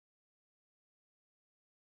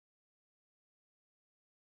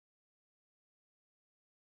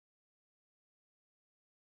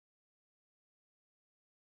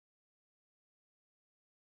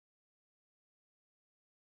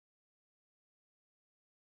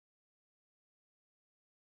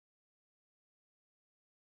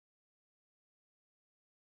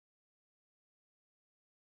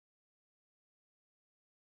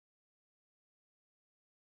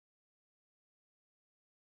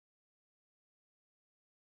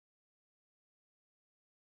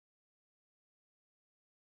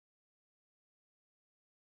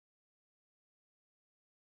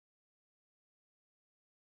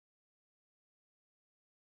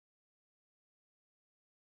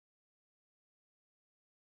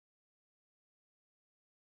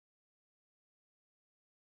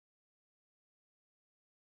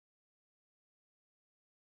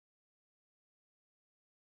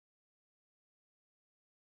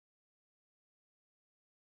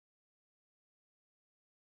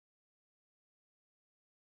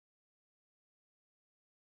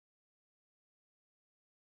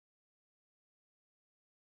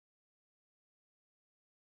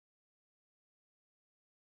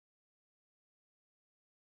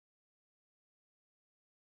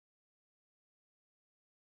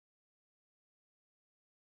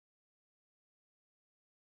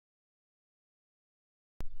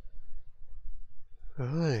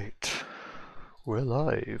Right, we're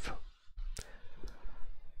live.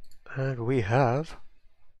 And we have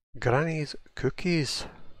Granny's Cookies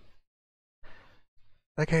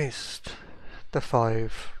against the 5'4",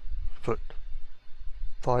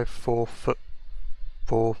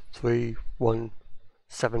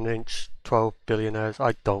 12 billionaires.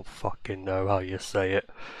 I don't fucking know how you say it.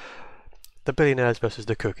 The Billionaires versus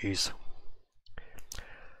the Cookies.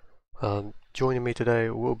 Joining me today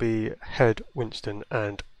will be Head, Winston,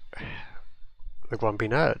 and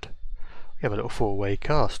TheGrumpyNerd. We have a little four-way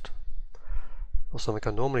cast. Not something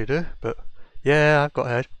I normally do, but yeah, I've got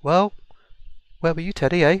Head. Well, where were you,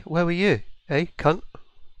 Teddy, eh? Where were you? Eh, cunt?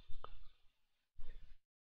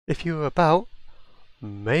 If you were about,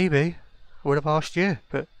 maybe I would have asked you,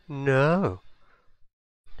 but no.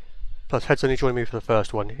 Plus, Head's only joined me for the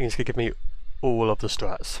first one. He's going to give me all of the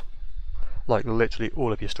strats. Like, literally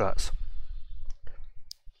all of your strats.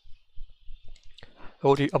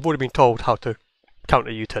 I've already been told how to counter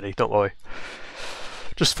you, Teddy, don't worry.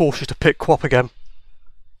 Just force you to pick Quap again.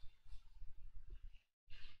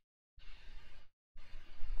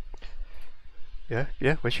 Yeah,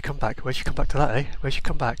 where'd you come back? Where'd you come back to that, eh? Where'd you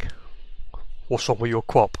come back? What's wrong with your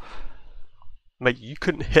Quap? Mate, you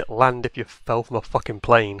couldn't hit land if you fell from a fucking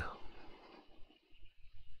plane.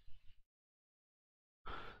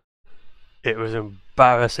 It was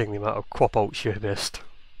embarrassing the amount of Quap ults you missed.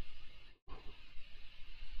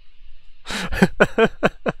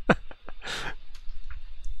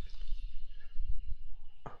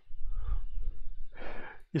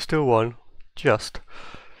 You still won, just.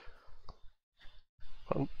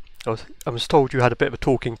 I was told you had a bit of a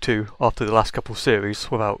talking to after the last couple of series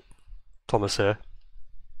without Thomas here.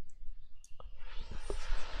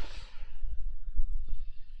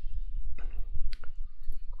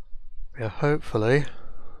 Yeah, hopefully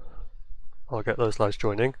I'll get those guys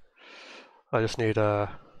joining. I just need the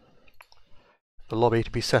lobby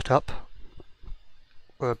to be set up.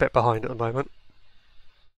 We're a bit behind at the moment.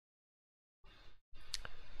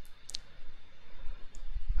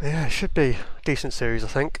 Yeah, it should be a decent series, I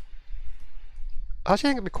think. I actually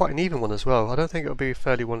think it'll be quite an even one as well. I don't think it'll be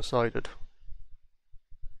fairly one-sided.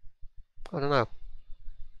 I don't know.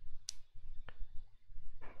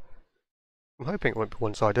 I'm hoping it won't be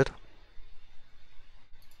one-sided.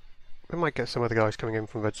 We might get some other guys coming in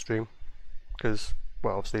from Redstream, because,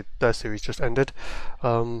 well, obviously their series just ended.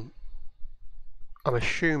 I'm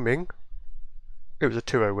assuming it was a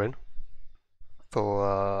 2-0 win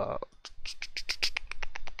for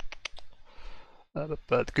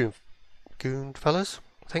the Goon fellas,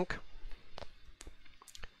 I think.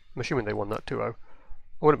 I'm assuming they won that 2-0. I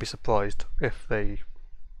wouldn't be surprised if they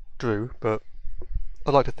drew, but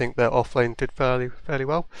I'd like to think their offlane did fairly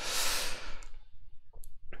well.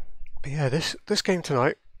 But yeah, this game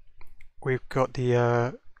tonight, we've got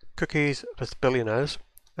the Cookies versus Billionaires,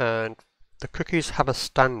 and the Cookies have a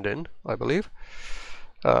stand-in, I believe.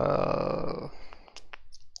 Trying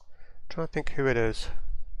to think who it is.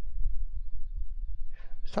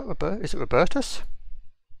 Is it Robertus?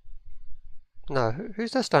 No,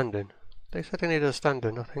 who's their stand-in? They said they needed a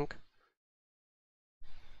stand-in, I think.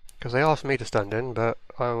 Because they asked me to stand in, but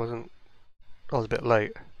I was a bit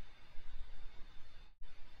late.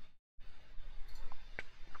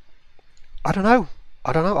 I don't know,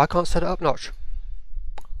 I can't set it up, Notch.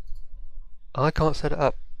 I can't set it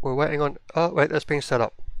up. We're waiting on, oh wait, it's been set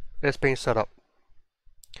up. It's been set up.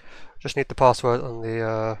 Just need the password on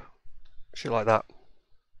the, shit like that.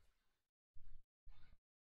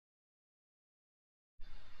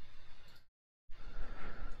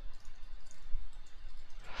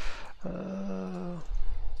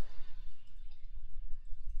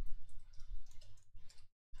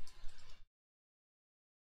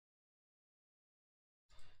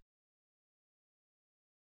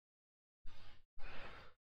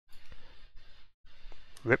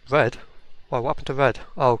 Rip Red? Why, what happened to Red?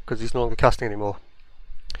 Oh, because he's no longer casting anymore.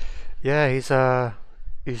 Yeah, he's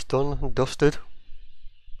done and dusted.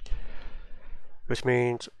 Which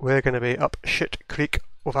means we're going to be up shit creek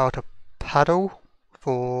without a paddle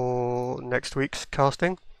for next week's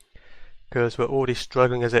casting. Because we're already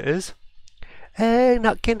struggling as it is. Hey,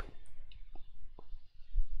 Nutkin!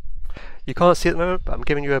 You can't see it at the moment, but I'm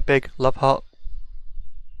giving you a big love heart.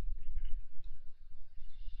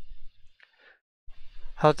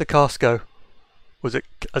 How did the cast go? Was it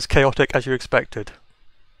as chaotic as you expected?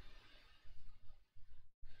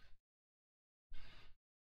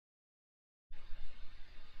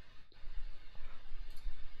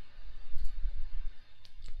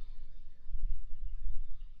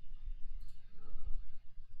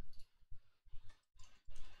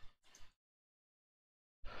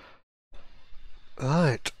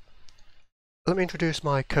 Right. Let me introduce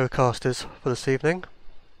my co-casters for this evening.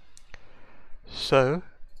 So,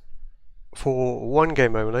 for one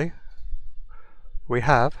game only, we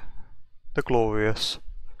have the glorious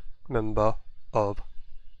member of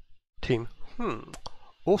Team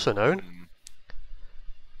also known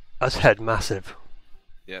as Headmassif.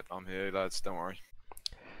 Yep, I'm here, lads, don't worry.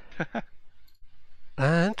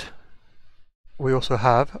 And we also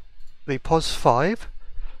have the POS5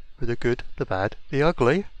 with the good, the bad, the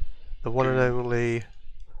ugly, the one and only...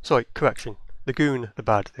 Sorry, correction. The goon, the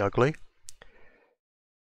bad, the ugly.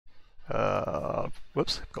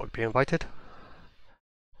 Whoops, got to be invited.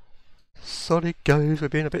 Sorry guys, we're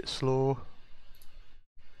being a bit slow.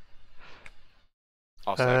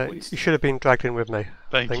 You should have been dragged in with me.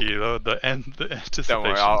 Thank you. The anticipation. Don't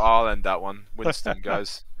worry, I'll end that one. Winston,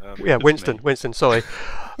 guys. Yeah, Winston, sorry.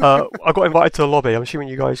 I got invited to the lobby. I'm assuming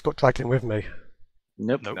you guys got dragged in with me.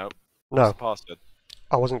 Nope. No. What's the password?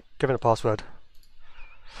 I wasn't given a password.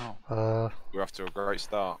 Oh. We're off to a great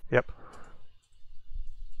start. Yep.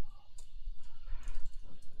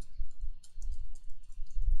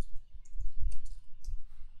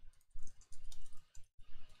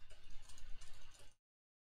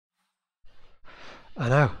 I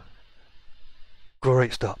know.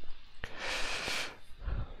 Great start.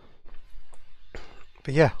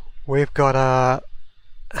 But yeah, we've got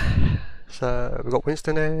so we've got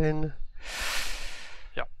Winston in.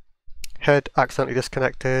 Yep. Head accidentally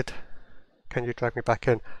disconnected. Can you drag me back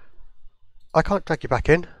in? I can't drag you back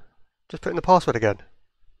in. Just put in the password again.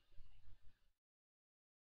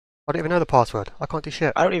 I don't even know the password. I can't do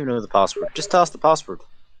shit. I don't even know the password. Just ask the password.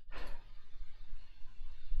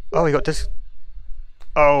 Oh, you got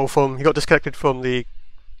you got disconnected from the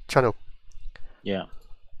channel. Yeah.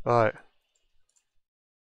 Right.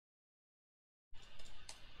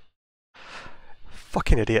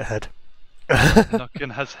 Fucking idiot head.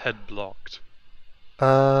 NochUK has head blocked.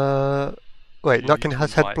 Wait, NochUK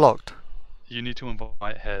has head blocked. You need to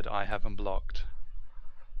invite head. I haven't blocked.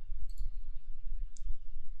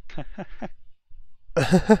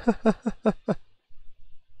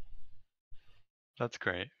 That's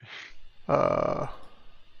great. I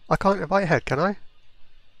can't invite head, can I?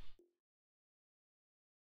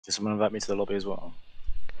 Did someone invite me to the lobby as well?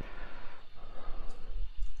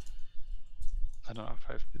 I don't know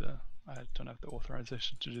if I don't have the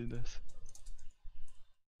authorization to do this.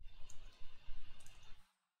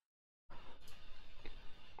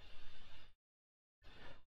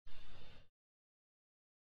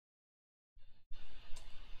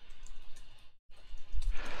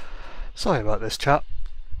 Sorry about this, chat.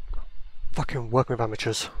 Fucking working with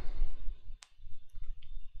amateurs.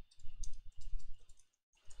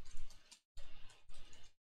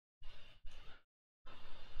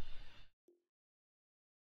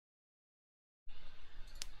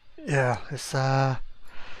 Yeah, it's a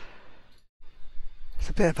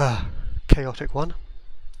bit of a chaotic one.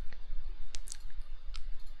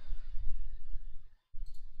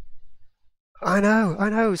 I know,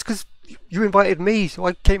 it's because you invited me, so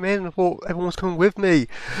I came in and thought everyone was coming with me.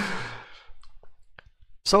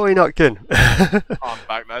 Sorry, NochUK. I'm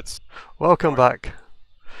back, lads. Welcome back.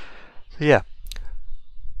 So yeah,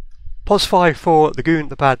 POS5 for the goon,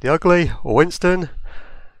 the bad, the ugly, or Winston.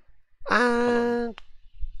 And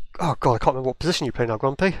oh god, I can't remember what position you play now,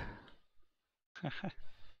 Grumpy.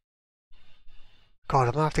 God,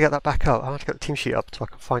 I'm gonna have to get that back up. I'm gonna have to get the team sheet up so I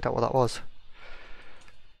can find out what that was.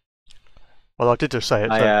 Well, I did just say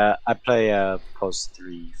it. I play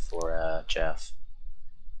POS3 for Jeff.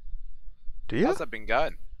 Do you? How's that been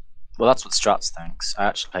going? Well, that's what Strats thinks. I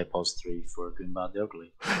actually play POS3 for Goon Bad the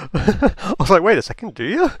Ugly. I was like, wait a second, do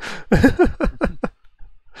you?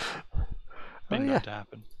 Been known to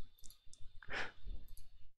happen.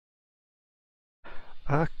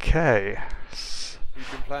 Okay.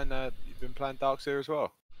 You've been playing Dark Seer as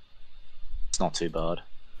well? It's not too bad.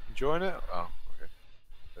 Enjoying it? Oh, okay.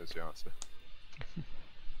 There's the answer.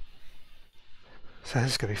 So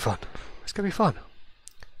this is going to be fun. It's going to be fun.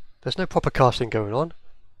 There's no proper casting going on.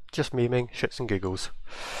 Just memeing, shits and giggles.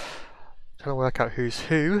 Trying to work out who's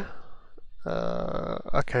who.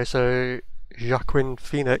 Okay, so Jacqueline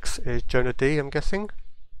Phoenix is Jonah D, I'm guessing.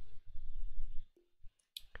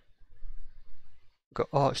 Got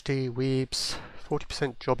ArchD, Weebs,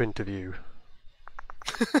 40% job interview.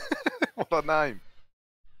 What a name!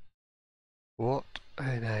 What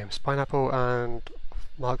a name. Spineapple and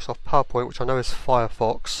Microsoft PowerPoint, which I know is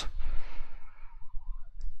Firefox.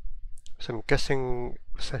 So I'm guessing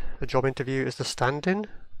the job interview is the stand-in?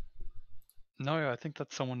 No, I think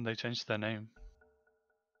that's someone they changed their name.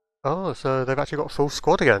 Oh, so they've actually got a full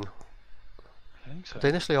squad again. I think so. They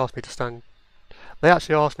initially asked me to stand... They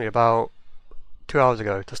actually asked me about 2 hours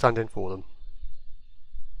ago to stand in for them.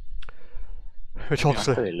 Which That's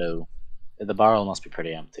obviously... pretty low. The barrel must be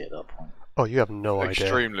pretty empty at that point. Oh, you have no idea.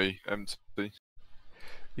 Extremely empty.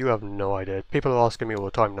 You have no idea. People are asking me all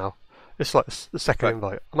the time now. It's like the second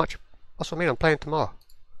Right. invite. That's what I mean, I'm playing tomorrow.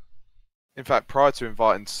 In fact, prior to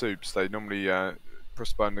inviting Supes, they normally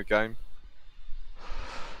postpone the game.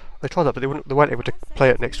 They tried that, but they weren't able to play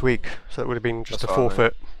it next week, so it would have been just That's a what I mean.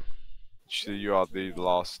 forfeit. Actually, you are the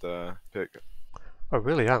last pick. I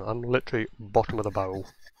really am. I'm literally bottom of the barrel.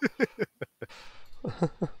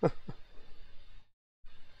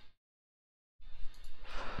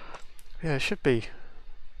 Yeah, it should be.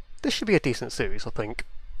 This should be a decent series, I think.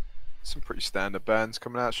 Some pretty standard bands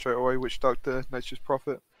coming out straight away. Witch Doctor, Nature's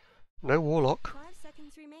Prophet. No Warlock. 5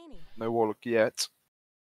 seconds remaining. No Warlock yet.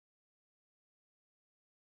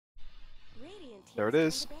 Radiant There it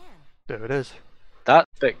teams is. turn to ban. There it is.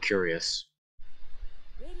 That's a bit curious.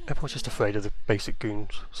 Radiant Everyone's team just ban. afraid of the basic goon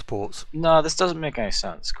supports. No, this doesn't make any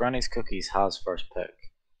sense. Granny's Cookies has first pick.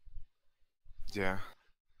 Yeah.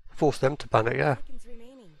 Force them to ban it, yeah. Seconds remaining.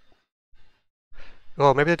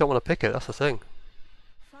 Well, maybe they don't want to pick it, that's the thing.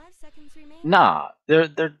 5 seconds remaining. Nah, they're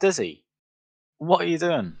dizzy. What are you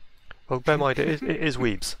doing? Well, bear in mind, it is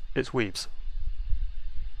Weebs. It's Weebs.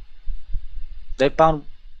 They banned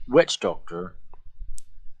Witch Doctor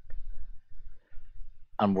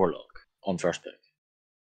and Warlock on first pick.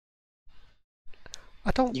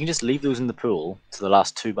 I don't... You can just leave those in the pool to the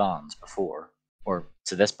last 2 bans before, or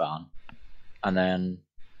to this ban, and then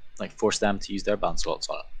like force them to use their ban slots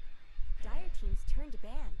on it. Dire teams turn to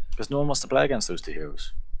ban. Because no one wants to play against those 2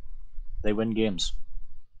 heroes. They win games.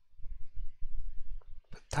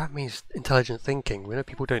 That means intelligent thinking. We know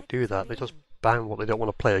people don't do that. They just ban what they don't want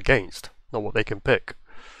to play against, not what they can pick.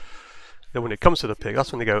 Then when it comes to the pick,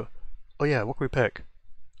 that's when they go, oh yeah, what can we pick?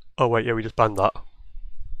 Oh wait, yeah, we just banned that.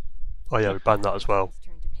 Oh yeah, we banned that as well. Teams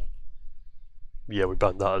turn to pick. Yeah, we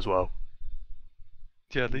banned that as well.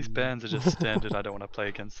 Yeah, these bans are just standard. I don't want to play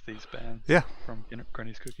against these bans. Yeah. From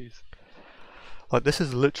Granny's Cookies. Like, this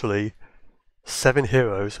is literally 7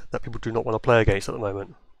 heroes that people do not want to play against at the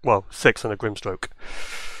moment. Well, 6 and a Grimstroke.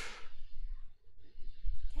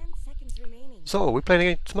 10 seconds remaining. So, are we playing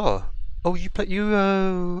again tomorrow? Oh,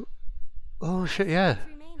 oh shit, yeah. Seconds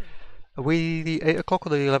remaining. Are we the 8 o'clock or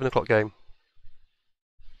the 11 o'clock game?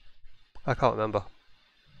 I can't remember.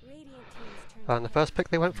 Radiant teams turn And the to first pick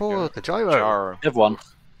they went for, Go. the Gyro. Gyro. They've won.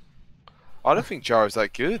 I don't think Gyro's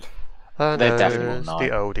that good. And They've definitely there's won the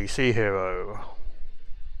now. ODC hero.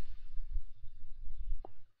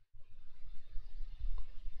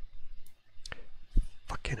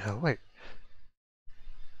 Fucking hell, wait.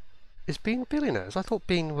 Is Bean Billionaires? I thought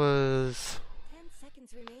Bean was... 10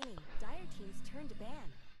 seconds remaining. Dire teams turn to ban.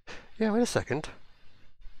 Yeah, wait a second.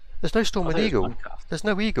 There's no Storm I and thought it was Eagle. Minecraft. There's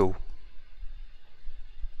no Eagle.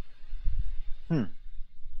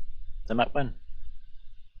 They might win.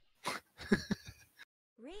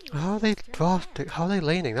 Radiant How are they teams turn to drafting? ban. How are they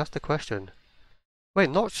laning? That's the question. Wait,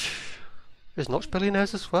 Notch... Is Notch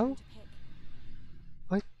Billionaires as well?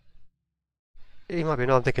 He might be.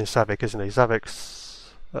 No, I'm thinking Savik, isn't he?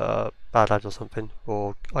 Savik's Bad Lads or something.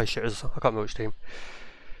 Or Ice Shitters. I can't remember which team.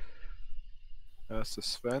 That's the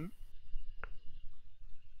Sven.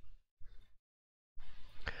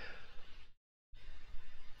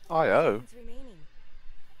 IO. Seconds remaining.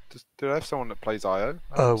 Do they have someone that plays IO?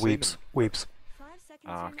 I haven't seen Weebs. them. Weebs. 5 seconds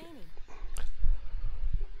Ah, okay.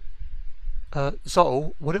 remaining.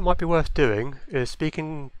 Zol, what it might be worth doing is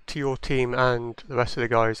speaking to your team and the rest of the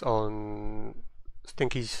guys on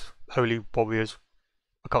Stinky's Holy Warriors.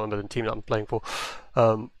 I can't remember the team that I'm playing for.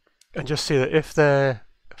 And just see that if their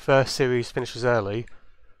first series finishes early,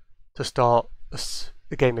 to start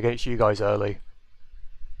the game against you guys early,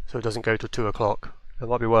 so it doesn't go till 2 o'clock. It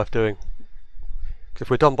might be worth doing. 'Cause if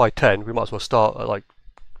we're done by 10, we might as well start at like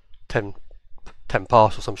 10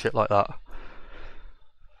 past or some shit like that.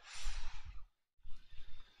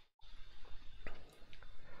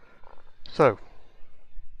 So,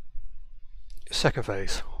 second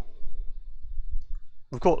phase.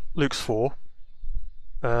 We've got Luke's 4.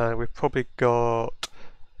 We've probably got...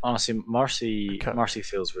 Honestly, Marcy Okay. Marcy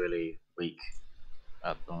feels really weak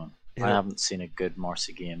at the moment. I Yeah. haven't seen a good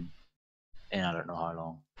Marcy game in I don't know how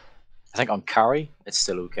long. I think on carry it's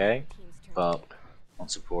still okay, Teams turn to but pick. on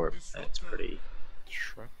support it's pretty.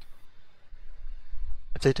 Shred.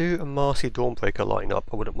 If they do a Marcy Dawnbreaker lineup,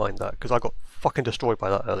 I wouldn't mind that, because I got fucking destroyed by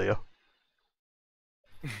that earlier.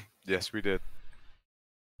 Yes, we did.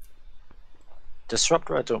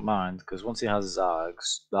 Disruptor I don't mind, because once he has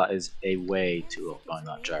Zags, that is a way to offline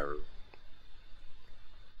that gyro.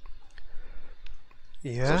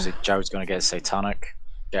 Yeah. obviously Jared's going to get Satanic,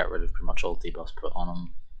 get rid of pretty much all debuffs put on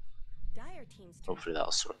him. Dire team's turn. Hopefully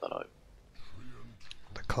that'll sort that out.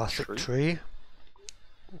 The classic Tree. tree.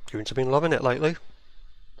 Goons have been loving it lately.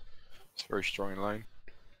 It's very strong in lane.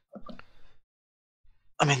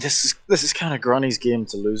 I mean, this is kind of Granny's game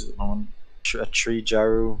to lose at the moment. A tree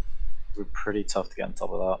Jaru would be pretty tough to get on top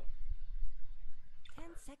of that. 10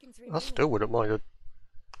 seconds I remaining. still wouldn't mind a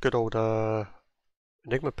good old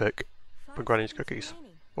Enigma pick. 5 for Granny's seconds cookies.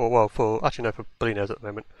 remaining. Or well, for actually no, for Billionaires at the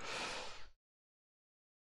moment.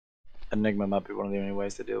 Enigma might be one of the only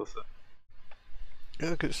ways to deal with it.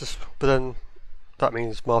 Yeah, 'cause it's just, but then that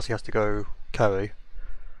means Marcy has to go carry,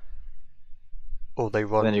 or they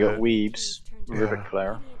run. Then you got the- Weebs, Yeah. Rivet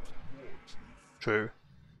Player. True.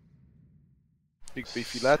 Big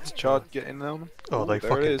beefy lads, Chard getting on them. Oh, they there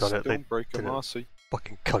fucking it is. done it. They Dawnbreaker, did it. Marcy,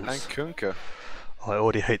 Fucking and cunts. Kunkka. I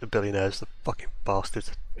already hate the Billionaires. The fucking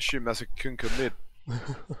bastards. Assume that's a Kunkka mid.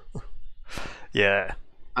 Yeah.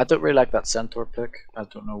 I don't really like that Centaur pick. I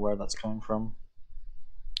don't know where that's coming from.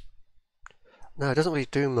 No, it doesn't really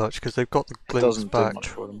do much because they've got the It glints doesn't do back. much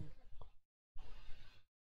for them.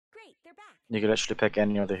 Great, they're back. You could literally pick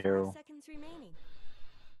any other 5 hero. seconds remaining.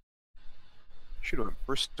 Should have went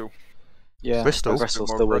Bristol. Yeah, Bristol? Bristol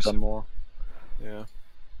More still would have done aggressive. more. Yeah.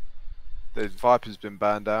 The Viper's been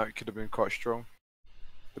banned out. It could have been quite strong.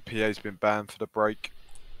 The PA's been banned for the break.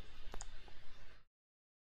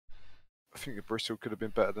 I think the Bristol could have been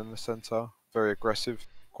better than the Centaur. Very aggressive.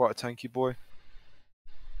 Quite a tanky boy.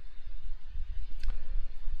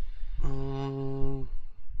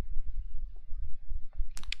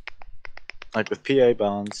 Like with PA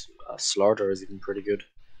bans, Slaughter is even pretty good.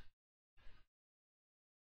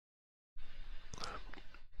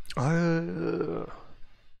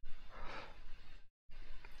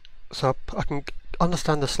 So I can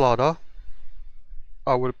understand the Slardar.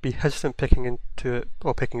 I would be hesitant picking into it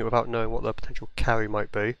or picking it without knowing what the potential carry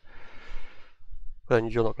might be. Then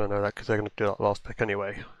you're not going to know that because they're going to do that last pick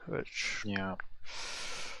anyway. Which Yeah.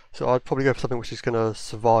 so I'd probably go for something which is going to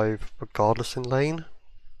survive regardless in lane.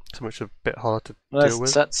 Something which is a bit hard to deal with.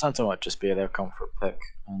 Santa might just be their comfort pick,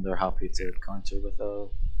 and they're happy to counter with a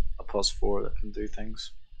 +4 that can do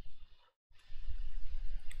things.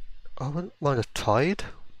 I wouldn't mind a Tide.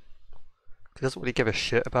 He doesn't really give a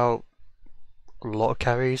shit about a lot of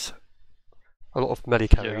carries. A lot of melee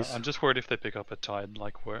carries. Yeah, I'm just worried if they pick up a Tide,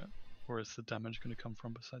 like where is the damage going to come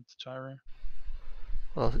from besides Gyro?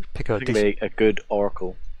 I'll pick a It can decent. be a good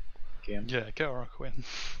Oracle game. Yeah, get Oracle in.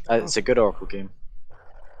 It's a good Oracle game.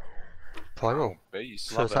 Primal. Beast.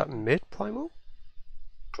 So Love is that it. mid primal?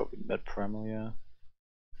 Probably mid primal, yeah.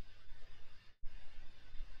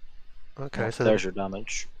 Okay, Well, so there's your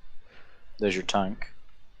damage. There's your tank.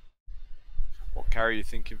 What carry are you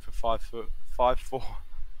thinking for 5'4",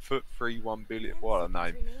 1 billion? 10 What a seconds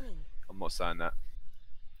name. remaining. I'm not saying that.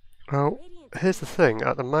 well, Radiant here's the thing.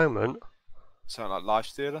 At the moment, Sound like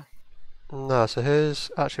Lifestealer? no. So here's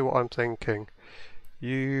actually what I'm thinking.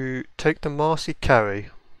 You take the Marcy carry.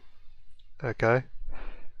 Okay.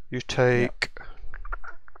 You take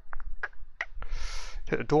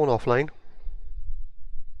the Dawn off lane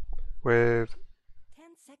with 10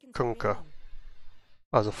 seconds Kunkka remaining.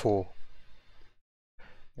 as a 4,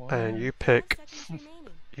 and you 5 pick seconds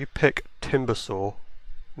remaining. Timbersaw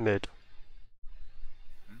mid.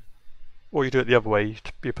 Or you do it the other way.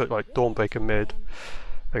 You put like Dawnbreaker mid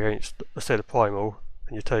against, let's say, the Primal,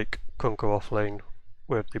 and you take Kunkka off lane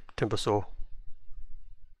with the Timbersaw.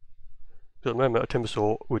 At the moment, a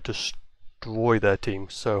Timbersaw would destroy their team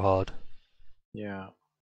so hard. Yeah.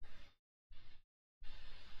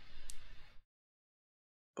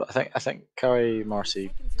 But I think Carrie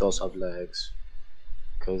Marcy does have legs.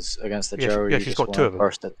 Because against the Yeah, Jerry, yeah, you she's just got two want of to 'em.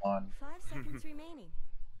 burst it down. 5 seconds remaining.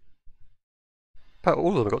 But all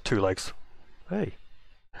of them have got 2 legs. Hey.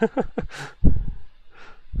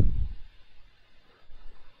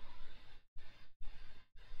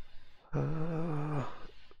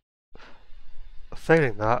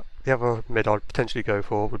 Failing that, the other mid I'd potentially go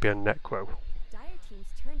for would be a Necro, Dire team's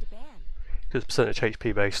turn to ban. because it's percentage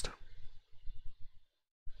HP based.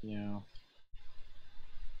 Yeah.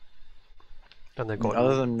 And they've I mean, got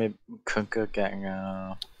other than maybe Kunkka getting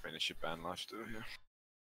Finish your ban Lifestealer, yeah.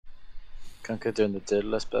 Kunkka doing the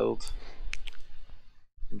Daedalus build.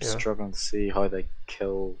 I'm Yeah. struggling to see how they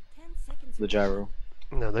kill 10 seconds the remaining. gyro.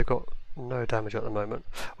 no, they've got no damage at the moment.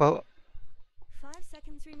 Well, 5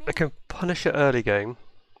 seconds remaining. they can punish it early game.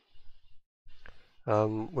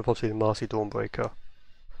 With obviously the Marcy Dawnbreaker.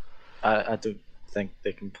 I don't think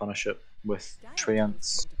they can punish it with Dire Treants.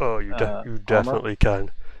 team's turn to Oh, you armor? definitely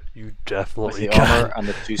can. You With definitely the can. armor and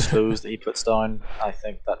the 2 slows that he puts down, I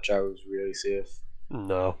think that gyro's really safe.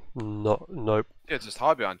 No, nope. Yeah, just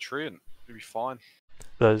hide behind tree and you'll be fine.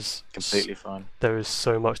 There's Completely fine. there is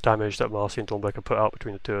so much damage that Marcy and Dawnbreaker put out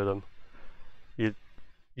between the two of them.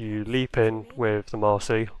 You leap in with the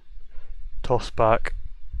Marcy, toss back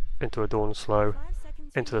into a Dawn Slow, 5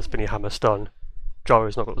 seconds into the remaining. Spinny Hammer stun.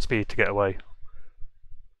 Gyro's not got the speed to get away.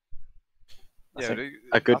 I Yeah, think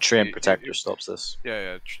but a good that's tree and the- protector stops this.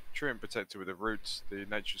 Yeah, tree and protector with the roots, the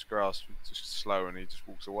nature's grass, just slow and he just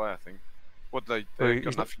walks away. I think. What they Well,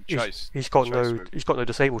 got nothing to chase. he's got chase no with. he's got no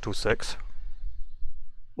disable till 6.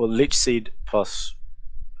 Well, Leech Seed plus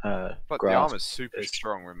But the grass armor's super is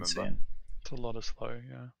strong. Remember. insane. It's a lot of slow,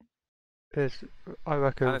 yeah. I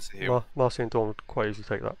reckon And it's a heal. Marcy and Dawn would quite easily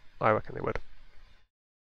take that. I reckon they would.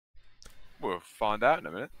 We'll find out in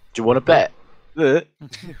a minute. Do you want to bet?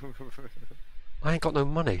 I ain't got no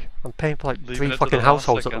money. I'm paying for like Leaving 3 it to fucking the last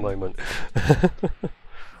households at the second. moment.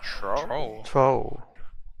 Troll. Troll.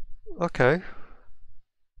 Okay.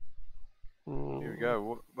 Here we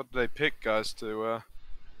go. What do they pick, guys? To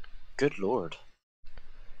Good lord.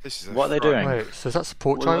 this is a What are they throw. doing? Wait, so is that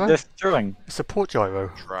support Well, gyro? they're throwing. It's support gyro.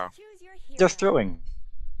 Troll. Choose your hero. They're throwing.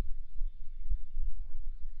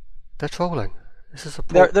 They're trolling. This is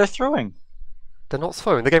support. They're throwing. They're not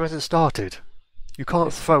throwing. The game hasn't started. You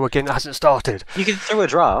can't throw a game that hasn't started. You can throw a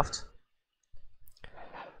draft.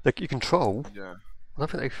 You can troll. Yeah. I don't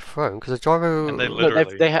think they've thrown because the gyro. And they Look,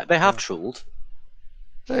 Literally. they have Yeah. trolled.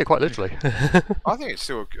 Yeah, quite literally. I think it's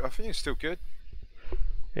still good.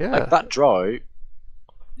 Yeah. Like that draw,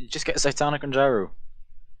 you just get Satanic and Gyro.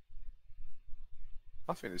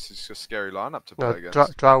 I think this is a scary lineup to play No,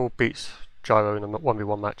 against. Drow beats gyro in a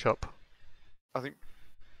 1v1 matchup. I think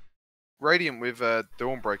Radiant with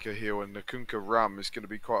Dawnbreaker heal and the Kunkka Ram is going to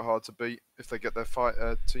be quite hard to beat if they get their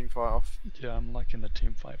team fight off. Yeah, I'm liking the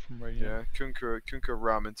team fight from Radiant. Yeah, Kunkka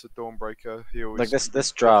Ram into Dawnbreaker heal. Like is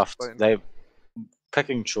this draft, devastating. they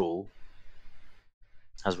picking Troll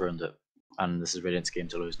has ruined it, and this is Radiant's game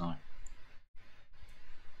to lose now.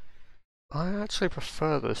 I actually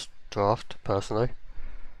prefer this draft personally.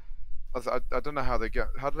 I don't know how do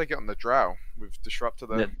they get on the Drow with Disruptor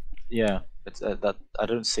there? Yeah, it's that I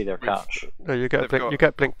don't see their catch. No, you get They've blink, got- you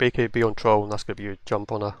get blink BKB on troll, and that's gonna be your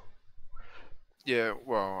jump on her. Yeah,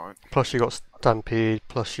 well, Plus you got Stampede.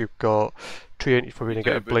 Plus you've got Treant. You're probably gonna do,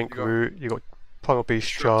 get a but blink you got root. You got Primal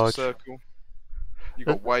Beast Disruptor charge. Circle. You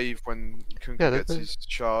got Wave when Kunkka Yeah, gets his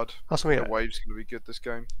shard. That's what I Yeah, mean. Wave's going to be good this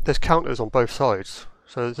game. There's counters on both sides,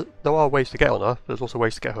 so there are ways to get on her. There's also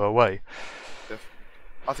ways to get her away.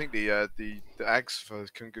 I think the Ags for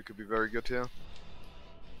Kunkka could be very good here.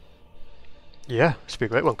 Yeah, this would be a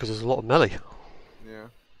great one because there's a lot of melee. Yeah,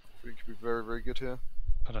 I think it could be very, very good here.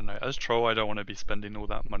 I don't know. As troll, I don't want to be spending all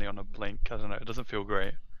that money on a blink. I don't know. It doesn't feel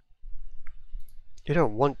great. You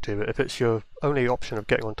don't want to, but if it's your only option of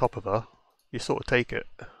getting on top of her, you sort of take it.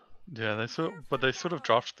 Yeah, they sort of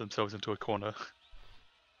drafted themselves into a corner.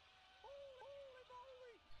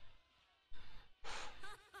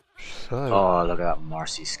 So Oh, look at that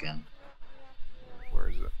Marcy skin. Where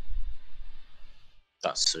is it?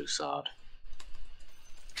 That's so sad.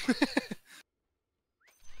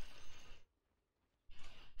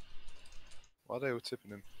 Why are they all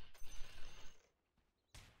tipping him?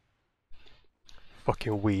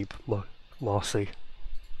 fucking weeb, Marcy.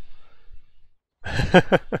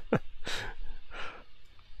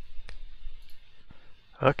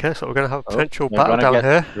 Okay, so we're gonna have a potential they're battle gonna down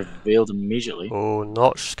here. get revealed immediately. Oh,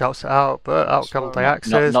 Notch scouts it out, but out comes the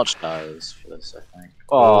axes. Notch dies for this, I think.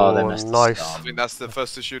 Oh, they Oh, missed nice. the I stun. think that's the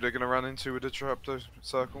first issue they're going to run into with the Disruptor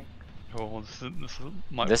Circle. Oh, this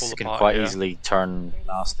might This fall can apart, quite yeah. easily turn 30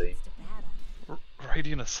 nasty. seconds to battle.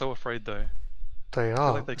 Radiant is so afraid though. They I feel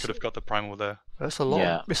are. like they could have got the primal there. It's a lot.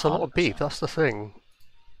 Yeah, It's a lot of beef. 100%. That's the thing.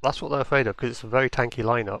 That's what they're afraid of because it's a very tanky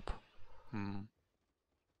lineup. Hmm.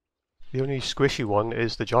 The only squishy one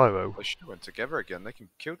is the gyro. They should have went together again. They can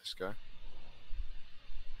kill this guy.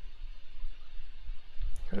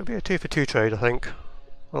 It'll be a 2-for-2 trade, I think.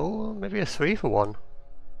 Oh, maybe a 3-for-1.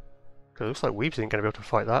 'Cause it looks like Weebs ain't going to be able to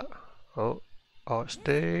fight that. Oh,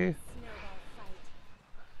 Archday. Snowball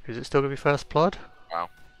fight. Is it still going to be first blood? Wow.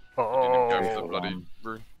 Didn't even go for the Oh, bloody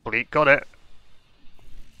rune. Bleak got it.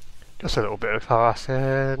 Just a little bit of harass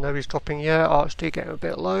here. Nobody's dropping yet. Archday getting a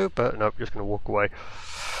bit low, but nope, just going to walk away.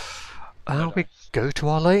 And we Nice. go to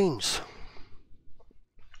our lanes.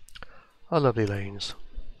 Our lovely lanes.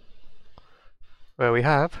 Where we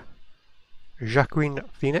have Jacqueline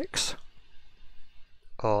Phoenix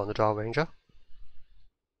on the Drow Ranger.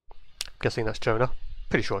 Guessing that's Jonah.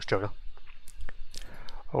 Pretty sure it's Jonah.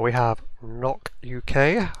 We have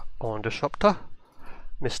NochUK on Disruptor.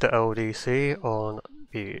 Mr. LDC on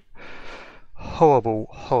the horrible,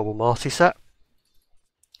 horrible Marcy set.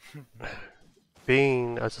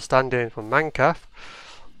 Bean as a stand-in for Mancaf,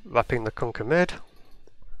 wrapping the Kunkka mid.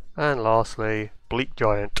 And lastly,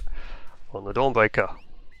 BleakGiant on the Dawnbreaker.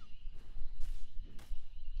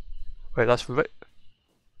 Wait, that's Wait,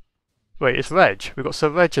 it's Reg. We've got Sir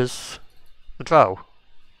Reg as the drow.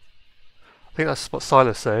 I think that's what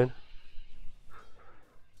Silas saying.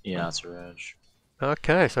 Yeah, that's Reg.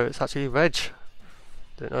 Okay, so it's actually Reg.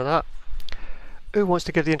 Didn't know that. Who wants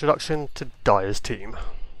to give the introduction to Dyer's team?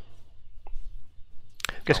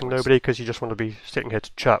 Guessing nobody, because you just want to be sitting here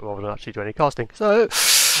to chat rather than actually do any casting. So,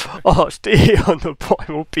 RHD on the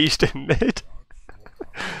Primal Beast in mid.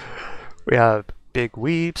 We have Big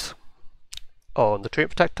Weebs on the Treant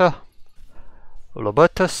Protector.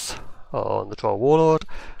 Robertus on the Troll Warlord.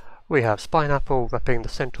 We have Spineapple repping the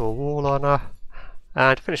Centaur Warliner.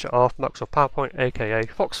 And to finish it off, Microsoft PowerPoint, aka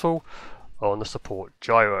Foxful, on the Support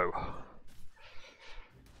Gyro.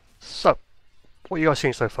 So, what are you guys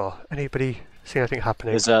seeing so far? Anybody seen anything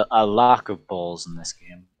happening? There's a lack of balls in this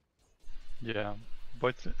game. Yeah,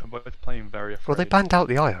 both playing very afraid. Well, they banned out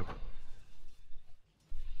the IO.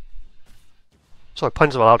 Sorry,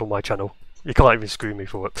 puns are allowed on my channel. You can't even screw me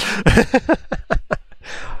for it.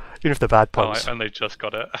 Even if they're bad Oh, puns. I only just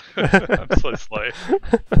got it. I'm so slow.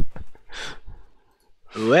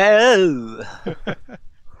 Whoa!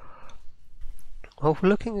 Well, we're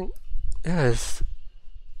looking... Yes.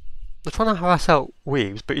 They're trying to harass out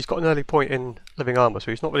Weaves, but he's got an early point in Living Armour,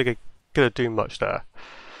 so he's not really going to do much there.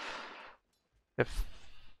 If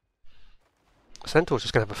Centaur's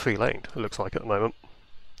just going to have a free lane, it looks like at the moment.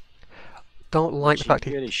 Don't like the fact he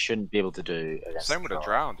he... really shouldn't be able to do against Same with the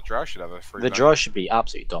drow. The drow should have a free. The lane. draw should be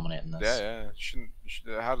absolutely dominating this.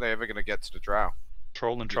 Yeah. How are they ever going to get to the drow?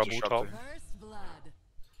 Troll and You trouble just top. shoved First blood.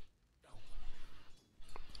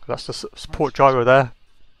 That's the support gyro there.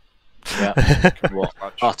 Yeah. What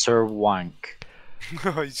Clutch. utter wank.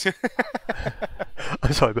 I'm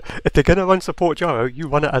sorry, but if they're going to run support gyro, you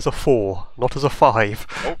run it as a 4, not as a 5.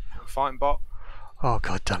 Oh, fighting bot. Oh,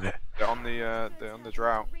 god damn it. They're on the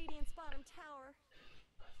drow. Radiant's bottom tower.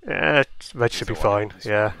 Yeah, Red should be fine,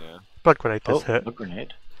 yeah. Blood grenade Oh, does hit. a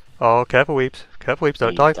grenade. Oh, careful Weebs. Careful Weebs,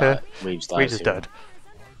 don't dive here. Weebs Weebs is dead.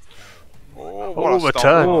 Oh, what Oh, a stun.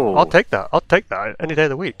 return. Oh. I'll take that. I'll take that any day of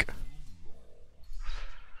the week.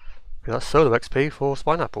 That's solo XP for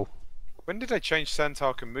Spineapple. When did they change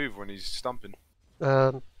Centaur can move when he's stumping?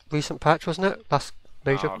 Recent patch, wasn't it? Last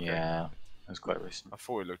major. Oh, okay. Yeah, it was quite recent. I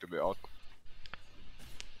thought it looked a bit odd.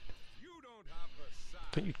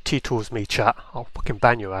 Don't you T-tools me, chat. I'll fucking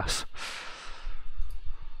ban your ass.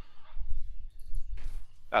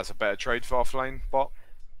 That's a better trade for offlane bot,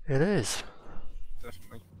 It is.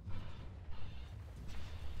 definitely.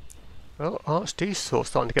 Well, ArchD's sort of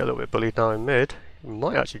starting to get a little bit bullied now in mid. He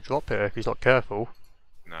might actually drop here if he's not careful.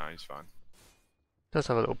 No, he's fine. Does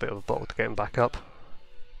have a little bit of a bottle to get him back up.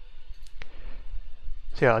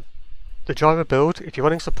 So yeah, the gyro build, if you're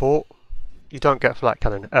running support, you don't get flat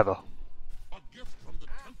cannon ever.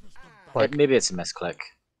 Like, Maybe it's a misclick.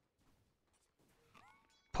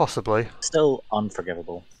 possibly, Still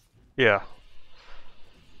unforgivable. yeah.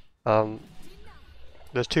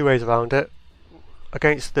 There's two ways around it.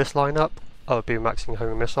 Against this lineup, I would be maxing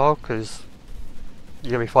homing missile because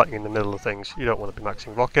you're going to be fighting in the middle of things. You don't want to be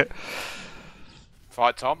maxing rocket.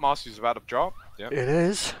 Fight top, Master's about to drop. Yep. It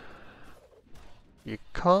is. You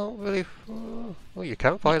can't really. Well, you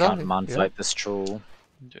can You fight can't that. man yeah. fight this troll.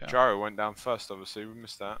 Yeah. Gyro went down first, obviously. We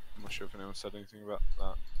missed that. I'm not sure if anyone said anything about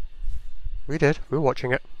that. We did. We were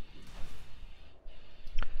watching it.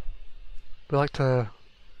 We like to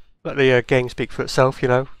let the game speak for itself, you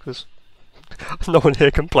know, because no one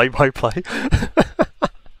here can play by play.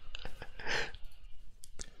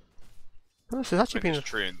 This has actually been. This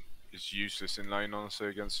Treant is useless in lane, honestly,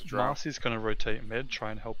 against the drow. Marcy's going to rotate mid,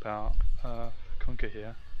 try and help out Kunkka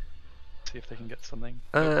here. See if they can get something.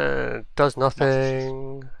 Does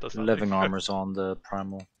nothing. Does nothing. Living armor's on the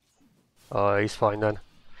primal. Oh, he's fine then.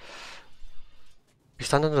 If you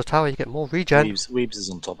stand under the tower, you get more regen. Weebs is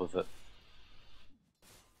on top of it.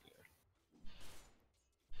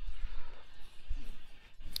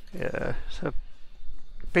 Yeah, so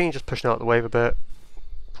Bean just pushing out the wave a bit.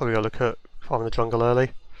 Probably gonna look at farming the jungle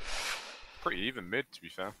early. Pretty even mid, to be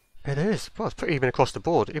fair. It is. Well, it's pretty even across the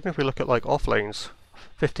board. Even if we look at like off lanes,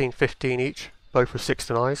 15-15 each, both with 6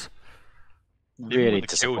 denies. with Really the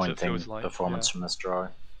kills, it disappointing feels like, performance yeah. from this draw.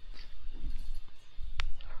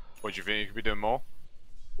 What do you think? You could be doing more?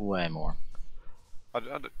 Way more.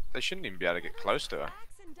 They shouldn't even be able to get close to her.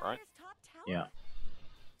 Right. Yeah.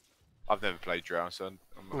 I've never played drow, so I'm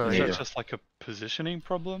not No, Is yeah. that just like a positioning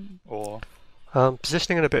problem, or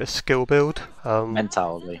Positioning and a bit of skill build.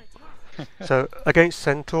 Mentality. So against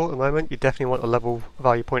Centaur at the moment, you definitely want a level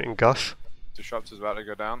value point in Gush. Disruptor's about to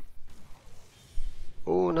go down.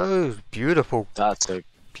 Oh no, beautiful, That's a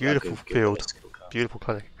beautiful good field. skill card. Beautiful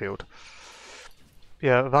clinic field.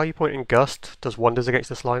 Yeah, value point in Gust does wonders against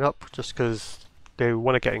this lineup, just because they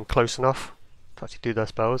want to get in close enough to actually do their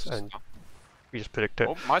spells, and you just predict it.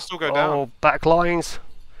 Oh, might still go down. Oh, back lines!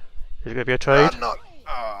 Is it going to be a trade? No.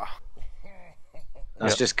 Ah.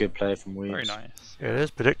 That's Yep. just good play from Weaves. Very nice. It is,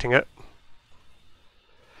 predicting it.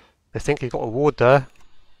 They think he got a ward there.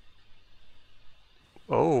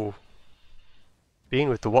 Oh. Bean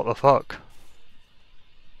with the what the fuck.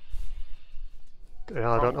 Yeah,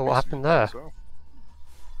 I don't know what happened there. As well.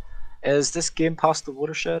 Is this game past the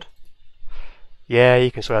watershed? Yeah, you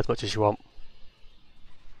can swear as much as you want.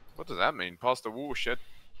 What does that mean? Past the watershed?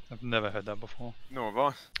 I've never heard that before. No, have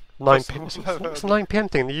I? 9 That's p.m. all It's, I've it's a heard. 9 p.m.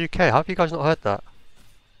 thing in the UK. How have you guys not heard that?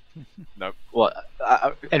 Nope. Well,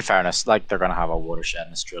 in fairness, like they're gonna have a watershed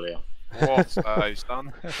in Australia. What a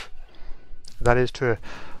son. That is true.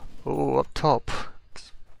 Oh, up top.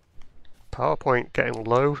 PowerPoint getting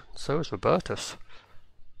low, so is Robertus.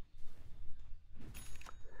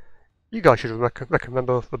 You guys should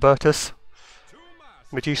remember Robertus.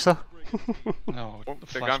 Medusa. No, Oh, the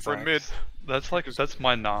they're going for a mid. flashbacks. That's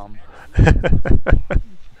my nom.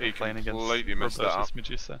 He Playing against completely messed that up. Robertus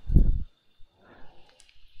Medusa.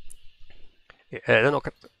 Yeah, they're not.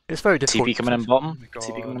 It's very difficult. TP coming in bottom. Oh my TP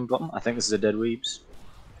God. coming in bottom. I think this is a dead Weebs.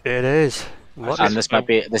 It is. Might be- And this might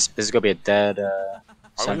be this is gonna be a dead.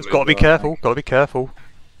 It's Got to be careful. Got to be careful.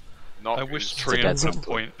 Not I wish is- a Triumph dead at some zone.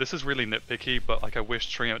 point. This is really nitpicky, but like I wish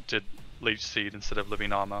Triumph did Leech Seed instead of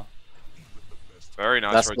Living Armor. Very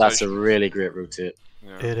nice That's a rotation. really great rotate.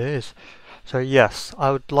 Yeah. It is. So yes,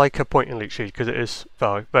 I would like a point in Leech Seed because it is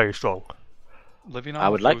very, very strong. Living Armor I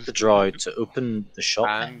would like feels- the droid to open the shop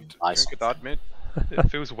And buy Kunka something. died mid.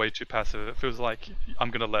 It feels way too passive. It feels like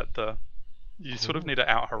I'm gonna let the. You sort of need to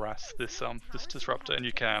out harass this disruptor, and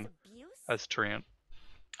you can as Treant.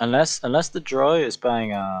 Unless the droid is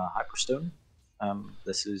buying a Hyperstone,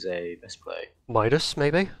 this is a misplay. Midas,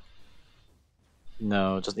 maybe?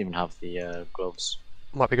 No, it doesn't even have the gloves.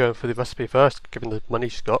 Might be going for the recipe first, given the money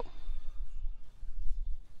she's got.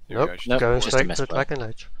 Here we Nope, go, she's Nope, going just a straight for the misplay. Dragon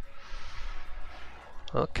Age.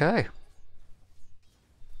 Okay.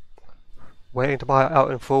 Waiting to buy it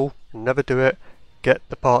out in full, never do it. Get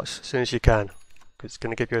the parts as soon as you can, because it's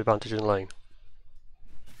going to give you an advantage in lane.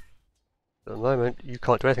 At the moment, you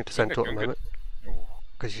can't do anything to think Centaur at the they're moment, Ooh.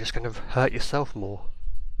 because you're just going to hurt yourself more.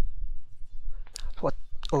 What?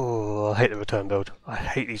 Oh, I hate the return build. I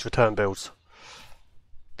hate these return builds.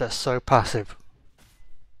 They're so passive.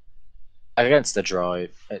 Against the droid,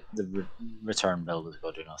 return build is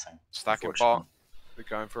going to do nothing. Stacking unfortunately. bot. They're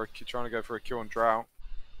going for trying to go for a kill on Drow.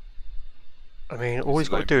 I mean, all This he's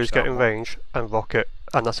got to lane do is pushed get out in more. range and rock it,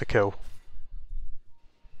 and that's a kill.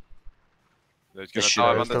 They're going This to should-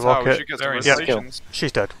 dive there's under the tower. We rocket. should get Very some nice. rotations.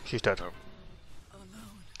 She's dead. She's dead. Oh.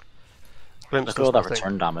 Glimpse Look at does all that nothing.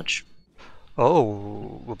 return damage.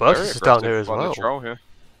 Oh, Very Robertus is down here aggressive as by the well. troll here.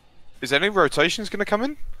 Is any rotations going to come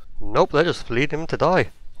in? Nope, they're just leading him to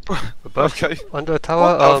die. Robertus Okay. under a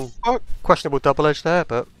tower. What the fuck? Questionable double edge there,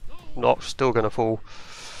 but not still going to fall.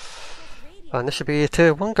 And this should be a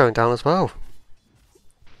tier 1 going down as well.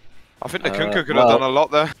 I think the Uh, Kunka could well- have done a lot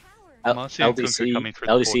there. Marcy and Kunka coming through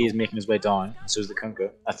the LDC portal. is making his way down, and so is the Kunka.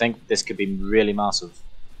 I think this could be really massive.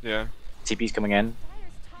 Yeah. TP's coming in.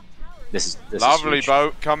 This Lovely is huge.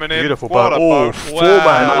 boat coming in. Beautiful What boat. a Oh, boat.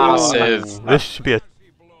 4-man. Massive. This should be a...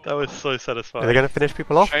 That was so Are they satisfying. going to finish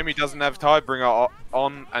people off? Shame he doesn't have Tidebringer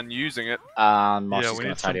on and using it. And Yeah, Marcy's we going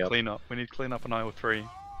need to some tidy up. cleanup. We need clean up on aisle 3.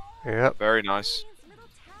 Yep. Very nice.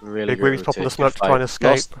 Really Big great Weaves popping the rotate. smoke Good to try and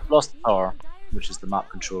fight. escape. Lost the power, which is the map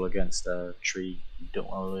control against a tree you don't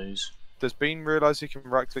want to lose. Does Bean realise he can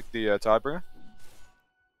right click the Tidebringer?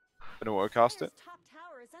 And autocast it?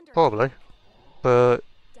 Probably. But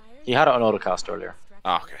He had it on autocast earlier.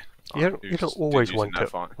 Ah, okay. you don't, you don't always want it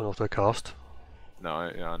Fine. on autocast.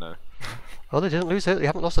 No, yeah, I know. Oh, they didn't lose it. They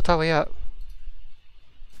haven't lost the tower yet.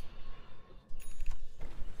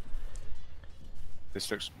 This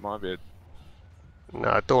looks might be a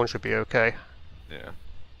Nah, Dawn should be okay. yeah.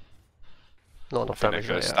 Not I enough think they damage could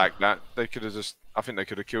there have yet. stacked that. They could have just. I think they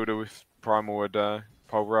could have killed her with Primal had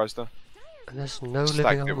pulverized her. And there's no living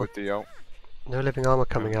Stacked it armor. with the ult. No living armor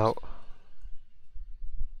coming out.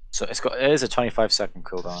 So it is a 25-second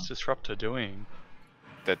What's cooldown. this disruptor doing?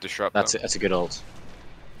 Dead disrupt. That's a good ult.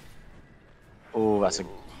 Oh, that's a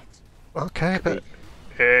Okay, Could but And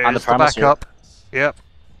the here's the premise here. backup. Yep.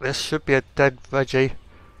 This should be a dead Reggie.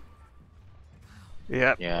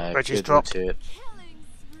 Yep. yeah. Reggie's good dropped. rotate.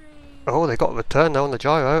 Oh, they got a return now on the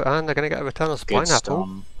gyro, and they're going to get a return on Good Spineapple.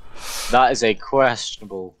 stun. That is a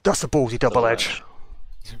questionable. That's a ballsy double edge.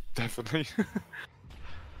 Definitely.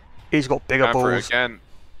 He's got bigger Going for it balls. again.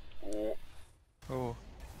 Oh.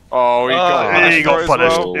 Oh, he got he He punished got as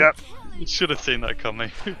punished. well. Yep. You should have seen that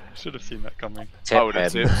coming. Should have seen that coming. I Tip would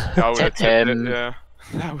have him. tipped. I would have Tip tipped him. it, yeah.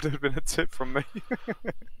 That would have been a tip from me.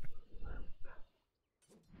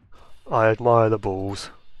 I admire the balls.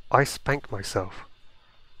 I spank myself.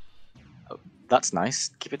 That's nice.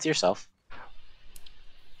 Keep it to yourself.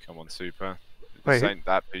 Come on, Super. Wait, This ain't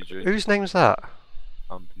that PG. Whose name's that?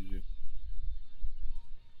 I'm PG.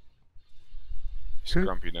 It's Who-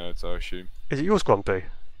 Grumpy Nerds, I assume. Is it yours, Grumpy?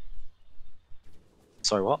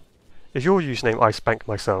 Sorry, what? Is your username I spank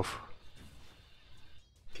myself?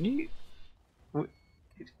 Can you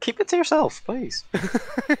keep it to yourself, please?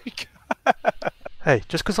 Hey,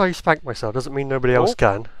 just because I spank myself doesn't mean nobody else Oh.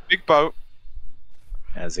 can. Big boat.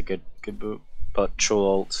 Yeah, it's a good boot, but troll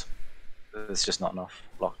ult. It's just not enough.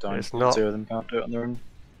 Lockdown. It's not. Two of them can't do it on their own.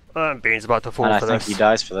 And Bean's about to fall And I for think this. he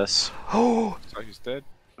dies for this. Oh, Looks like he's dead.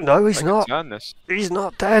 no, he's I can not. turn this. He's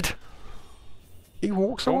not dead. He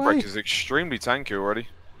walks away. Dawnbreaker's extremely tanky already.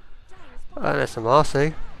 And it's a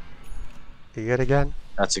Marcy. Yet again.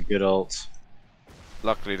 That's a good ult.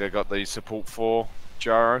 Luckily, they got the support for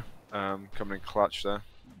Gyro coming in clutch there.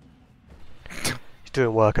 He's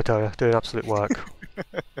doing work, I tell you. Doing absolute work.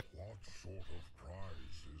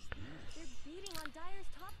 They're beating on Dire's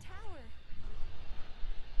top tower.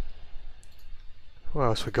 What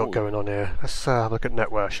else we got Ooh. going on here? Let's have a look at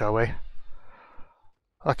network, shall we?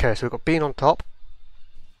 Okay, so we've got Bean on top.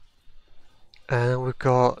 And we've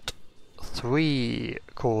got 3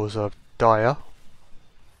 cores of Dire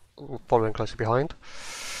following closely behind.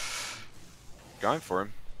 Going for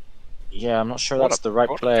him. Yeah, I'm not sure What that's a- the right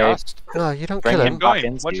what a play. cast. No, you don't Bring kill him him. back Going.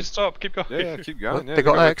 into- Why'd you stop? Keep going. Yeah, keep Oh, going. Yeah, they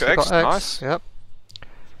got gonna X, go they got X. Nice. Yep,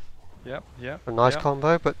 Yep, yep. a nice yep.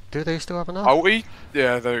 combo, but do they still have enough? Ulti.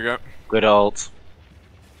 Yeah, there we go. Good ult.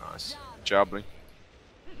 Nice. Jubbly.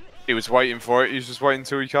 He was waiting for it. He was just waiting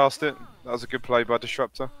until he cast it. That was a good play by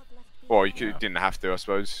Disruptor. Well, you didn't have to, I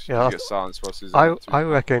suppose. Yeah, You get silence whilst he's I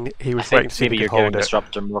reckon he I was waiting think to see if maybe he you're could giving hold it.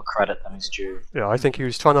 Disruptor more credit than he's due. Yeah, I think he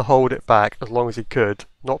was trying to hold it back as long as he could,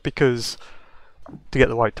 not because to get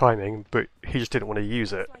the right timing, but he just didn't want to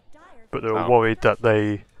use it. Like Dire. But they were Oh. worried that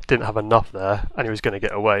they didn't have enough there, and he was going to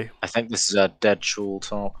get away. I think this is a dead Chul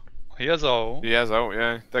top. He has ult. He has ult,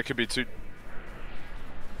 yeah. There could be two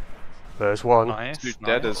There's one. Nice. Two nice.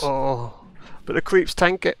 deaders. Oh, but the creeps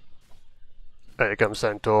tank it. There comes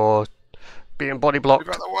Centaur, being body Move blocked,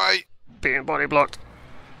 out the way. being body blocked.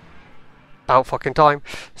 About fucking time.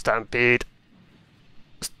 Stampede.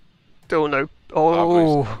 Still no.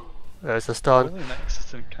 Oh, there's the stun. Really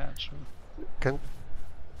Nexus didn't catch.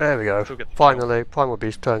 There we go. Still get the Finally, Primal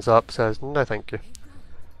Beast turns up, says no thank you.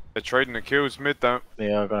 They're trading the kills mid though.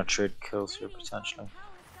 They are going to trade kills here potentially.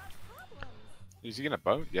 Is he gonna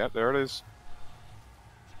boat? Yeah, there it is.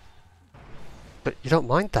 But you don't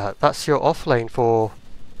mind that. That's your off lane for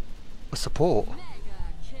a support.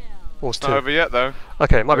 Or It's not two. over yet though.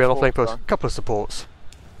 Okay, it might be an Go off lane for a forward, couple of supports.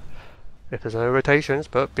 If there's no rotations,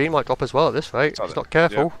 but Bean might drop as well at this rate. Solid. He's not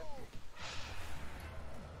careful.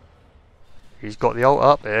 He's got the ult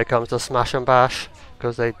up. Here comes the smash and bash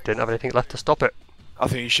because they didn't have anything left to stop it. I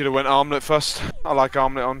think he should have went armlet first. I like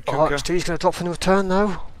armlet on Oh, Kunkka. XT's going to drop for the return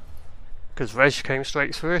though. Because Reg came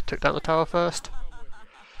straight through, took down the tower first.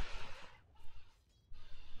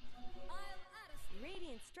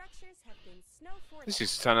 Radiant structures have been snow This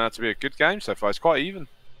is turning out to be a good game so far. It's quite even.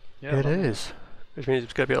 Yeah, It lovely. is. Which means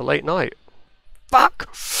it's going to be a late night. Fuck!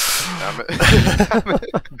 Damn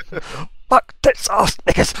it. Fuck tits ass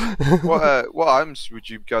niggas! What items would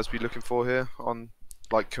you guys be looking for here on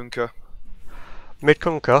like Kunkka? Mid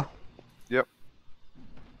Kunkka.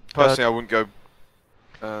 Personally, I wouldn't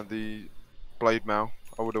go the blade mail.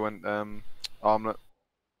 I would have went armlet,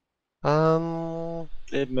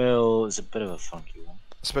 Blade Mill is a bit of a funky one.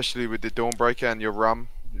 especially with the Dawnbreaker and your rum.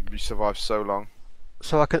 You survive so long.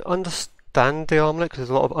 So I can understand the armlet because there's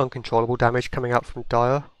a lot of uncontrollable damage coming out from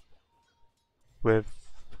Dire. With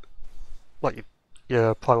like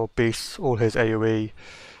your Primal Beast, all his AoE,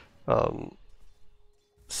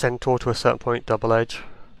 Centaur to a certain point, double edge.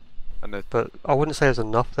 And the, But I wouldn't say there's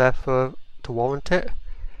enough there to warrant it.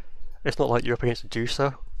 It's not like you're up against a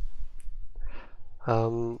juicer.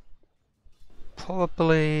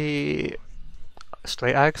 Probably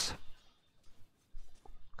straight ags.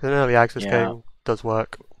 Because an early ags this Yeah. game does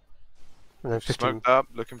work. And then 15. smoked up,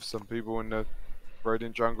 looking for some people in the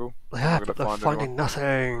Radiant jungle. Yeah, Not but gonna they're find finding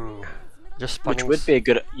nothing. Just Which finding would be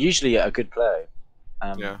usually a good play.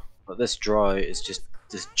 Yeah. But this draw is just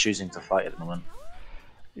just choosing to fight at the moment.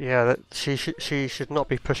 Yeah, that she should not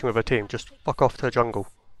be pushing with her team. Just fuck off to her jungle.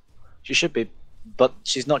 She should be, but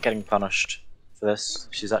she's not getting punished for this.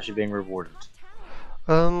 She's actually being rewarded.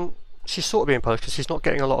 She's sort of being punished because she's not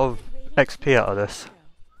getting a lot of XP out of this.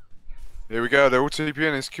 Here we go. They're all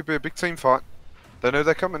TPing. This could be a big team fight. They know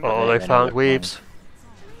they're coming. Oh, Yeah, they they found know they're Weebs.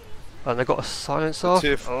 And they got a silence off.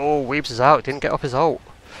 Tiff. Oh, Weebs is out. Didn't get off his ult.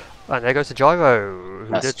 And there goes the Gyro,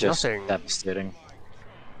 who That's did just nothing. devastating.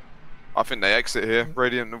 I think they exit here.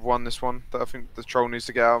 Radiant have won this one. I think the troll needs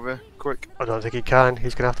to get out of here quick. I don't think he can.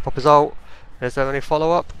 He's going to have to pop his ult. Is there any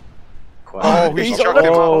follow-up? Quite. Oh, he's on chucked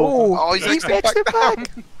him. Oh, He's he exited fixed it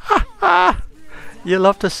back. You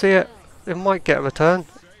love to see it. They might get a return,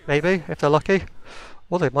 maybe, if they're lucky.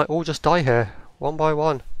 Or they might all just die here, one by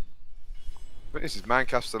one. But this is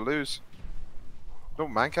Mancast to lose. Not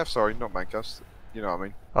Mancast, sorry, not Mancast. You know what I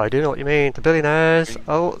mean. I do know what you mean. The Billionaires.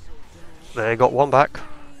 Oh, they got one back.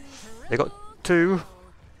 They got two.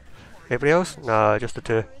 Anybody else? No, just the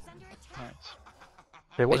two. Nice.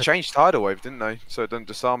 They, They wanted- changed Tidal Wave, didn't they? So it doesn't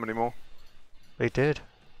disarm anymore. they did.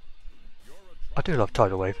 I do love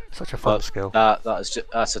Tidal Wave. It's such a fun skill. That's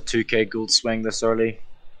a 2k gold swing this early.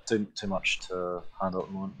 Too much to handle at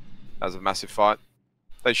the moment. As a massive fight.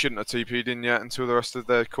 They shouldn't have TP'd in yet until the rest of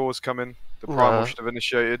their cores come in. The Primal Nah. should have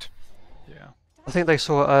initiated. Yeah. I think they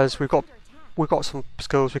saw it as we've got some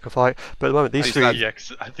skills we can fight, but at the moment these He's three, had-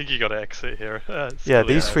 I think you got to exit here. yeah,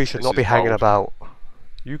 these three should this not be is hanging bold. about.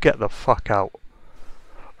 You get the fuck out.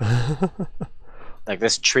 Like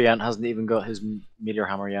this Treant hasn't even got his meteor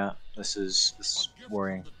hammer yet. This is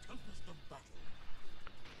worrying.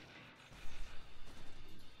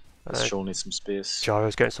 This troll needs some space.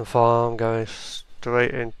 Gyro's getting some farm, going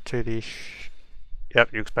straight into the.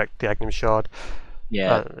 Yep, you expect the Agnim Shard.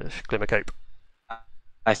 Yeah, Glimmer Cape.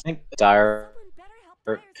 I think Dire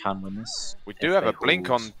can win this. We if do have they a blink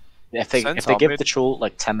hold- on. If they Sentinel give mid. the troll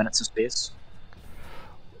like 10 minutes of space,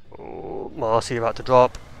 Oh, Marcy about to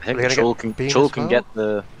drop. I think Are they the gonna troll get can Bean troll as can well? get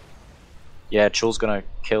the. Yeah, troll's gonna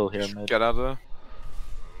kill here mid. Get out of there.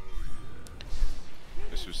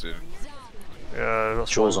 This was it. Yeah, that's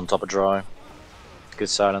Troll's one. on top of dry. Good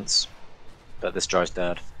silence, but this dry's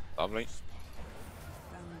dead. Lovely.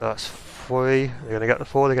 That's 3. They're going to get the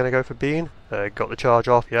 4. They're going to go for Bean. Got the charge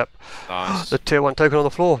off. Yep. Nice. The tier 1 token on the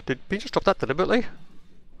floor. Did Bean just drop that deliberately?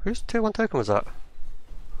 Whose tier 1 token was that?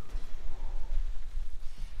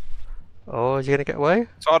 Oh, is he going to get away?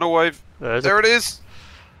 Tidal Wave. There's There it is.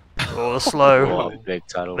 Oh, slow. Oh, big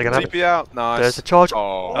title. They're gonna have- TP out. Nice. There's the charge.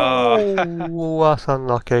 Oh. Oh, that's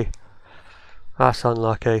unlucky. That's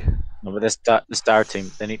unlucky. No, but this Dire team,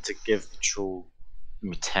 they need to give the troll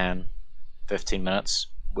maybe 10, 15 minutes.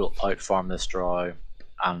 We'll outfarm this draw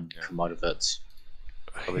and come out of it.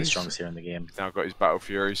 Probably the He's- strongest here in the game. He's now got his Battle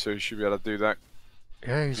Fury, so he should be able to do that.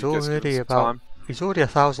 Yeah, he's He just already gives about. time. He's already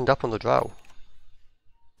 1,000 up on the drow.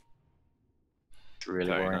 It's really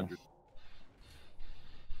worrying. 1300.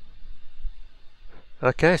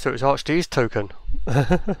 Okay, so it's Archd's token. Going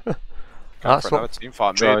That's for another what. team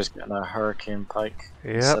fight Draw mid. is getting a Hurricane Pike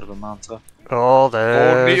Yep. instead of a Manta. Oh, Oh,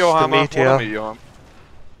 there's Meteor the Hammer. What a meteor. Meteor Hammer.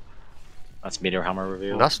 That's Meteor Hammer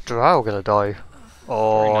reveal. And that's drow gonna die.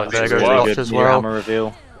 Oh, Very and nice. there It's goes really Notch good as Meteor well. Hammer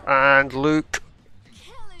reveal. And Luke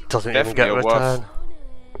doesn't even get a Definitely a worth. return.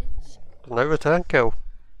 No return kill.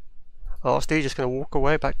 RSD just gonna walk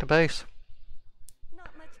away back to base.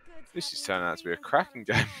 This is turning out to be a cracking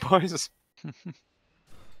game, boys.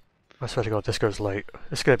 I swear to God, this goes late.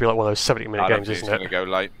 It's gonna be like one of those 70-minute I don't games, think it's isn't going it? to go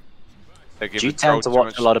late. They're Do you giving tend to Troll too watch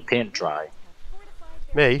much- a lot of paint dry?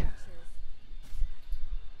 Me?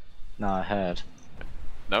 No, I heard.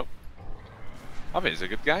 Nope. I think it's a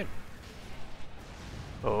good game.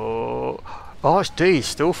 Oh, RSD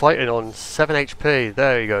still fighting on 7 HP.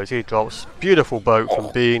 There he goes. He drops. Beautiful boat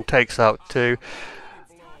from Bean. Takes out 2.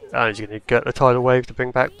 And he's going to get the tidal wave to bring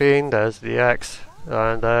back Bean. There's the X.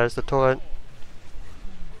 And there's the torrent.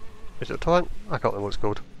 Is it a torrent? I can't remember what it's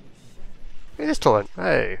called. It is torrent.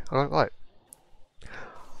 Hey, right.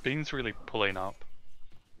 Bean's really pulling up,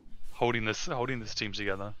 holding this team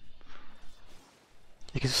together.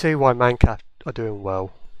 You can see why Mancat are doing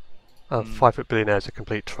well. 5 Billionaires are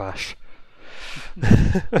complete trash.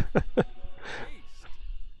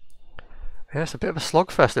 Yeah, it's a bit of a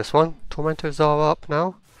slogfest, this one. Tormentors are up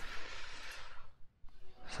now.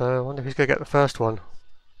 So I wonder who's going to get the first one.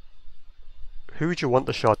 Who would you want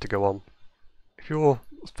the shard to go on? If you're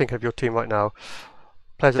thinking of your team right now,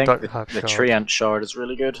 players I that think don't have the shard. Treant shard is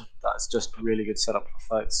really good. That's just a really good setup for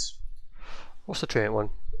fights. What's the Treant one?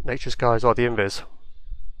 Nature's Guys or the Invis?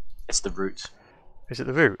 It's the root. Is it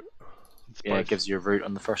the Root? It's Yeah, it both. gives you a root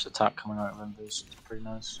on the first attack coming out of Invis. It's pretty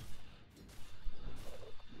nice.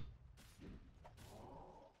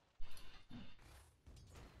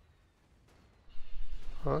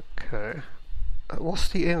 Okay. What's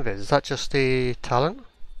the invis? Is that just the talent?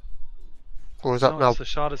 Or is that No, now it's a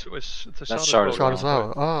shard as, it's a That's shard shard as as well. shard as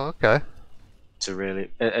well? Oh, okay. To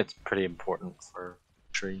really, it's pretty important for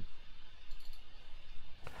tree.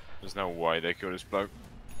 There's no way they kill this bloke.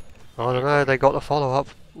 I don't know, they got the follow up.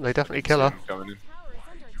 They definitely kill her. See him coming in. Tower is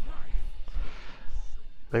under attack.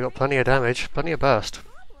 They got plenty of damage, plenty of burst.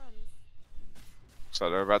 Problems. So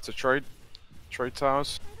they're about to trade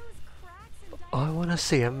towers. Are those cracks and I want to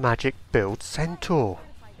see a magic build centaur.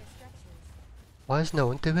 fortify their structures? Why is no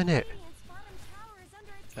one doing it? Radiant's bottom tower is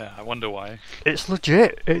under attack. Yeah, I wonder why. It's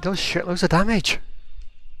legit. It does shitloads of damage.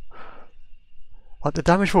 Like the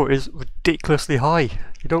damage for it is ridiculously high.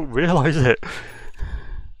 You don't realise it.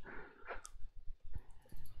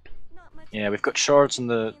 Not much Yeah, we've got shards in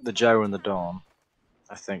the Gyro and the Dawn.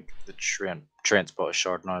 I think the Trent's bought a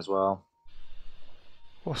shard now as well.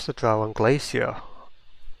 What's the drow on Glacier?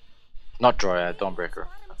 Not Dryad, Dawnbreaker.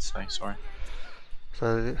 That's nice, sorry.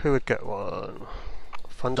 So who would get one?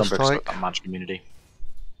 Dawnbreaker's got Thunderstrike. that magic immunity.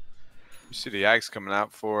 You see the Ags coming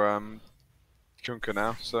out for Kunka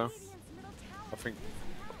now, so Radiant's middle tower I think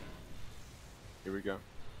here we go.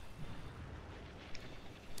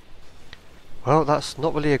 Well, that's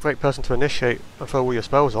not really a great person to initiate and throw all your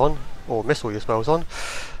spells on, or miss all your spells on,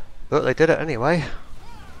 but they did it anyway.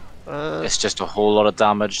 It's just a whole lot of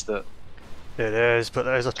damage that It is, but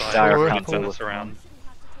there's a Dire troll. can't Turn pull this it. around.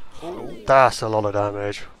 That's a lot of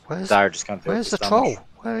damage. Where's Dire just can't deal where's the with this troll? damage.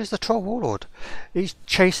 Where is the troll warlord? He's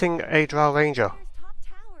chasing a drow ranger. Dire's top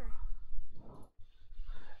tower.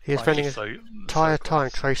 He is Like, spending his so entire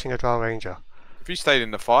time close. tracing a drow ranger. If he stayed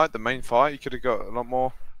in the fight, the main fight, he could have got a lot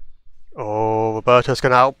more. Oh, Robertus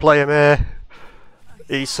gonna outplay him here.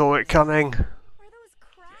 He saw it coming. Are those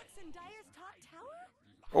cracks in Dire's top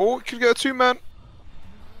tower? Oh, it could get a 2-man.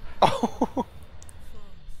 Oh,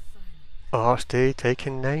 RSD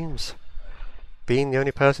taking names. Being the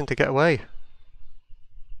only person to get away.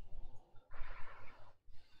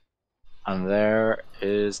 And there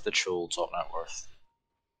is the Troll top net worth.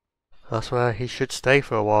 That's where he should stay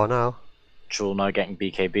for a while now. Troll now getting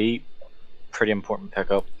BKB. Pretty important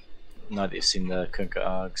pickup. Now that you've seen the Kunkka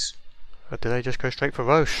Ags. Or did they just go straight for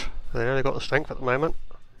Roche? They only got the strength at the moment.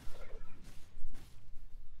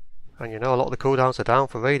 And you know a lot of the cooldowns are down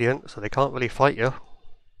for Radiant, so they can't really fight you.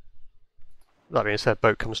 That being said,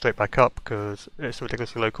 Boat comes straight back up because it's a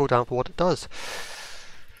ridiculously low cooldown for what it does.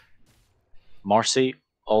 Marcy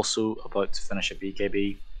also about to finish a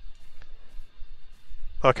BKB.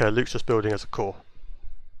 Okay, Luke's just building as a core.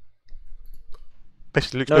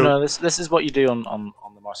 Basically, Luke's No, building. no, this is what you do on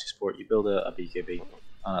the Marcy Sport. You build a BKB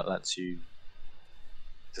and it lets you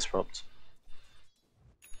disrupt.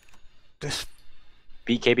 This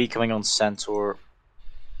BKB coming on Centaur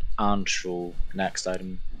and Troll next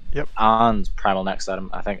item. Yep. And Primal next item.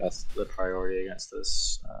 I think that's the priority against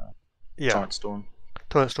this yeah, Torrent Storm.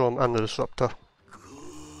 Torrent Storm and the Disruptor.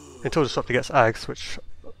 Until Disruptor gets Ags, which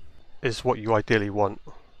is what you ideally want.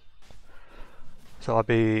 So I'd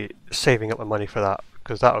be saving up my money for that,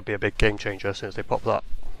 because that would be a big game changer as soon as they pop that.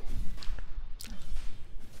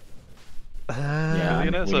 Yeah.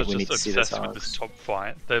 Billionaires we are need just to see this obsessed with out. this top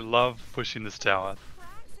fight. They love pushing this tower.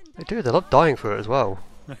 They do, they love dying for it as well.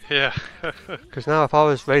 Yeah. Because now if I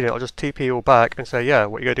was Radiant, I'll just TP all back and say, yeah,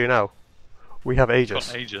 what are you going to do now? We have Got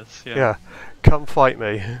Aegis. Aegis. Yeah, come fight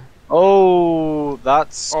me. Oh,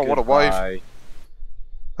 that's Oh, what a wave. goodbye.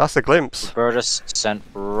 That's a glimpse. Robertus sent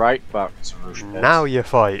right back to Roche Pit. Now you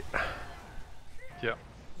fight. Yeah.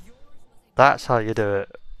 That's how you do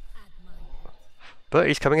it. But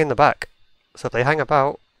he's coming in the back. So if they hang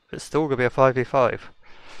about, it's still going to be a 5v5.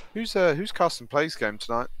 who's casting plays game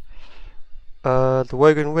tonight? The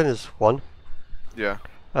Wogan winners one. Yeah.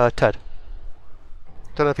 Ted.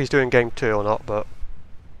 Don't know if he's doing game 2 or not, but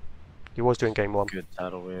he was doing game 1. Good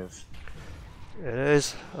tidal wave. It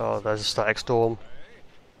is. Oh, there's a static storm.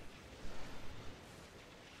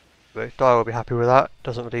 But Dyer will be happy with that.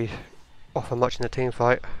 Doesn't really offer much in the team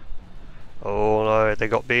fight. Oh no, they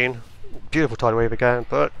got Bean. Beautiful tidal wave again,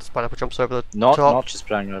 but Spineapple jumps over the Not top. just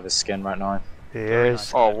playing over his skin right now. He Very is.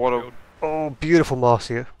 nice. Oh, what a Oh, beautiful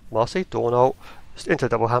Marcy. Marcy, Dawn ult. Just into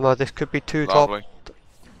double hammer. This could be 2 top. lovely.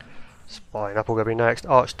 Spineapple going to be next.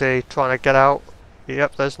 Archd trying to get out.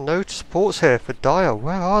 Yep, there's no supports here for Dyer.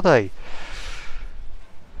 Where are they?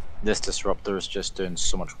 This disruptor is just doing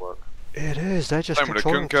so much worch. It is. They're just Same with the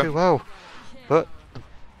controlling Kunkka. too well. But the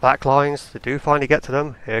back lines, they do finally get to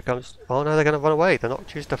them. Here comes. Oh no, they're going to run away. They're not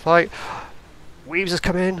choosing to fight. Weaves has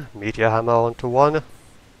come in. Meteor hammer onto one.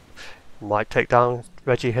 Might take down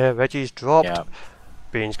Reggie here. Reggie's dropped. Yeah.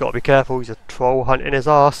 Bean's got to be careful. He's a troll hunting his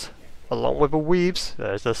ass. Along with the Weaves.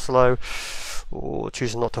 There's the slow. Or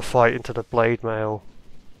choosing not to fight into the blade mail.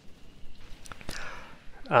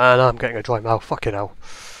 And I'm getting a dry mouth. Fucking hell.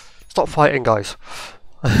 Stop fighting, guys.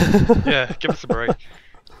 Yeah, give us a break.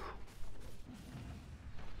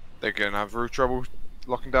 They're going to have real trouble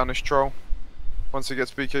locking down this troll once he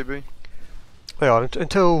gets BKB. Yeah,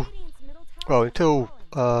 until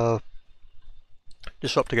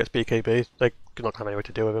Disruptor gets BKB, they're not going to have any way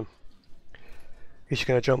to deal with him. He's just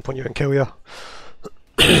going to jump on you and kill you.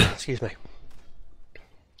 Excuse me.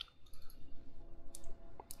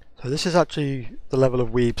 So this is actually the level of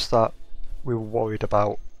weebs that we were worried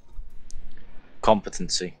about.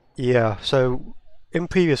 Competency. Yeah, so in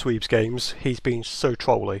previous weebs games, he's been so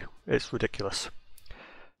trolly, it's ridiculous.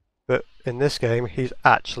 But in this game, he's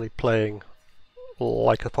actually playing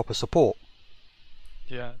like a proper support.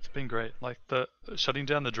 Yeah, it's been great. Like the shutting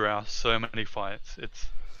down the drow, so many fights. It's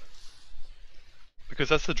because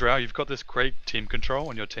that's the drow. You've got this great team control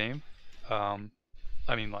on your team. I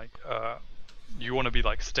mean, like, you want to be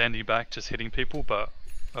like standing back, just hitting people, but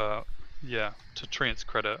yeah, to Treant's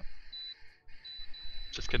credit,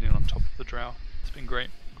 just getting on top of the drow. It's been great.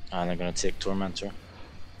 And they're going to take Tormentor.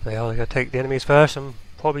 They're going to take the enemies first and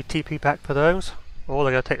probably TP back for those, or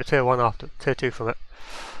they're going to take the tier 1 after tier 2 from it.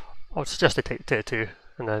 I would suggest they take the tier 2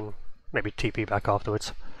 and then maybe TP back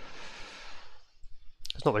afterwards.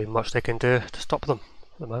 There's not really much they can do to stop them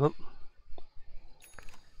at the moment.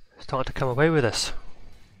 They're starting to come away with this.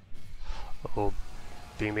 Oh,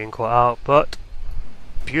 being caught out, but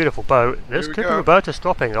beautiful boat. This could be Robertus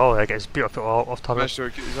dropping. Oh, there gets beautiful off time. Managed to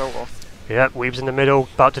get his ult off. Yep, Weeb's in the middle,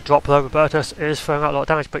 about to drop though. Robertus is throwing out a lot of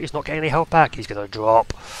damage, but he's not getting any health back. He's going to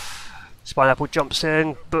drop. Spineapple jumps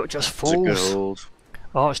in, but just falls.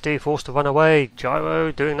 Archd forced to run away.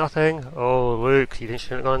 Gyro doing nothing. Oh, Luke, you shouldn't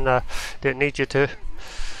have gone there. Didn't need you to.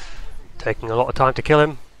 Taking a lot of time to kill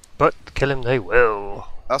him, but kill him they will.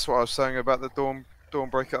 That's what I was saying about the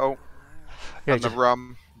Dawnbreaker ult. Yeah, and the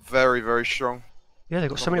rum, very, very strong. Yeah, they've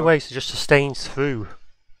got so many ways to just sustain through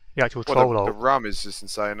the actual troll ult. The rum is just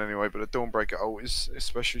insane anyway, but the Dawnbreaker ult is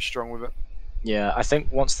especially strong with it. Yeah, I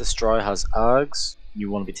think once this dry has Ags,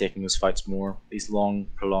 you want to be taking those fights more. These long,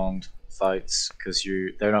 prolonged fights, because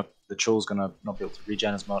the troll's gonna not be able to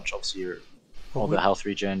regen as much. Obviously, all the health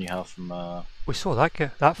regen you have from we saw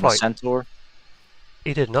that fight. Centaur.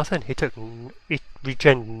 He did nothing. He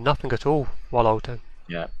regen nothing at all while ulting.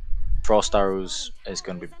 Yeah, Frost Arrows is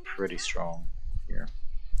going to be pretty strong here.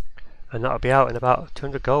 And that'll be out in about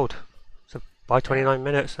 200 gold. So by 29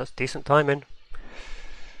 minutes, that's decent timing.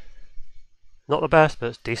 Not the best, but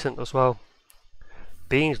it's decent as well.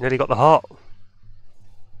 Beans nearly got the heart.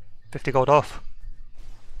 50 gold off.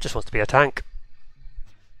 Just wants to be a tank.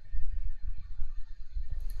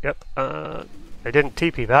 Yep, they didn't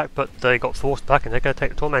TP back, but they got forced back and they're going to take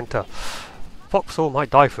the Tormentor. Foxful might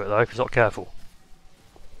die for it though if he's not careful.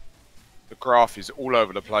 The graph is all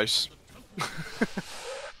over the place.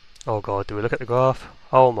 Oh god, do we look at the graph?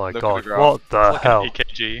 Oh my Look god, at the graph. what the Like hell? an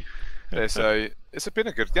EKG. It's been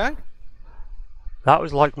a good game. That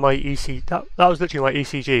was like my that was literally my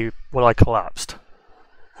ECG when I collapsed.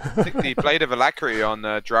 I think the Blade of Alacrity on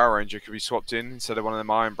Drow Ranger could be swapped in instead of one of them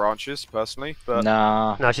iron branches, personally. But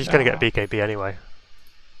Nah. No, she's going to get a BKB anyway.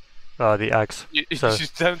 The Ags. you So-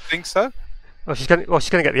 just don't think so? Well, she's going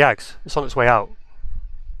to get the Ags. It's on its way out.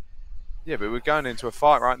 Yeah, but we're going into a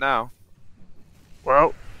fight right now.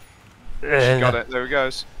 Well, She got it. There it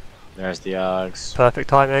goes. There's the Ags. perfect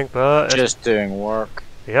timing, but Just doing work.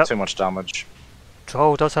 yep. Too much damage.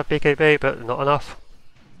 Troll does have BKB, but not enough.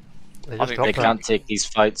 They just think dropped They her. can't take these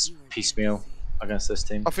fights piecemeal against this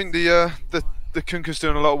team. I think the Kunka's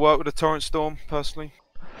doing a lot of work with the Torrent Storm, personally.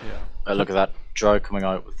 Yeah. Look at that Drow coming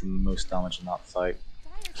out with the most damage in that fight.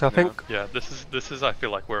 So I think Yeah, this is I feel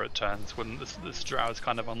like where it turns when this drow is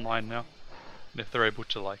kind of online now, and if they're able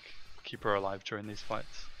to like keep her alive during these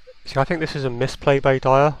fights. I think this is a misplay by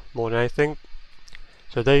Dire more than anything.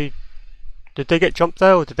 So did they get jumped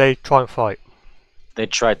there or did they try and fight? They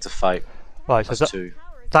tried to fight Right, so as two.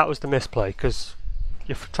 that was the misplay because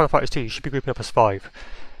if you're trying to fight as 2, you should be grouping up as 5.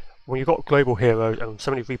 When you've got global heroes and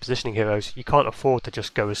so many repositioning heroes, you can't afford to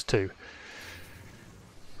just go as 2.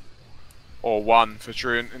 Or one for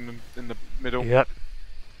Treant in the middle. Yep.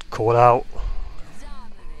 Call out.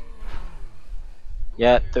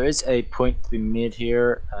 Yeah, there is a point to be made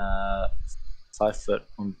here. 5 foot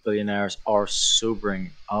on Billionaires are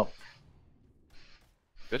sobering up.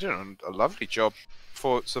 They're doing a lovely job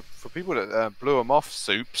for people that blew them off.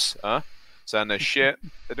 Supes, saying they're shit.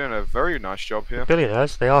 They're doing a very nice job here.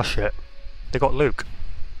 Billionaires, they are shit. They got Luke.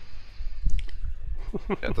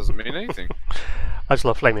 That doesn't mean anything. I just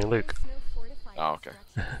love flaming Luke. Oh, okay.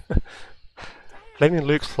 Flaming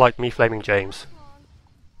Luke's like me flaming James.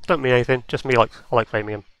 Don't mean anything, just me I like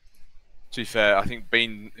flaming him. To be fair, I think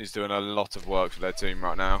Bean is doing a lot of work for their team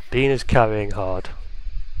right now. Bean is carrying hard.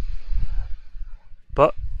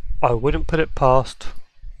 But I wouldn't put it past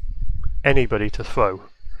anybody to throw.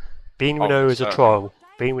 Bean we know is a certainly. troll.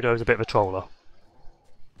 Bean we know is a bit of a troller.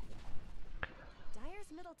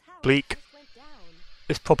 Bleak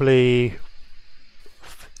is probably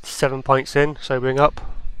 7 points in, sobering up.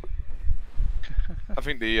 I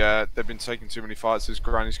think they've been taking too many fights as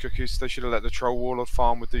Granny's cookies. They should have let the troll warlord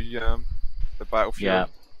farm with the battlefield.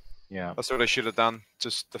 Yeah. That's what they should have done.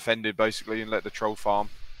 Just defended basically and let the troll farm.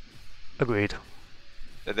 Agreed.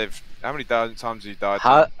 How many times has he died?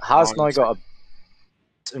 Has now got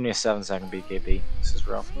only a 7-second BKB. This is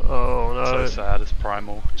rough. Oh no. So sad. It's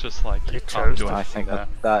primal. Just like you It can't do chose. anything. I think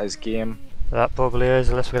that is game. That probably is,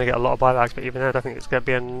 unless we're going to get a lot of buybacks, but even then I don't think it's going to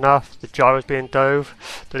be enough. The gyro's being dove.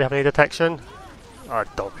 Do they have any detection? I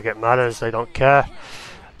don't think it matters, they don't care.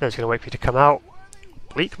 They're just going to wait for you to come out.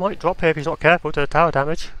 Bleak might drop here if he's not careful to the tower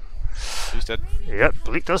damage. He's dead. Yep,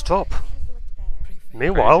 Bleak does drop.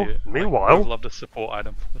 Meanwhile, Crazy. Like, I would love the support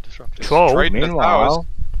item for the disruptors. Troll, Trading the towers. Meanwhile,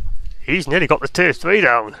 he's nearly got the tier 3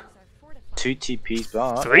 down. 2 TPs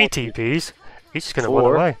back. 3 TPs. He's just going to run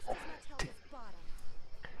 4. away.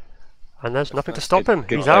 And there's nothing to stop him.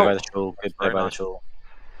 Good He's play by out. the troll. Good play Very by the nice. troll.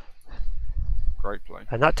 Great play.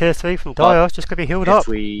 And that tier 3 from Dire is just going to be healed up. If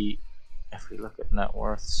we look at net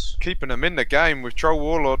worths, Keeping them in the game with troll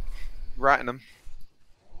warlord, ratting them.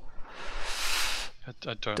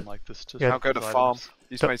 I don't like this. Just Yeah. Now go to items. farm.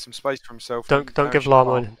 He's Don't- made some space for himself. Don't give Managed to Llama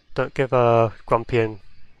farm. and don't give Grumpy and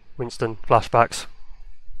Winston flashbacks.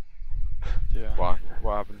 Yeah. Why?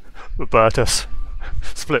 What happened? Robertus.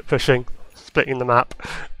 Split pushing, splitting the map,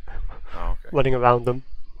 Oh, okay. running around them.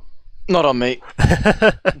 not on me.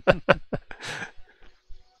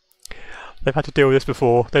 They've had to deal with this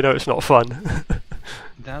before, they know it's not fun.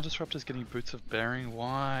 Now Disruptor's getting Boots of Bearing.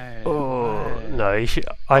 Why? Oh, Why? no,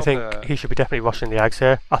 I think Proper- he should be definitely rushing the Ags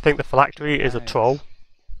here. I think the phylactery is a Nice. troll.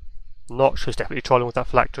 Notch is definitely trolling with that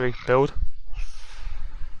phylactery build.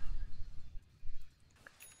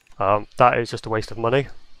 That is just a waste of money.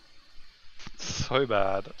 So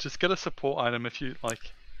bad. Just get a support item if you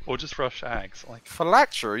like, or just rush Ags. Like,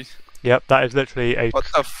 Phylactery? Yep, that is literally What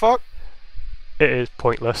the fuck? It is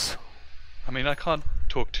pointless. I mean, I can't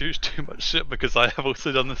talk too much shit because I have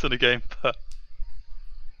also done this in a game, but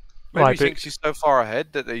Maybe Right, he but- thinks he's so far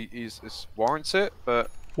ahead that he's warrants it, but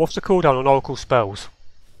What's the cooldown on Oracle spells?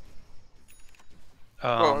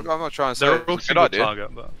 well, I'm not trying to say they're it's all a good single idea.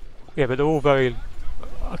 target. But Yeah, but they're all very...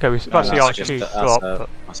 Okay, we've No, actually that's just RT a- drop,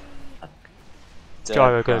 that's but dead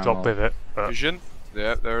Gyro going to drop primal. with it. But Vision?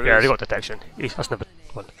 Yeah, there it is. yeah, they got detection. That's never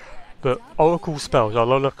one. But Oracle spells are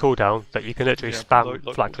low enough cooldown that you can literally yeah, spam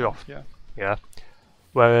low phylactery cooldown, off. Yeah. Yeah.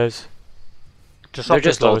 Whereas They're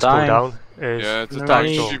just all lowest dying. cooldown is Yeah, it's No, attacked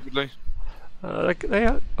he's- stupidly. they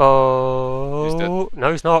are, oh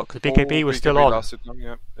no, he's not because BKB Oh, was still BKB on. lasted long,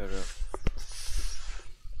 yeah. There we go.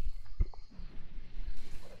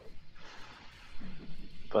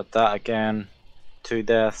 But that again, 2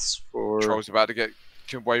 deaths for Troll's about to get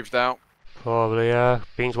waved out. Probably, yeah.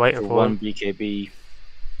 Bean's waiting for 1 him. BKB.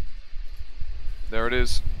 There it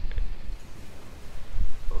is.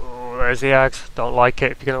 Oh, there's the Ags. Don't like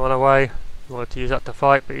it if you're going to run away. You wanted to use that to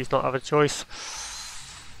fight, but he's not have a choice.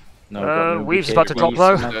 No, got no Weave's BKB about to drop for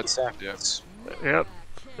though. 90 seconds. Yep.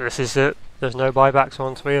 This is it. There's no buybacks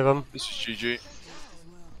on 3 of them. This is GG.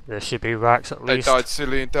 There should be racks at They least. died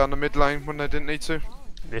silly and down the mid lane when they didn't need to.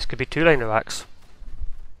 This could be 2-laner racks.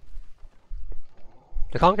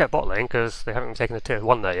 They can't get bot lane because they haven't even taken the tier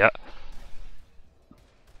 1 there yet.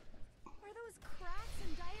 Are those cracks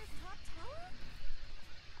in Dire's top tower?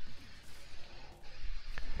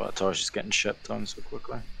 But Tor's just getting shipped on so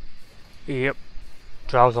quickly. Yep.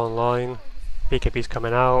 Drow's online. BKB's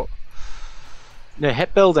coming out. No,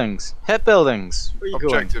 hit buildings! Hit buildings! Where are you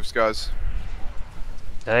going? Objectives, guys.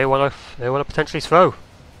 They want to potentially throw.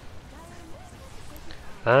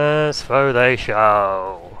 And throw they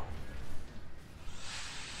shall.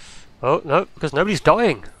 Oh no, because nobody's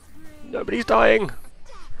dying. Nobody's dying.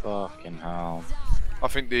 Fucking hell. I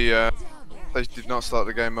think they did not start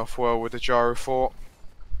the game off well with the gyro fort.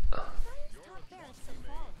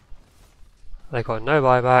 They got no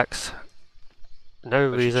buybacks.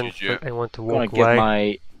 No That's reason GG. for anyone to I'm gonna walk give away.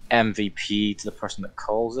 my MVP to the person that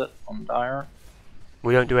calls it on Dire.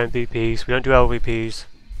 We don't do MVPs. We don't do LVPs.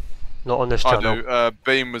 Not on this I channel. do.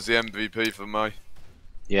 Beam was the MVP for me.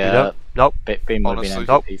 Yeah, Nope. Beam would have been Honestly.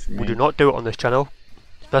 MVP for me. We do not do it on this channel,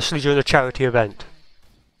 especially during a charity event.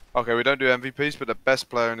 Okay, we don't do MVPs, but the best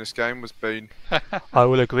player in this game was Bean. I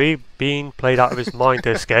will agree. Bean played out of his mind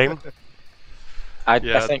this game. I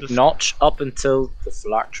Yeah, think this- Notch up until the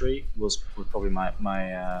phylactery was probably my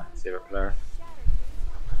favorite player.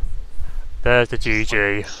 There's the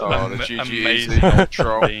GG. Oh, the GG amazing easy. old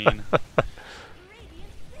Troll. Bean.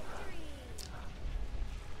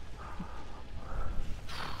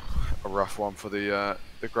 A rough one for the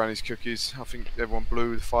Granny's cookies. I think everyone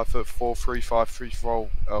blew the 5FF3OB free roll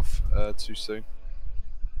of too soon.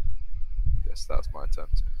 Yes, that was my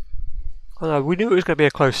attempt. I know, we knew it was going to be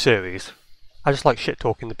a close series. I just like shit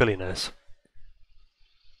talking the Billionaires.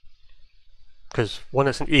 Because one,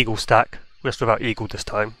 it's an Eagle stack, just without Eagle this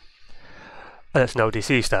time. And it's an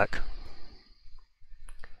ODC stack.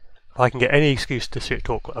 If I can get any excuse to shit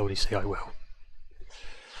talk ODC, I will.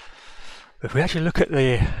 If we actually look at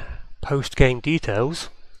the post-game details,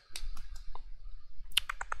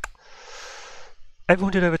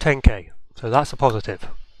 everyone did over 10k, so that's a positive.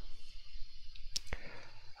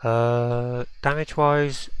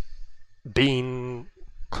 Damage-wise, Bean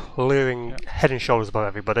clearing head and shoulders above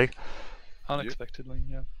everybody. Unexpectedly,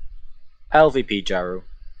 yeah. LVP Jaro.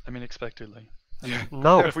 I mean, expectedly.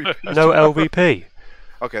 No, Every- no LVP.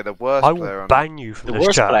 Okay, the worst I player will on ban you from The this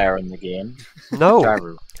worst chat. player in the game. No,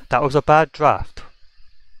 Jaro. that was a bad draft.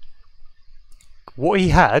 What he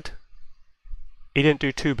had, he didn't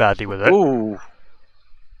do too badly with it. Ooh.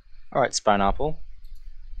 Alright, Spineapple.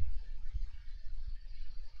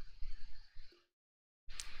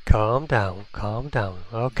 Calm down, calm down.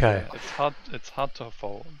 Okay. Yeah, it's hard to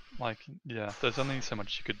fault. Like, yeah, there's only so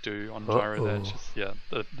much you could do on Gyro there. It's Uh-oh. just, yeah,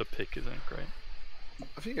 the pick isn't great.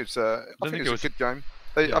 I think it's don't I think think it's it a was- good game.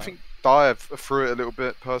 yeah. I think Dyer threw it a little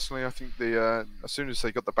bit personally. I think the as soon as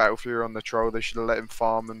they got the Battle Fury on the troll, they should have let him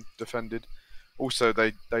farm and defended. Also,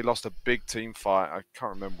 they lost a big team fight. I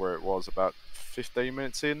can't remember where it was. About 15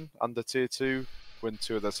 minutes in, under tier 2, when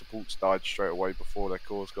 2 of their supports died straight away before their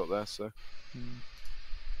cores got there. So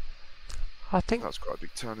I think that's quite a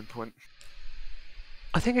big turning point.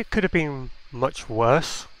 it could have been much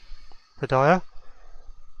worse for Dyer.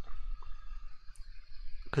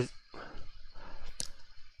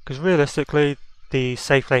 Because realistically, the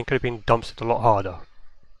safe lane could have been dumpstered a lot harder,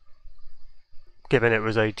 given it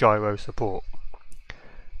was a gyro support.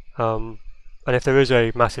 And if there is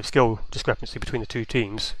a massive skill discrepancy between the two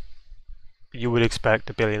teams, you would expect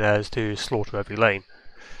the Billionaires to slaughter every lane.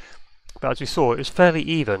 But as we saw, it was fairly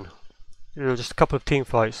even. There were just a couple of team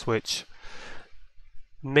fights which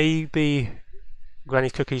maybe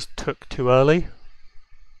Granny's Cookies took too early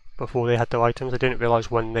before they had their items. They didn't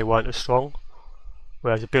realise when they weren't as strong,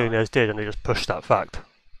 whereas the Billionaires did, and they just pushed that fact.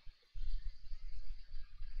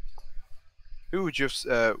 Who would you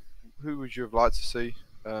have liked to see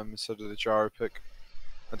instead of the gyro pick?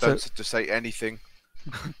 And don't just say anything.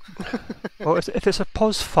 Well, if it's a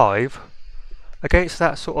POS 5 against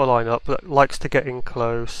that sort of lineup that likes to get in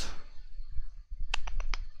close,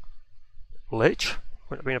 Lich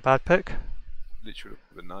wouldn't have been a bad pick. Literally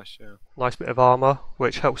would have been nice, yeah. Nice bit of armour,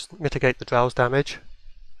 which helps mitigate the drow's damage.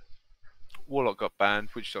 Warlock got banned.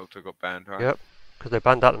 Witch Doctor got banned, right? Yep, because they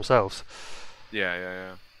banned that themselves.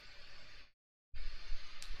 Yeah.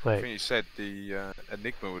 I Wait, think you said the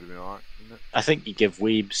Enigma would have been alright, wouldn't it? I think you give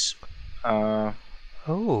Weebs oh,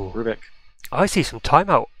 Rubik. I see some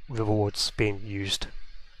timeout rewards being used.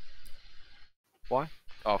 Why?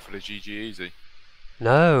 Oh, for the GG Easy.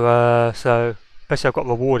 No, so basically I've got a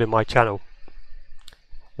reward in my channel.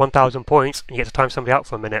 1,000 points, and you get to time somebody out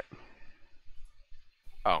for a minute.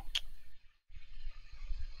 Oh.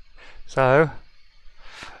 So,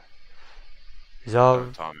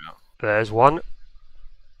 Don't time out. there's one.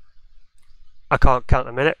 I can't count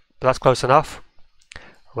a minute, but that's close enough.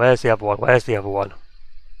 Where's the other one? Where's the other one?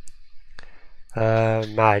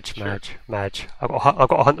 Madge. I've got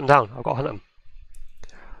to hunt them down. I've got to hunt them.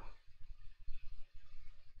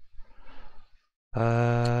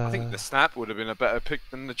 I think the Snap would have been a better pick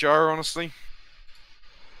than the Gyro, honestly.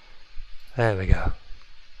 There we go.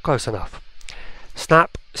 Close enough.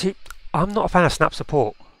 Snap. See, I'm not a fan of Snap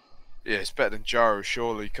support. Yeah, it's better than Gyro,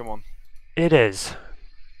 surely. Come on. It is.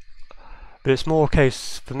 But it's more a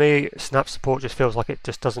case, for me, Snap support just feels like it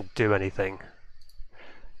just doesn't do anything.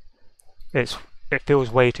 It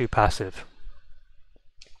feels way too passive.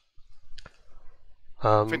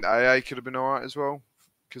 I think the AA could have been alright as well,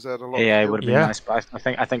 because they had a lot. AI of would have been Yeah. nice, but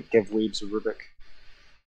I think give Weebs a Rubik.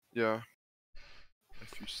 Yeah. A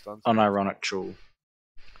few stuns. Unironic troll.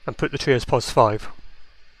 And put the tree as POS 5.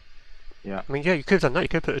 Yeah. I mean, yeah, you could have done that. You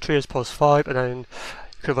could put the tree as POS 5, and then you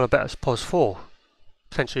could have done a better POS 4.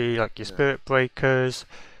 Potentially, like your Yeah. Spirit Breakers,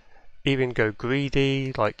 even go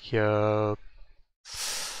greedy, like your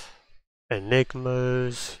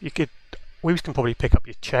Enigmas. You could. Weaves can probably pick up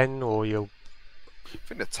your Chen or your. I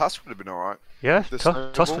think the Tusk would have been alright. Yeah, The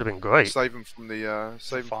Tusk would have been great. Save him from the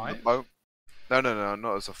five? boat. No,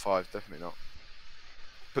 not as a 5, definitely not.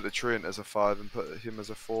 Put the Treant as a 5 and put him as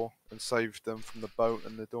a 4 and save them from the boat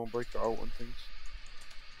and the Dawnbreaker ult and things.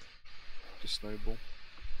 Just snowball.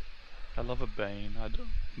 I love a Bane.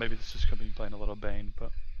 Maybe this is because I've been playing a lot of Bane,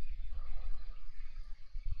 but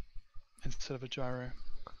instead of a gyro.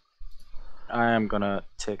 I am gonna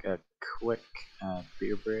take a quick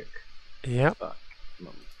beer break. Yep. But,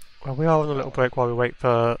 Well, we are on a little break while we wait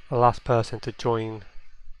for the last person to join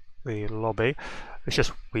the lobby. It's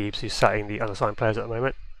just Weaves who's setting the unassigned players at the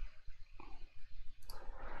moment.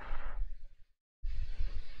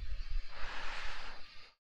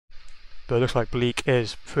 But it looks like Bleak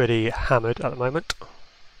is pretty hammered at the moment.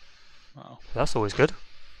 Wow. That's always good.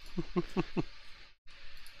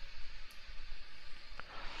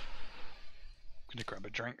 Gonna grab a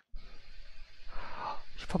drink.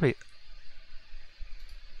 Should probably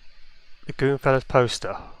the Goonfellas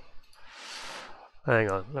poster.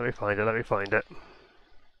 Hang on, let me find it.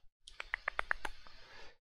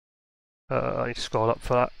 I need to scroll up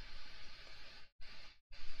for that.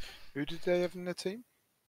 Who did they have in their team?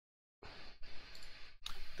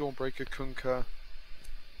 Dawnbreaker, Kunkka.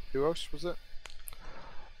 Who else was it?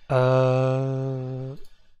 Uh,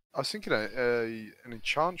 I was thinking an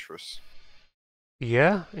Enchantress.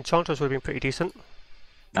 yeah, Enchantress would have been pretty decent.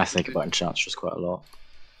 I think about Enchantress quite a lot.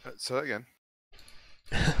 Say that again.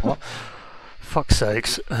 What? Fuck's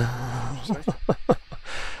sakes. What'd you say?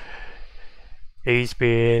 He's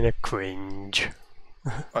being a cringe.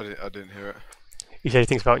 I didn't hear it. He said he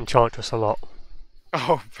thinks about Enchantress a lot.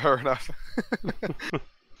 Oh, fair enough.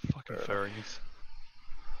 Fucking fairies.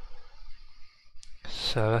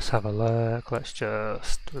 So let's have a look. Let's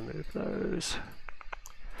just remove those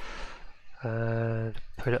and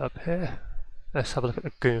put it up here. Let's have a look at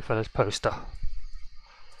the Goonfellas poster.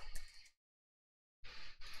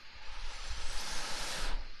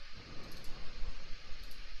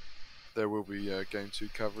 There will be Game 2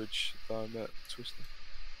 coverage that I met Twister.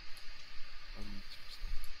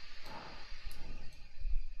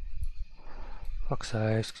 Fuck's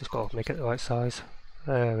sake, just got to make it the right size.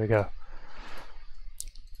 There we go.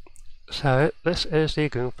 So this is the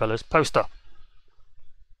Goonfellas poster.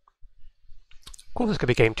 Of course there's going to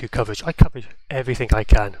be Game 2 coverage. I cover everything I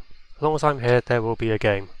can. As long as I'm here, there will be a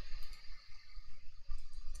game.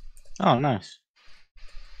 Oh, nice.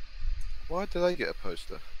 Why did they get a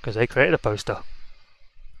poster? Because they created a poster.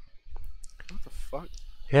 What the fuck?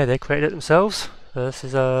 Yeah, they created it themselves. This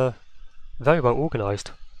is very well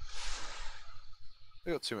organised.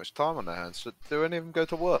 They got too much time on their hands. Do any of them go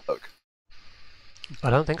to work? I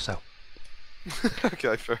don't think so.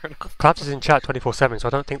 Okay, fair enough. Collapse is in chat 24/7, so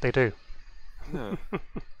I don't think they do. No.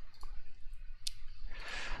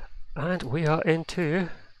 And we are into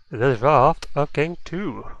the draft of Game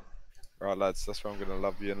 2. Right, lads, that's where I'm going to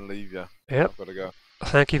love you and leave you. Yep. I've got to go.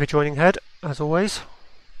 Thank you for joining, Head, as always.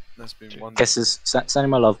 That's been wonderful. Kisses.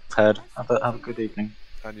 Sending my love, Ted. Have a good evening.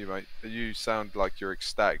 And you, mate. You sound like you're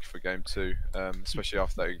ecstatic for Game 2, especially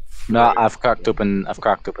after that. No, I've cracked open the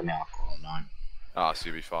alcohol now. Ah, so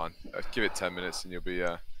you'll be fine. Give it 10 minutes and you'll be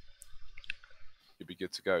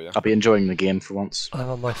good to go, yeah? I'll be enjoying the game for once. I'm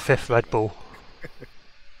on my 5th Red Bull.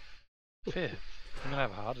 Fifth. I'm gonna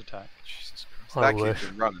have a heart attack. Jesus Christ. I That wish. keeps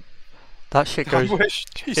him running. That shit I goes... wish.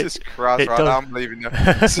 Jesus Christ, it right does- now I'm leaving you.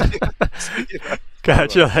 See you later.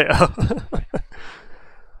 Catch you later.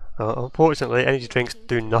 Unfortunately, energy drinks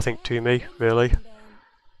do nothing to me, really.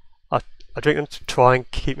 I drink them to try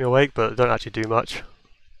and keep me awake, but they don't actually do much.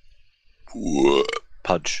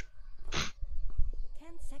 Pudge. 10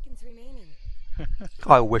 seconds remaining.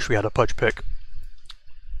 I wish we had a pudge pick.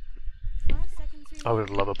 5 seconds remaining. I would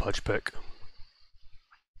love a pudge pick.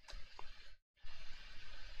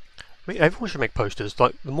 I mean, everyone should make posters.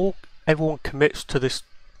 Like, the more everyone commits to this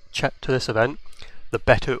event, the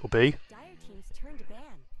better it will be. Dire teams turn to ban.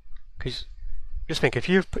 Because just think, if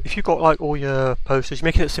you've got like all your posters, you're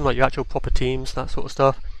making it seem like your actual proper teams, that sort of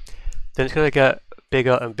stuff, then it's going to get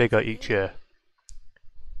bigger and bigger each year.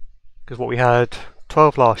 Because what we had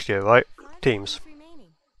 12 last year, right? 5 Teams. seconds remaining.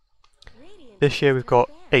 Radiant This year we've turn got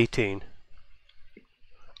to ban. 18.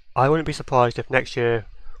 I wouldn't be surprised if next year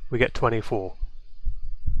we get 24.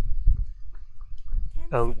 10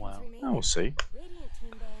 seconds Wow. remaining. Oh, we'll see. Radiant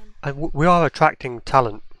team ban. And we are attracting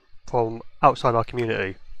talent from outside our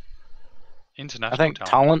community. International I think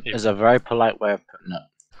talent is a very polite way of putting it.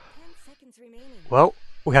 10 seconds remaining. Well,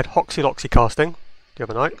 we had Hoxie Loxy casting the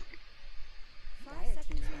other night. 5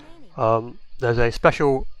 seconds remaining. There's a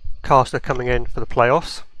special caster coming in for the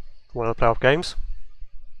playoffs. one of the playoff games.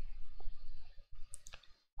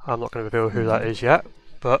 I'm not going to reveal who that is yet,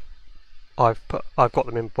 but I've got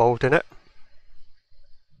them involved in it.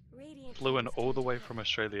 Flew in all the way from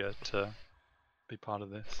Australia to be part of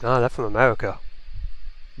this. No, they're from America.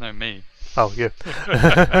 No, me. Oh, you.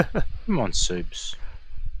 Come on, Supes.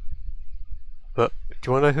 But do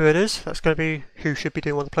you want to know who it is? That's going to be who should be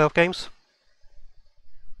doing one of the playoff games.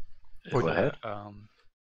 Go ahead.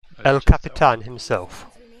 El Capitan himself.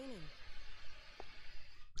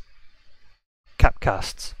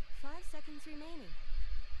 Capcasts. 5 seconds remaining.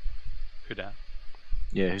 Who dat?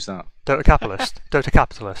 Yeah, who's that? Dota Capitalist. Dota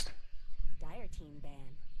Capitalist. Dire team ban.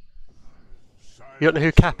 You don't know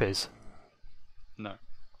who Cap is? No.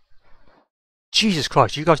 Jesus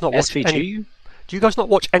Christ! Do you guys not watch SVG? any? Do you guys not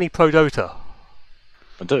watch any Pro Dota?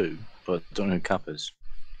 I do, but don't know who Cap is.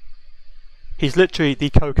 He's literally the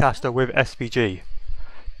co-caster with SVG.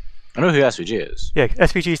 I know who SVG is. Yeah,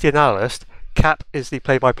 SVG is the analyst. Cap is the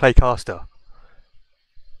play-by-play caster.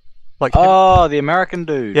 Like him, Oh, the American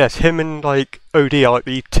dude. yes, him and like OD are like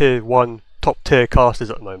the tier 1 top tier casters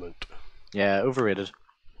at the moment. Yeah, overrated.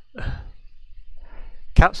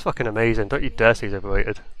 Cap's fucking amazing. Don't you dare say he's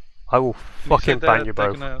overrated. I will fucking ban you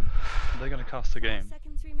both. They're gonna cast a 5 game.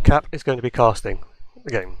 seconds remaining. Cap is going to be casting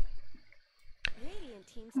the game. Radiant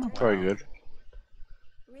team's turn. Very good.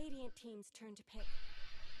 Radiant team's turn to pick.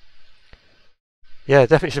 Yeah,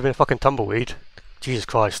 definitely should have been a fucking tumbleweed. Jesus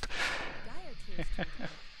Christ. Dire team's turn to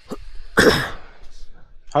pick.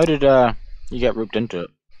 How did you get roped into it?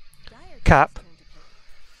 Dire team's Cap. turn to pick.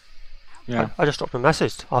 Yeah. I just dropped him a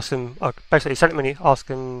message. Asked him, I basically sent him asked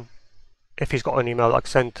him if he's got an email that I can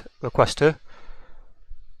send a request to.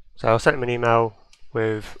 So I sent him an email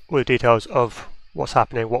with all the details of what's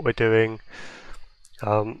happening, what we're doing,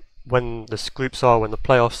 when the groups are, when the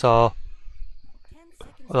playoffs are, 10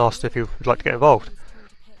 seconds and asked if he would like to get involved. team's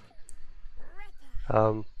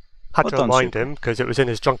turn to pick. Had Well to done, remind Super. him because it was in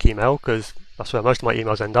his junk email, because that's where most of my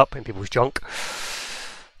emails end up, in people's junk.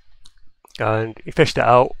 And he fished it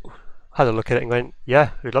out, had a look at it, and went,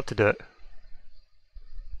 "Yeah, we'd love to do it."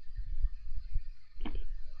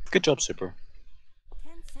 Good job, Super.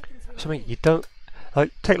 10 seconds So I mean, remaining. you don't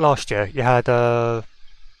like take last year. You had 5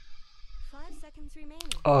 seconds remaining.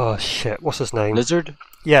 oh shit, what's his name? Lizard?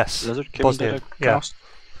 Yes, Lizard came Bosnian. into the Yeah, cast?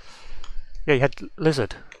 yeah. You had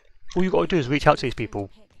Lizard. All you got to do is reach out to these people,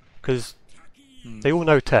 Pick. because they all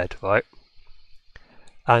know Ted, right?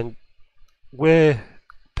 And we're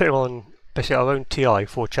putting on basically our own TI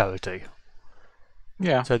for charity.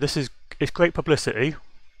 Yeah. So it's great publicity.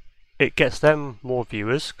 It gets them more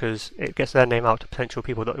viewers because it gets their name out to potential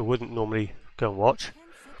people that wouldn't normally go and watch. 10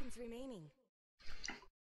 seconds remaining.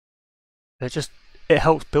 It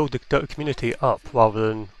helps build the Dota community up rather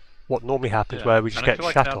than what normally happens, Yeah. where we just And I get feel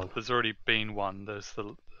like shat now on. There's already been one. There's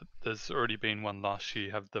already been one last year.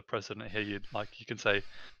 You have the president here. You can say,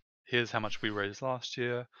 here's how much we raised last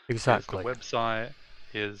year. Exactly. Here's the website.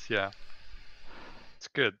 It's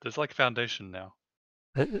good. There's like a foundation now.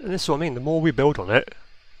 And this is what I mean. The more we build on it,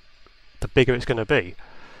 the bigger it's going to be.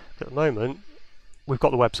 At the moment, we've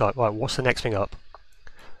got the website. Right, what's the next thing up?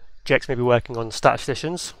 Jake's maybe working on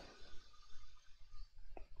statisticians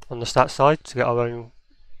on the stats side to get our own.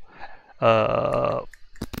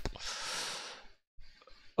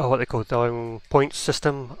 What they call their own points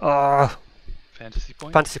system. Fantasy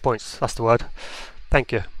point. Fantasy points. That's the word.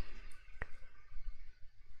 Thank you.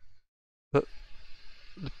 But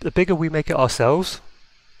the bigger we make it ourselves,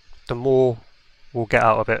 the more we'll get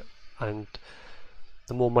out of it, and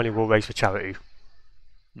the more money we'll raise for charity.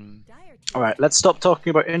 Mm. Dire team. Alright, let's stop talking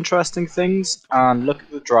about interesting things and look at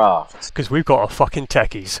the draft. Because we've got our fucking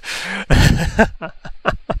techies.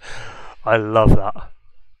 I love that.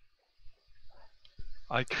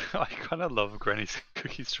 I kind of love Granny's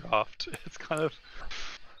Cookies draft. It's kind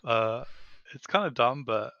of dumb,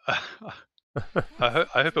 but I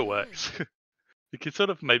hope it works. You could sort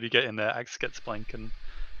of maybe get in there, Axe gets blank, and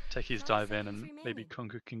techies dive in, and maybe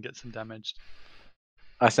Kongu can get some damage.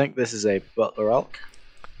 I think this is a Butler Elk.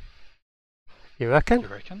 You reckon? You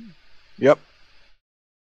reckon? Yep.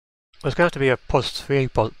 There's going to have to be a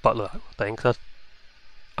 +3 butler thing, because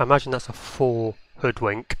I imagine that's a 4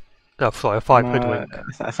 hoodwink. No, sorry, a 5 hoodwink.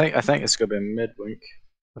 I think it's gonna be a midwink.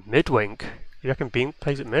 A midwink? You reckon Bean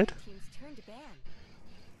plays at mid? Team's turn to ban.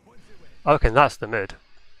 I reckon that's the mid.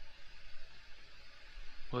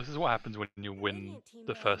 Well, this is what happens when you win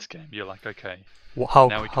the first game. You're like, okay, How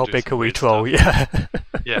Now we can do big some can we weird troll? stuff.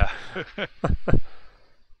 Yeah.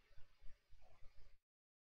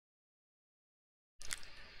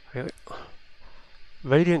 yeah.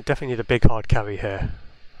 Radiant definitely need a big hard carry here.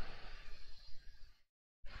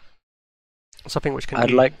 Something which can I'd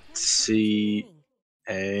eat. like to see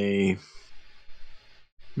a.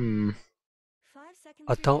 5 seconds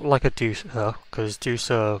I don't remaining. like a Deucer, because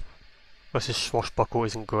Deucer versus Swashbuckle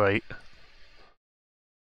isn't great.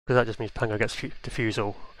 Because that just means Pango gets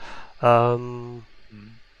Diffusal. Mm.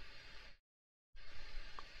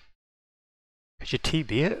 Could you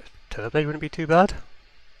TB it? Turbo wouldn't be too bad.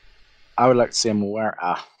 I would like to see a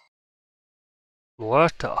Muerta.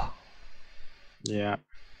 Muerta. Yeah,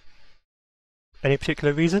 Any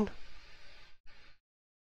particular reason?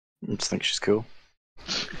 I just think she's cool.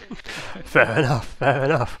 Fair enough, fair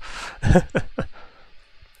enough.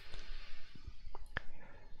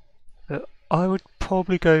 I would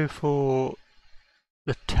probably go for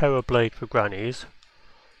the Terror Blade for grannies,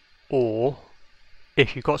 or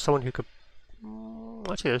if you've got someone who could.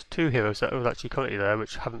 Actually, there's two heroes that are actually currently there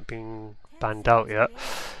which haven't been 10 banned out seconds yet.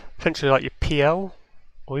 remaining. Potentially like your PL,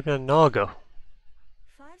 or even a Naga.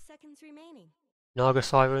 5 seconds remaining. Naga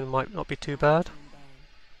Siren might not be too bad. Team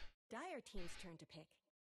ban. Dire team's turn to pick.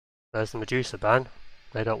 There's the Medusa ban.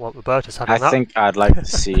 They don't want Robertus having I that. think I'd like to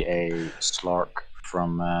see a Slark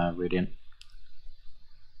from Radiant.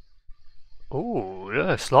 Ooh,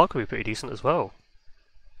 yeah, Slark could be pretty decent as well.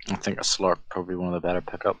 I think a Slark probably one of the better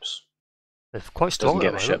pickups. They're quite strong Doesn't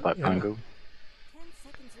at give the a shit moment, about yeah. Pango. 10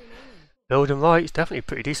 seconds remaining. Build and right is definitely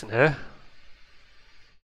pretty decent here.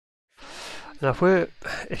 5 seconds Now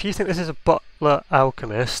if you think this is a Butler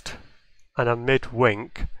Alchemist and a mid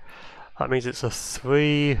Wink, that means it's a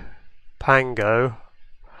 3 Pango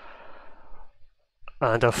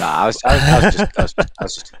and a. Nah, I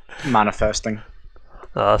was just manifesting.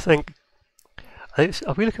 I think.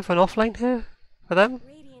 Are we looking for an offlane here for them?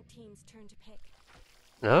 Radiant team's turn to pick.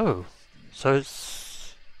 No. So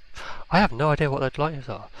it's. I have no idea what their lines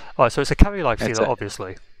are. Alright, so it's a carry life It's stealer, a-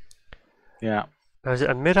 obviously. Yeah, Now, is it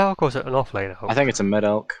a mid alch or is it an offlane alch? I think it's a mid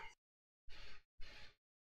elk.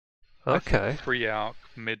 I think Okay. 3 out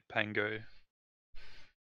mid Pango.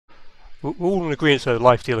 We're all in agreement so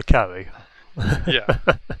life stealer carry. Yeah.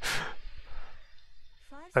 5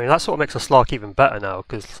 I mean, that sort of makes a Slark even better now,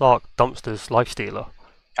 because Slark Dumpster's Lifestealer.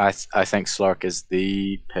 I think Slark is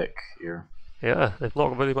the pick here. Yeah, they've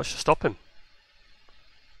not really much to stop him.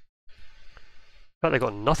 In fact, they've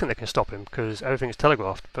got nothing that can stop him, because everything's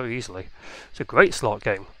telegraphed very easily. It's a great Slark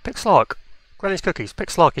game. Pick Slark. Granny's Cookies, pick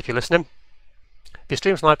Slark if you're listening. If you're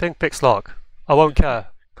stream sniping, pick Slark. I won't care.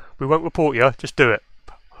 We won't report you, just do it.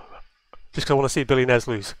 Just because I want to see Billionaires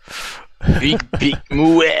lose. Big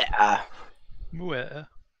Muerta. Muerta.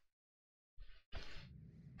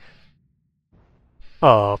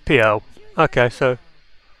 Oh, PL. Okay, so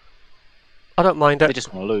I don't mind They it.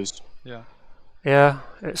 just want to lose. Yeah. Yeah,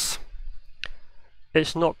 it's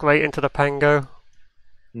not great into the Pango.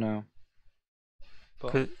 No.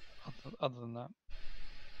 But Could- other than that,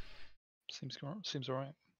 seems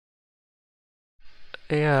alright.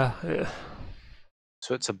 Yeah.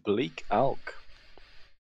 So it's a bleak elk.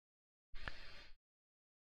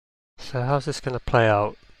 So how's this going to play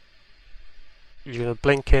out? You're going to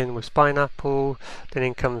blink in with Spineapple, then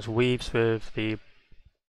in comes Weaves with the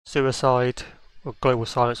Suicide or Global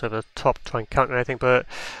Silence over the top to try and counter anything, but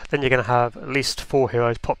then you're going to have at least 4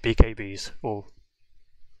 heroes pop BKBs. Or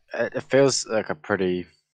It feels like a pretty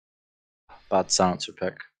bad silencer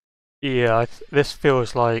pick. yeah, this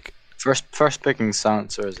feels like First picking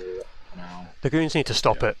silencer is a no. the goons need to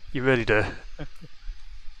stop it. You really do.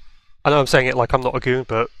 I know I'm saying it like I'm not a goon,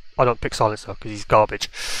 but I don't pick Silencer because he's garbage.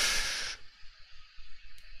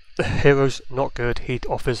 The hero's not good. He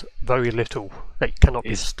offers very little that cannot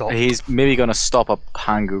be stopped. He's maybe going to stop a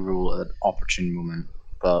Pango rule at an opportune moment,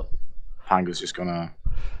 but Pango's just going to.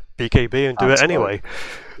 BKB and do it That's anyway.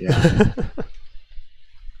 Yeah.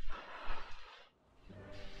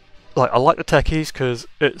 I like the techies because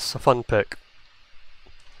it's a fun pick.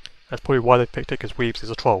 That's probably why they picked it, because Weaves is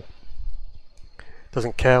a troll.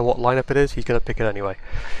 Doesn't care what lineup it is, he's going to pick it anyway.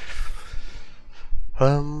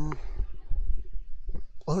 Well,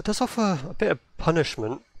 it does offer a bit of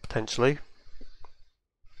punishment, potentially.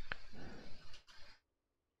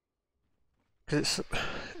 Because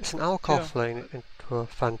it's an Alk off lane into a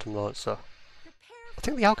Phantom Lancer. I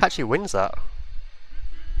think the Alk actually wins that.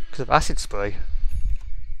 Because of Acid Spray.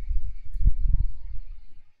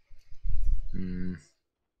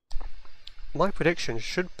 My prediction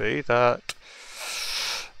should be that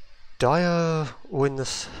Dire win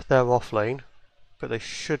their off lane, but they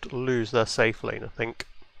should lose their safe lane, I think.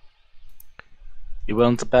 You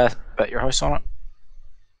willing to bet your house on it?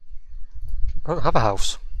 I don't have a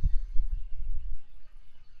house.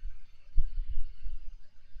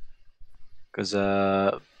 Because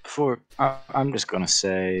I'm just gonna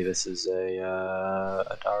say this is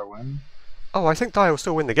a Dire win. Oh, I think Dire will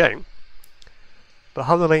still win the game. But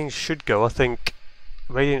how the lanes should go, I think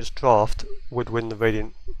Radiant's draft would win the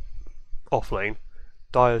Radiant off lane.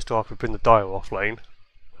 Dire's draft would win the Dire off lane.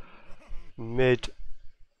 Mid,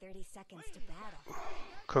 30 seconds to battle.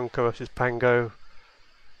 Kunkka versus Pango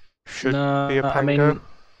should No, be a I Pango. mean,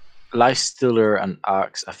 Lifestealer and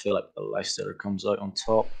Axe, I feel like the Lifestealer comes out on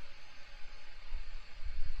top.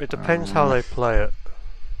 It depends how they play it.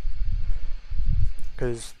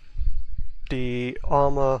 Because the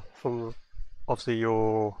armour from obviously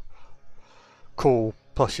your call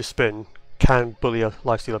plus your spin can bully a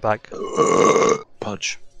lifestealer back.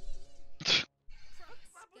 Pudge.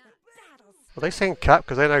 Are they saying cap?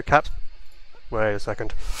 Because they know cap's... Wait a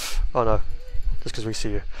second. Oh no. Just because we see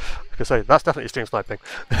you. I was going to say, that's definitely stream sniping.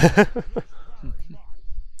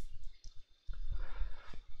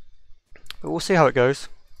 But we'll see how it goes.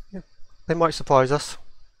 Yeah, they might surprise us.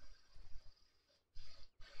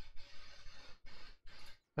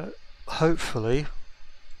 Hopefully,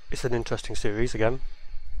 it's an interesting series again.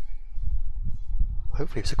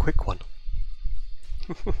 Hopefully it's a quick one.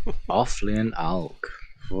 Offlane Alk.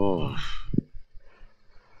 Whoa.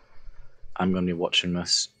 I'm going to be watching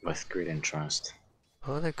this with great interest.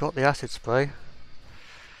 Oh, they've got the acid spray.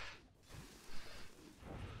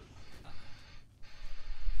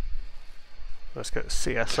 Let's get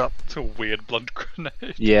CS up. It's a weird blood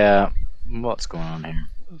grenade. Yeah, what's going on here?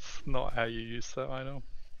 That's not how you use that item.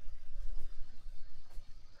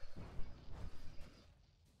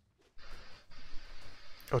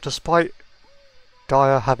 Oh, despite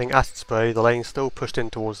Dire having acid spray, the lane's still pushed in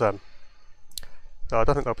towards them. So I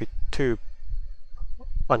don't think they'll be too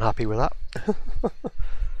unhappy with that.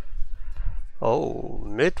 Oh,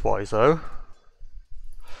 mid-wise though.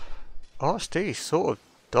 RSD sort of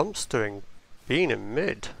dumpstering Bean in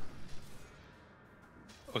mid.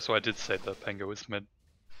 Also, I did say the Pango was mid.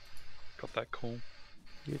 Got that call.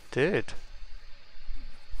 You did.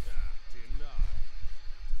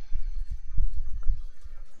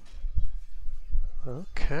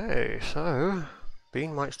 Okay, so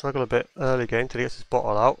Bean might struggle a bit early game till he gets his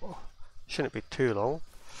bottle out. Shouldn't be too long.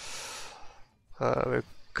 We've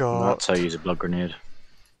got... That's how you use a blood grenade.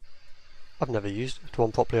 I've never used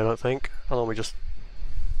one properly, I don't think. I normally just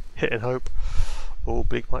hit and hope. Oh,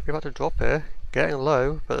 Bleak might be about to drop here. Getting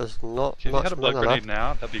low, but there's not If you much had a blood mana grenade left.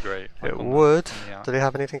 now, that'd be great. It Like on would. Yeah. Do they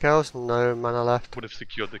have anything else? No mana left. Would have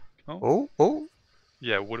secured the. Oh, Oh, oh,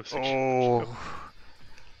 yeah, would have secured. oh.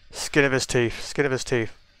 Skin of his teeth, skin of his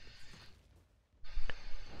teeth.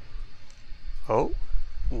 Oh,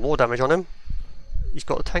 more damage on him. He's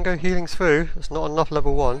got the Tango healing through. It's not enough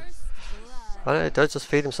level 1. And it does just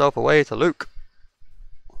feed himself away to Luke.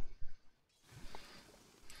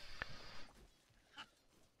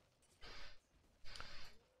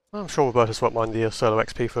 I'm sure Robertus won't mind the solo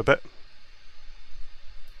XP for a bit.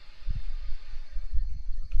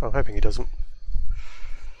 I'm hoping he doesn't.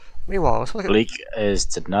 Meanwhile, let's look at Bleak is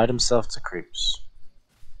denied himself to creeps.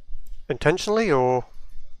 intentionally or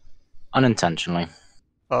Unintentionally.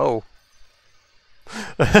 oh.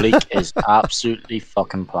 Bleak is absolutely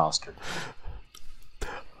fucking plastered.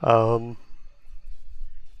 Hoodwink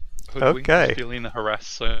Okay. is feeling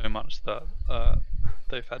harassed so much that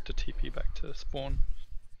they've had to TP back to spawn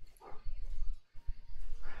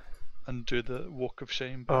and do the walk of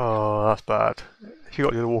shame. Back. Oh, that's bad. If you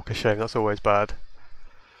got to do the walk of shame, that's always bad.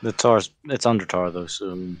 The tower's it's under tower though,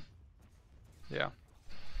 so Yeah.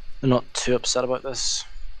 they're not too upset about this.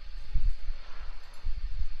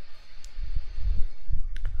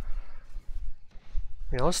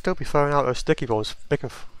 Yeah, I'll still be throwing out those sticky bombs. They can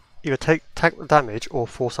either take the damage or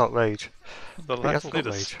force out rage. The he lads hasn't need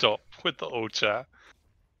got to rage. stop with the old chat.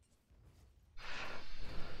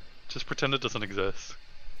 Just pretend it doesn't exist.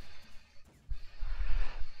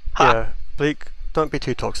 Ha! Yeah, Bleak, don't be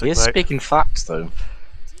too toxic, He is mate. speaking facts though.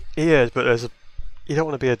 He is, but you don't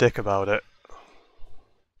want to be a dick about it.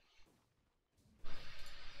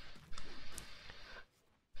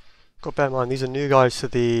 Got to bear in mind, these are new guys to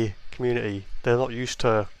the community. They're not used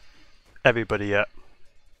to everybody yet.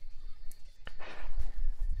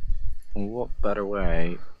 What better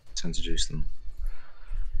way to introduce them?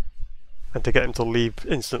 And to get them to leave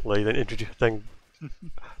instantly, then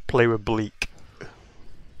play with Bleak.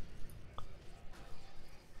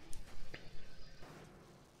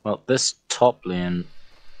 Well, this top lane.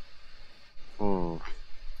 Oh.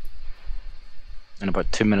 In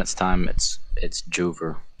about 2 minutes' time, it's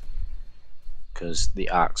Jover. Because the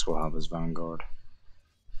Axe will have his Vanguard.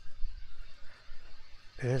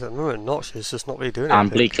 Yeah, at the moment, Notch is just not really doing anything.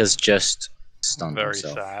 And Bleak has just stunned Very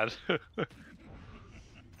himself. sad.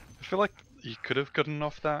 I feel like you could have gotten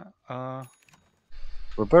off that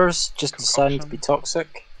Robertus just deciding to be Concoction.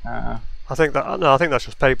 toxic. I think that's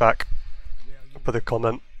just payback for the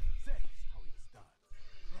comment.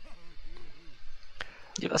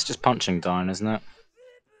 Yeah, that's just punching down, isn't it?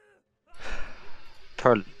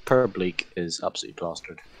 Per Bleak is absolutely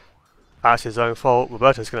plastered. That's his own fault.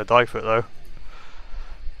 Robertus going to die for it though.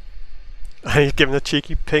 And he's giving a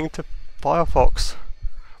cheeky ping to Firefox.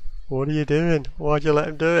 What are you doing? Why'd you let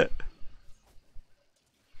him do it?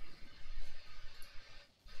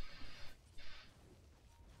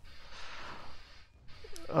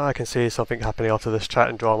 I can see something happening after this chat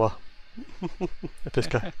and drama. If this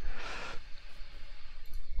guy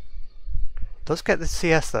does get the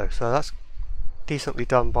CS though, so that's decently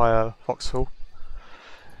done by a Foxful.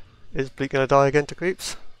 Is Bleak going to die again to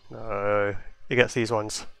creeps? No, he gets these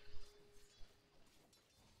ones.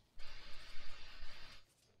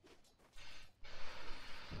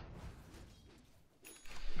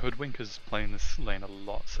 Hoodwink is playing this lane a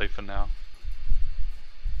lot safer now.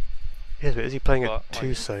 Yes, but is he playing it But, too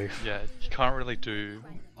like, safe? Yeah, you can't really do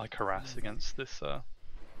like harass against this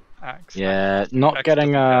axe. Yeah, Axe not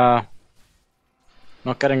getting doesn't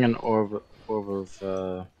an orb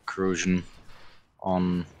of corrosion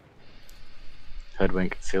on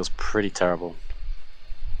Hoodwink feels pretty terrible.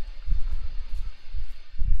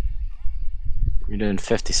 You're doing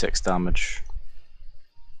 56 damage,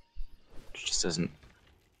 which just isn't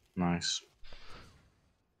nice.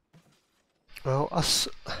 Well, I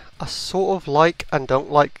sort of like and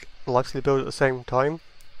don't like the Lively build at the same time.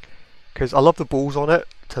 Because I love the balls on it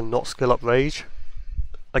to not skill up Rage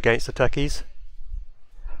against the techies.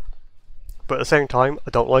 But at the same time,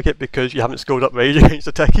 I don't like it because you haven't skilled up Rage against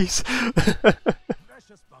the techies.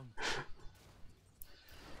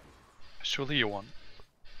 Surely you want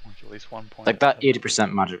like at least 1 point. Like that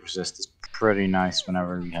 80% magic resist is pretty nice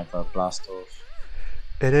whenever you have a blast off.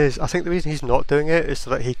 It is. I think the reason he's not doing it is so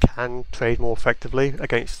that he can trade more effectively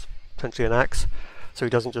against potentially an axe, so he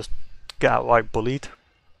doesn't just get outright bullied.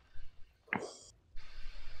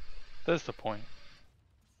 There's the point.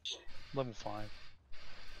 Level 5.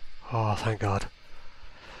 Oh, thank God.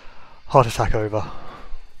 Heart attack over.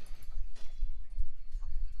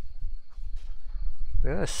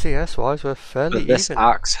 Yeah, CS wise, we're fairly But this even.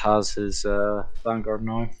 axe has his Vanguard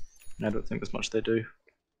now, and I don't think there's much they do.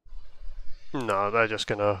 No, they're just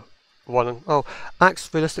gonna run and... Oh,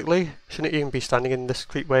 Axe, realistically, shouldn't even be standing in this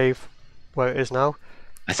creep wave where it is now.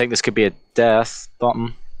 I think this could be a death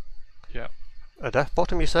bottom. Yeah. A death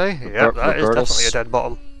bottom, you say? Yeah, that is Robertus. definitely a dead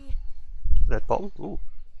bottom. Dead bottom? Ooh.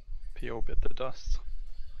 PO bit the dust.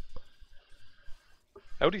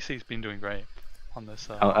 LDC's been doing great on this.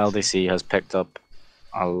 LDC has picked up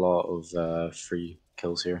a lot of free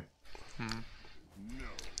kills here.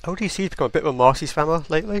 LDC's become a bit of a Marcy spammer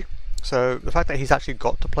lately, so the fact that he's actually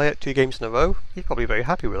got to play it 2 games in a row, he's probably very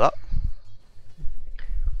happy with that.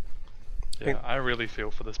 Yeah, I really feel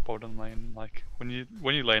for this bottom lane. Like when you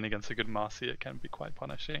lane against a good Marcy, it can be quite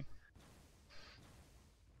punishing.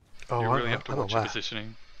 Oh, You really have to I'm watch your aware.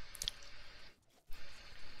 positioning.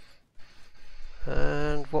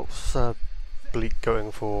 And what's Bleak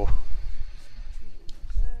going for?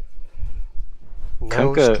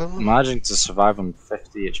 Kunkka Maelstrom? managing to survive on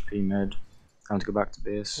 50 HP mid. Time to go back to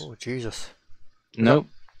base. Oh, Jesus. Nope,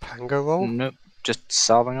 Pango roll? nope, just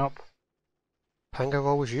salving up. Pango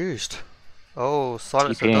roll was used. Oh,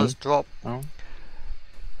 Silencer TPing. does drop. Oh.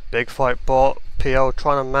 Big fight bot. PL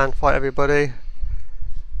trying to man fight everybody.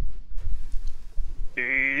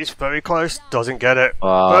 He's very close. Doesn't get it.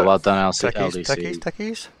 Oh, But well done, techies, LDC.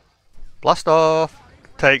 techies. Blast off.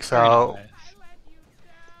 Takes Very out. nice.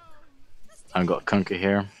 I've got Kunkka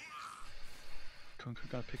here. Kunkka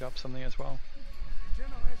gonna pick up something as well.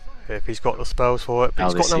 If he's got the spells for it. But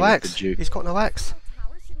he's got LDC no with the X. Duke. He's got no X.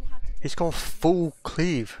 Tower shouldn't have to take He's gone full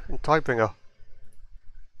cleave in Tidebringer.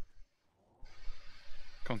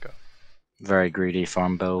 Kunkka. Very greedy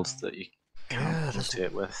farm build that you Yeah, can't there's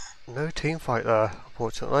rotate with. no team fight there,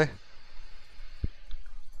 unfortunately.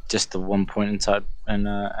 Just the 1 point in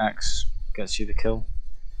X gets you the kill.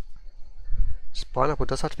 Spineapple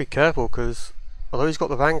does have to be careful because although he's got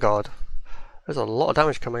the Vanguard, there's a lot of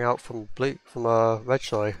damage coming out from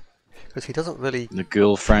Regshai because he doesn't really. The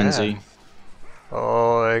Ghoul Frenzy.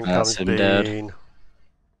 Oh, in That's comes him Bean. dead.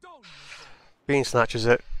 Bean snatches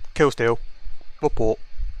it. Kill steal. Report.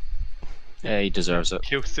 Yeah, he deserves it.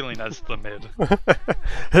 Kill stealing as the mid.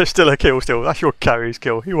 It's still a kill steal. That's your carry's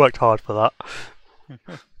kill. He worked hard for that.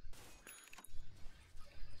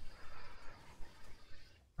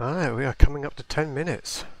 Alright, we are coming up to 10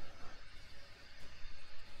 minutes.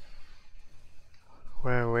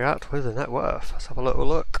 Where are we at with the net worth? Let's have a little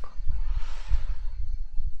look.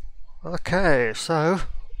 Okay, so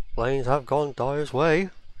lanes have gone Dire's way.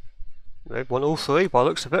 They've won all three by the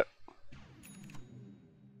looks of it.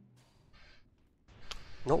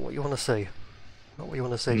 Not what you want to see. Not what you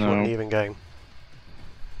want to see if you want an No. even game.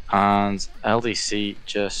 And LDC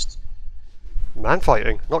just Man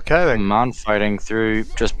fighting, not caring. man fighting through,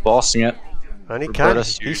 just bossing it. And he can.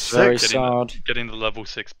 Robertus He's very sick. sad. Getting the level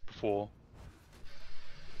 6 before.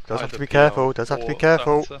 Does have to either be careful. PL Does have to be or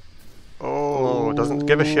careful. silencer. Oh, doesn't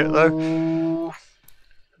give a shit though. Ooh.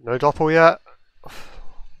 No doppel yet.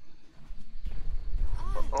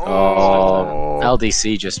 Oh,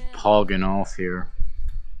 LDC just pogging off here.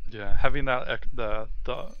 Yeah, having that the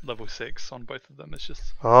level 6 on both of them is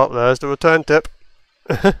just Oh, there's the return tip.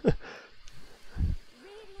 Radiant's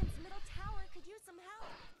middle tower could use some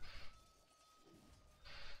help.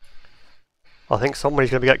 I think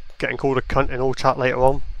somebody's going to be getting called a cunt in all chat later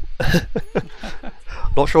on.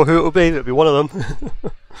 Not sure who it will be, it'll be one of them.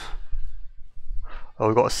 Oh,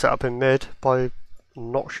 we've got a setup in mid by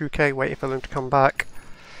NochUK, waiting for them to come back.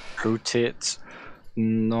 Rotate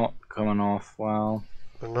not coming off well.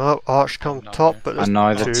 No, Arch come No. top, but there's And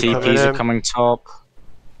now the two coming TPs are in. coming top.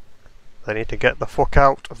 They need to get the fuck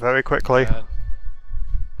out very quickly. bad.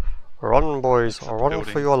 Run, boys, Except run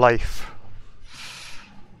building. for your life.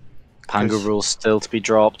 Pango Yes. rules still to be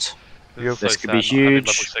dropped. It's This so could be sad not having huge.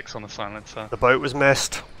 Level 6 on the silencer. The boat was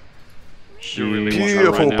missed. You really Huge. want that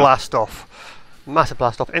Beautiful right now. blast off. Massive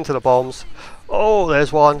blast off into the bombs. Oh,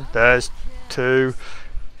 there's one. There's two.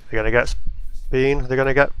 They're going to get Bean. They're going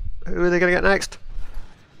to get... Who are they going to get next?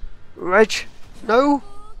 Reg? No?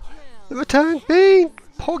 The return Bean!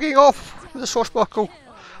 Pogging off with a swashbuckle.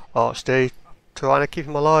 Archd trying to keep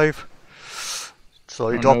him alive.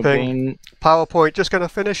 Slowly Oh, no, dropping. Bean. PowerPoint just going to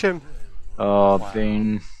finish him. Oh,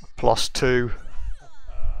 Bean. +2.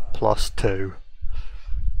 +2.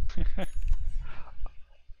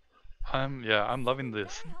 I'm loving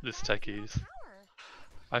this techies.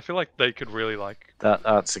 I feel like they could really like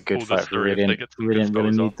That's a good Pull fight this for through if they Radiant. get some good Radiant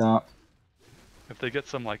really scores need that. if they get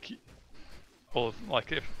some like or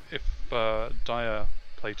like if Dire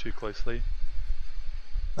play too closely.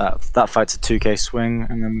 That fight's a 2k swing,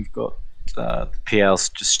 and then we've got the PL's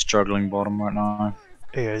just struggling bottom right now.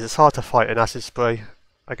 It is. It's hard to fight an acid spray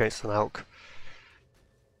against an AUK.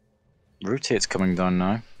 Rotate's coming down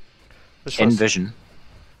now. This In one's- vision.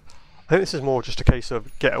 I think this is more just a case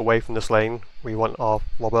of get away from this lane. We want our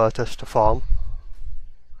Robertus to farm.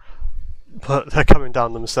 But they're coming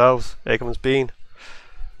down themselves. Here comes Bean.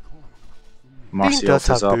 Bean does Marcial's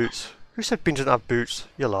have is up. boots. Who said Bean doesn't have boots?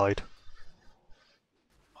 You lied.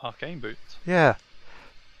 Arcane boots. Yeah.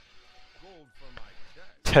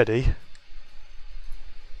 Teddy.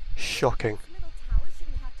 Shocking. Middle tower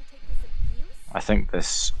shouldn't have to take this abuse. I think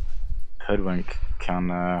this hoodwink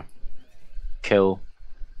can kill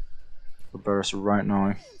Robertus right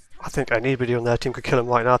now. I think anybody on their team could kill him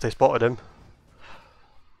right now if they spotted him.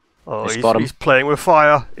 Oh, They spot him. he's playing with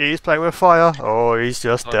fire. He's playing with fire. Oh, he's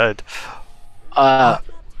just dead. Uh,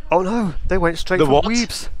 Oh no, they went straight The for what?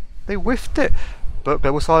 Weebs. They whiffed it. But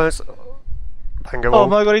global silence. Pango. oh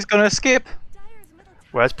my god, he's gonna escape! Dire's middle tower.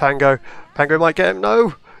 Where's Pango? Pango might get him.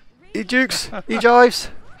 No! He jukes. He jives.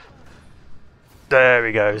 There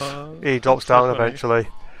he goes. He drops so down funny. eventually.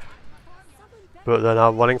 But they're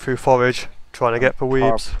now running through forage, trying to get for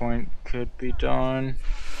Weebs. PowerPoint could be down.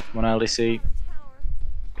 One LDC.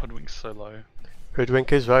 Hoodwink's so low.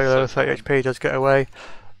 Hoodwink is very low, So 30 HP, does get away.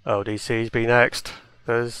 LDC's be next.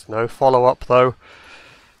 There's no follow up though.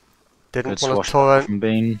 Didn't Good want to swashbuckle torrent. from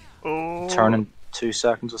Bean. Oh. Turn in 2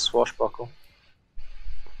 seconds with swashbuckle.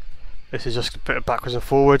 This is just a bit of backwards and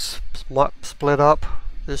forwards. Split up.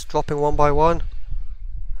 Just dropping one by one.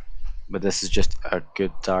 But this is just a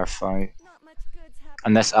good Dire fight. Not much good's happening.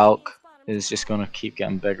 And this AUK is just gonna keep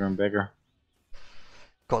getting bigger and bigger.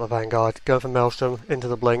 Got the Vanguard. Going for Maelstrom into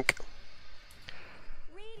the blink.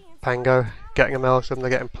 Radiant's Pango getting a Maelstrom. They're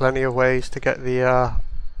getting plenty of ways to get the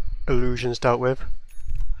illusions dealt with.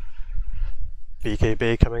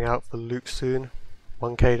 BKB coming out for Luke soon.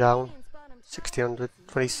 1k down. Radiant's bottom tower. 1600,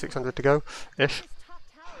 2600 to go ish. Top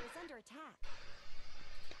tower is under attack.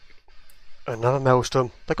 Another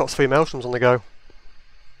Maelstrom. They've got 3 Maelstroms on the go.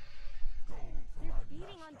 They're beating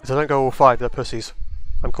on If they don't go all 5, they're pussies.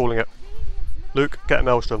 I'm calling it. Radiant's middle Luke, get a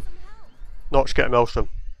Maelstrom. Notch, get a Maelstrom.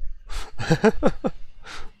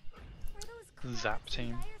 Zap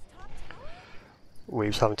team.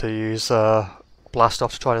 Weave's having to use blast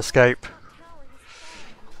off to try and escape.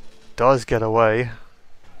 Does get away.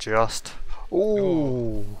 Just.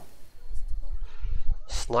 Ooh.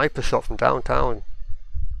 Sniper shot from downtown.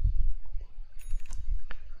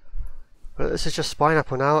 But this is just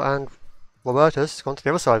Spineapple now, and Robertus has gone to the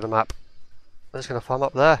other side of the map. I'm just going to farm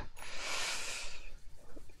up there.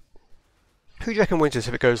 Who do you reckon wins this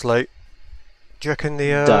if it goes late? Do you reckon the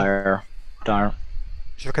Dire. Do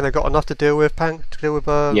you reckon they've got enough to deal with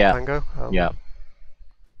Yeah. Pango? Yeah.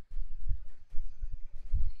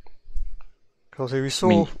 Because we I saw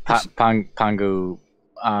mean, Pango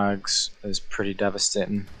Ags is pretty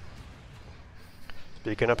devastating.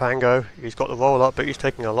 speaking of Pango, he's got the roll up, but he's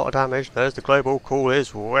taking a lot of damage. There's the global. Cool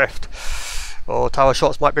is whiffed. Oh, tower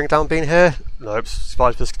shots might bring down Bean here. Nope,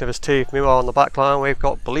 spies for the skin of his teeth. Meanwhile, on the back line, we've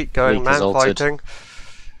got Bleak going, Bleak is man ulted. fighting.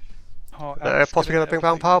 Oh, They're Alex, possibly get going an to bring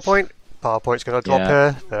down LD. PowerPoint. PowerPoint's going to drop Yeah.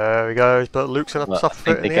 here. There he goes, but Luke's going to Well, I suffer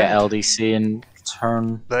think it they in the get end. LDC in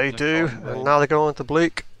turn. They No do, problem, and now they're going on to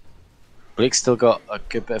Bleak. Blake's still got a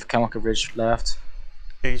good bit of chemical coverage left.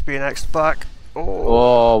 He's being next back. Oh,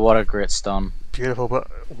 Oh, what a great stun. beautiful, but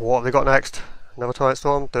what have they got next? Another Torrent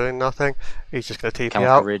Storm, doing nothing. He's just going to TP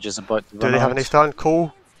Chemical out. coverage is about to Do run they have out. any stun?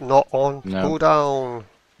 Cool. Not on No. cooldown.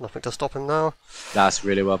 Nothing to stop him now. That's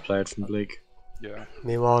really well played from Blake. Yeah.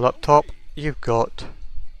 Meanwhile, up top, you've got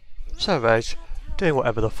Sir Reg doing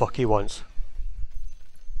whatever the fuck he wants.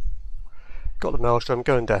 Got the Maelstrom,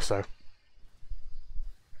 going Deso.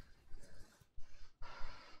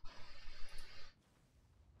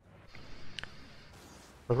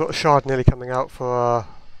 We've got a Shard nearly coming out for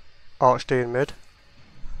Archd in mid.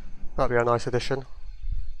 That'd be a nice addition.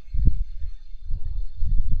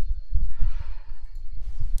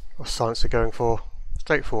 What's Silencer going for?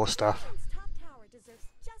 Straight 4 stuff. Top tower deserves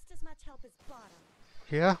just as much help as bottom.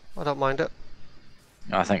 Yeah, I don't mind it.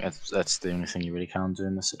 I think that's the only thing you really can do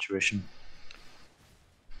in this situation.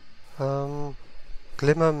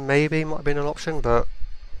 Glimmer maybe might have been an option, but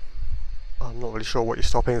I'm not really sure what you're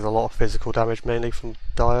stopping. There's a lot of physical damage, mainly from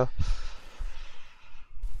Dire.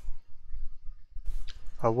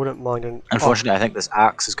 I wouldn't mind an... Unfortunately, I think this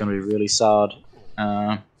axe is going to be really sad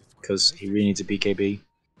because he really needs a BKB.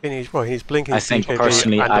 He needs blinking, I think BKB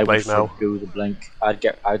personally, and I a would blade mail. forgo the blink.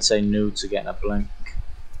 I'd say no to getting a blink.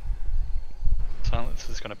 Silence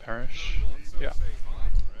is going to perish. Yeah.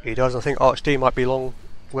 He does. I think Archd might be long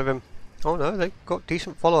with him. Oh no, they've got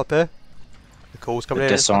decent follow up here. The call's coming The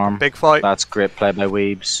in. It's like a disarm. big fight. That's great play by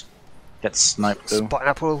Weebs. Gets sniped though.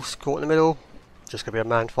 Spineapple's caught in the middle. Just gonna be a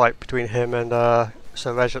man fight between him and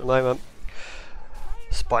Sir Reg at the moment.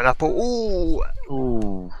 Spineapple, ooh,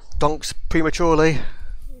 Ooh. dunks prematurely.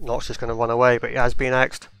 Notch just gonna run away, but he has been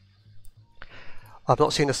axed. I've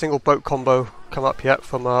not seen a single boat combo come up yet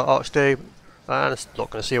from Archd, and it's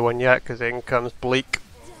not gonna see one yet because in comes Bleak.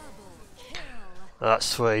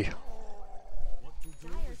 That's 3.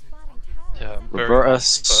 Yeah. very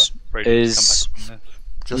Robertus nice for Radiant to come is back from this.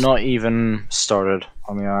 Just not even started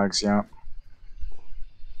on the Ags yet.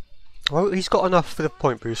 well, he's got enough for the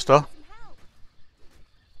point booster.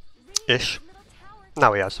 Ish.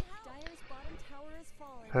 Now he has.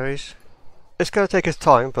 It's going to take his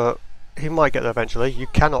time, but he might get there eventually. You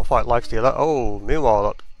cannot fight Lifestealer. Oh, meanwhile,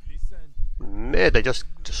 look. Mid, they just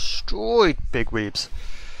destroyed Big Weebs.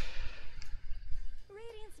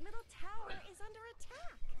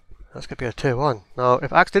 That's going to be a tier 1. Now,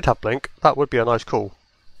 if Axe did have Blink, that would be a nice call.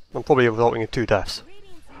 And probably resulting in 2 deaths.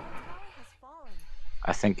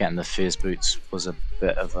 I think getting the phase boots was a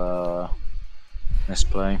bit of a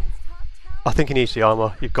misplay. I think he needs the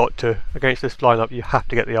armour. You've got to. Against this lineup, you have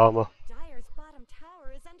to get the armour.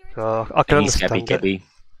 I can He needs to get understand it. BKB.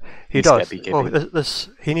 He Needs to does. get BKB. Well,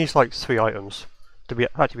 he needs like 3 items to be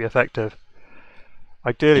effective.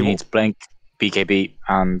 Ideally, He needs blink, BKB,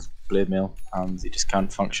 and blade mail, and he just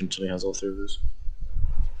can't function until he has all 3 of those.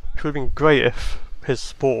 it would have been great if his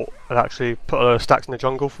support had actually put a load of stacks in the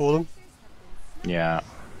jungle for them. Yeah.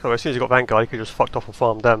 So as soon as he got Vanguard, he could just fucked off and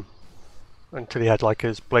farmed them until he had like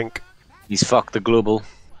his blink. He's fucked the global.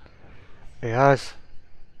 He has.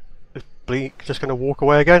 Is Blink just going to walk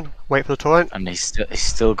away again? Wait for the torrent? And he's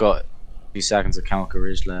still got 2 seconds of chemical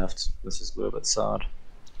rage left. This is a little bit sad.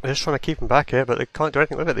 They're just trying to keep him back here, but they can't do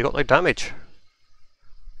anything with it. They got no damage.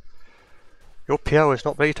 Your PO is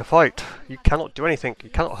not ready to fight. You cannot do anything. You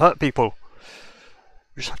cannot hurt people.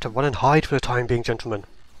 You just have to run and hide for the time being, gentlemen.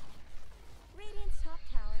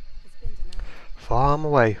 Farm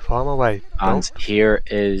away, farm away. And Nope. here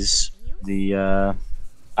is the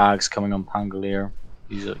Ags coming on Pangolier.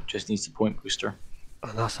 He just needs the point booster.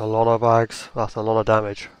 And that's a lot of bags. That's a lot of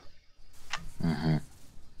damage.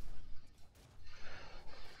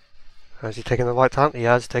 Has he taken the right talent? He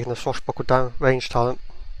has taken the swashbuckle down range talent.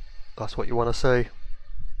 That's what you want to see.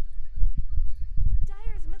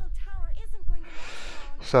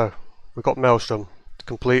 So, we've got Maelstrom to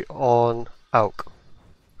complete on Alk.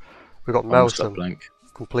 We've got Almost got Maelstrom blink.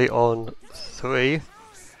 complete on 3.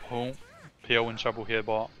 Oh, PL in trouble here,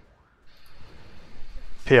 bot.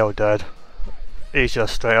 PL dead. He's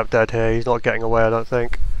just straight up dead here. He's not getting away, I don't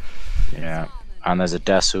think. Yeah, and there's a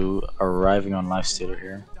Desu arriving on Lifestealer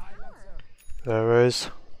here. There is.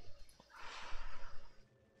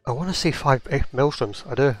 I want to see 5 Maelstroms.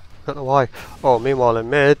 I do. Don't know why. Oh, meanwhile in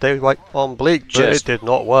mid, they went on Bleak, but Just it did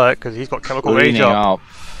not work because he's got chemical rage Leaning up. up.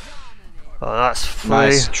 Oh, that's free.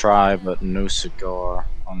 Nice try, but no cigar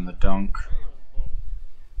on the dunk.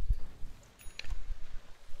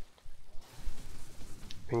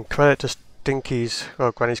 In credit to Stinky's,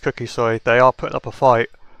 oh, Granny's Cookies, sorry, they are putting up a fight.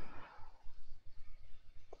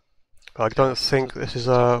 I don't think this is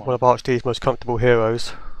one of Archde's most comfortable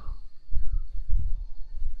heroes.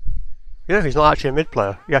 You know, he's not actually a mid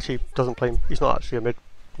player. He actually doesn't play. He's not actually a mid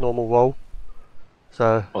normal role.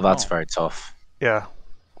 So. Well, that's very tough. Yeah.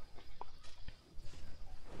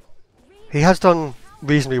 He has done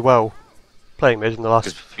reasonably well playing mid in the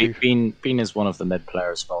last few. Bean is one of the mid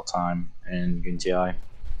players of all time in GunTI.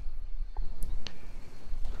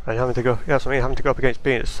 And having to go, yeah, that's what I mean. Having to go up against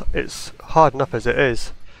Bean, it's hard enough as it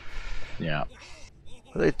is. Yeah.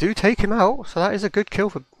 But they do take him out, so that is a good kill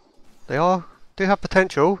for. They do have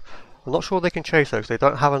potential. I'm not sure they can chase those. They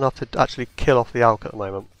don't have enough to actually kill off the Alk at the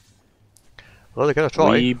moment. Well, they're going to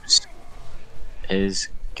try. Weebs is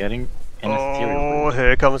getting an ethereal. Oh,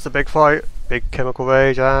 here comes the big fight. Big chemical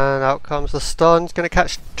rage, and out comes the stun. He's going to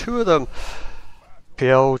catch 2 of them.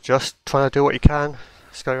 PL just trying to do what he can.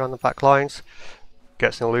 Just go around the back lines.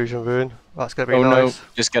 Gets an illusion rune. That's going to be nice. No,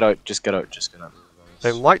 just get out, just get out, just get out.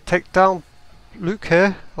 They might take down Luke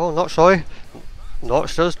here. Oh, Notch, sorry.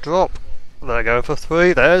 Notch does drop. They're going for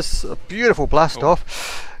 3. There's a beautiful blast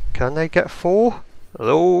off. Can they get 4?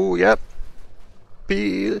 Oh, yep.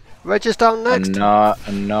 Reg is down next.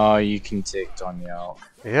 And now you can take down the Alk.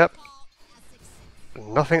 Yep.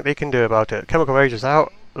 Nothing they can do about it. Chemical Rage is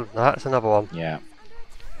out. That's another one. Yeah.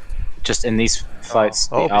 Just in these fights,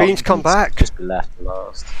 Oh, the Bean's Alk come needs back. to just be left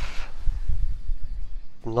last.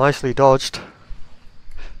 Nicely dodged.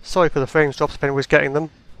 Sorry for the frames drops, Penny was getting them.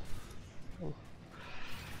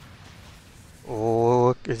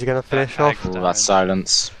 Oh, is he going to finish off? Oh, that's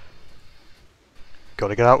silence.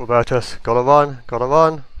 Gotta get out, Robertus. Gotta run. Gotta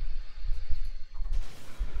run.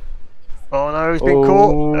 Oh no, he's been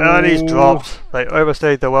caught. And he's dropped. They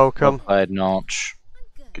overstayed their welcome. Well played, Notch.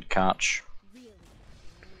 Good catch. Dyer's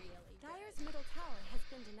middle tower has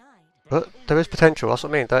been denied. But there is potential, that's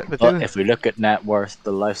what I mean. They But do. if we look at net worth,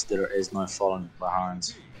 the Lifestealer is now falling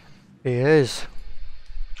behind. He is.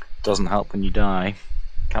 Doesn't help when you die.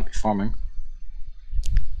 Can't be farming.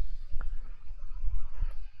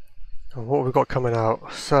 And what have we got coming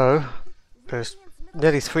out? So, there's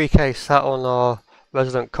nearly 3k sat on our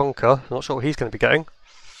Resident Conquer. Not sure what he's going to be getting.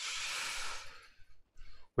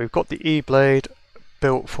 We've got the E-Blade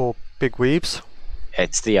built for Big Weebs.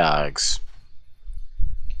 It's the Ags.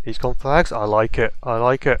 He's gone for Ags. I like it. I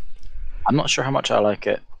like it. I'm not sure how much I like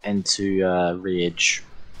it into Rage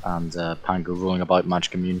and Pango rolling about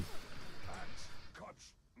Magic Immune.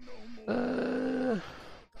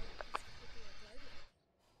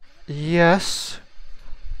 Yes.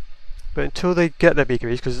 But until they get their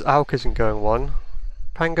BKBs, because Alk isn't going 1.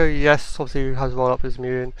 Pango, yes, obviously has roll up his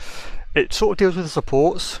immune. It sort of deals with the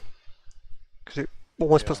supports. Because it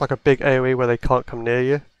almost puts like a big AoE where they can't come near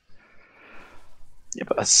you. Yeah,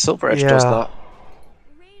 but a Silver Edge does that.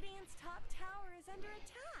 Radiant's top tower is under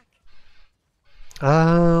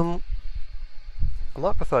attack. I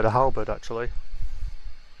might prefer the Halberd actually.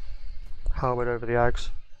 Halberd over the Ags.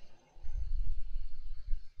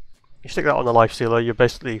 You stick that on the Life Stealer, you're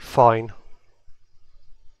basically fine.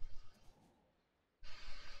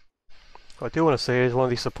 What I do want to see is one of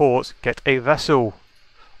these supports get a vessel.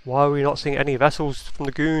 Why are we not seeing any vessels from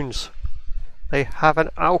the goons? They have an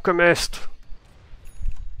alchemist.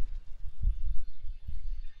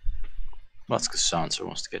 Well, that's because Sansa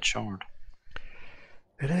wants to get shard.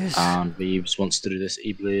 It is. And Weebs wants to do this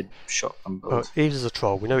E-Blade shotgun build. Eves is a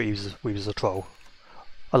troll. We know Eves is a troll.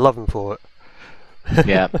 I love him for it.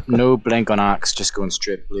 Yeah, no blink on Axe, just going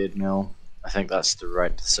straight Blade Mill. I think that's the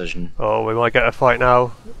right decision. Oh, we might get a fight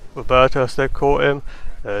now. Robertus, they've caught him.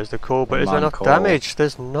 There's the call, but is there enough damage?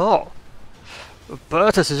 There's not.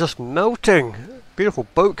 Robertus is just melting. Beautiful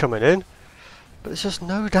boat coming in, but there's just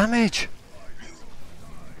no damage.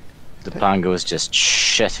 The Pango is just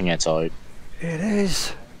shitting it out. It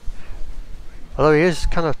is. Although he is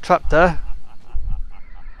kind of trapped there.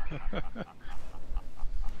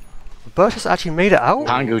 Robertus actually made it out?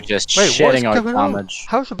 Pango just Wait, what is shitting out going on? damage.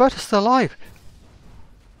 How is Robertus still alive?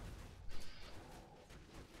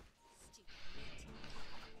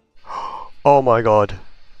 Oh my god.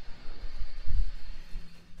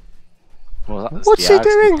 Well, that's What's the he Axe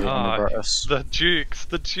doing? completing Robertus.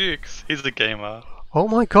 The Dukes. He's a gamer. Oh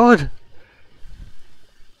my god!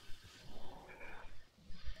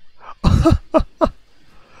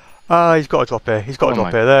 Ah, he's got to drop here. He's got to Oh drop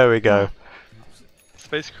my here. There we go.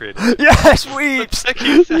 Space creative. Yes, Weeps!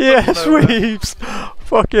 Yes, Weeps!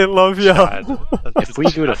 Fucking love ya! If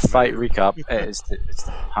we go to fight recap, it's the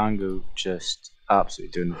Pango just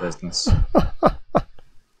absolutely doing the business.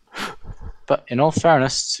 But in all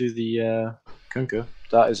fairness to the Kunkka,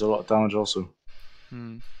 that is a lot of damage also.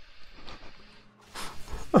 Hmm.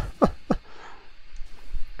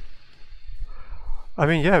 I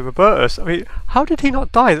mean, yeah, Robertus. I mean, how did he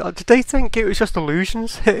not die? Did they think it was just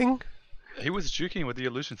illusions hitting? He was juking with the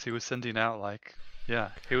illusions he was sending out. Like, yeah,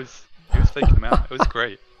 he was faking them out. It was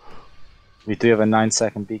great. We do have a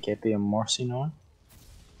 9-second BKB and Morsi now.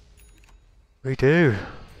 We do.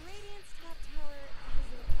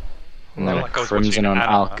 And then a Like I was Crimson watching on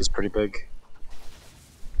anime. Alk is pretty big.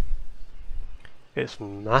 It's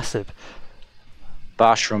massive.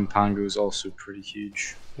 Bash from Pango is also pretty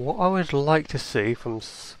huge. What I would like to see from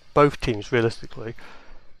both teams, realistically,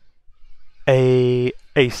 a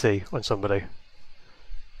AC on somebody.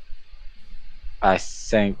 I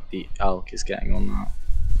think the Alk is getting on that.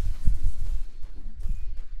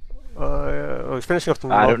 I was finishing off the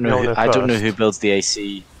I don't know. I don't know first. who builds the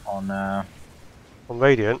AC on On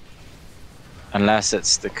Radiant. unless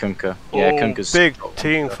it's the Kunkka. Yeah, Oh, Kunkka's big got one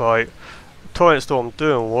team there. fight. Torrent Storm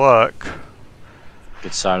doing work,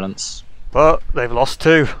 Good silence. but they've lost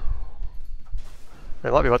 2. They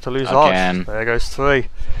might be about to lose Again. Arch. There goes 3.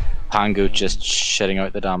 Pango just shitting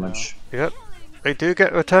out the damage. Yep. They do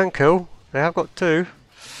get a return kill. They have got 2.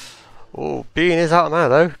 Oh, Bean is out of mana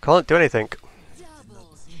though. Can't do anything.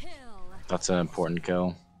 That's an important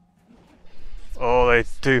kill. Oh, they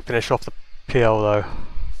do finish off the PL though.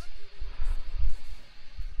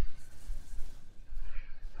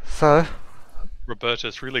 So,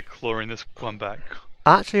 Robertus really clawing this one back.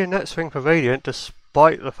 actually a net swing for Radiant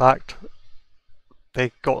despite the fact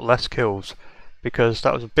they got less kills. Because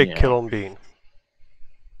that was a big Yeah. kill on Bean.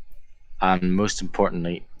 And most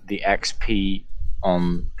importantly, the XP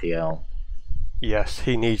on PL. Yes,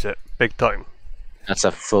 he needs it. Big time. That's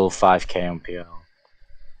a full 5k on PL.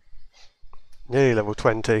 Nearly level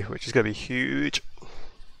 20, which is going to be huge.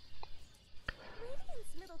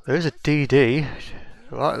 There is a DD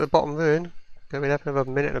right at the bottom rune. Going to be there for another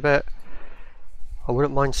minute and a bit. I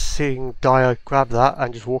wouldn't mind seeing Dyer grab that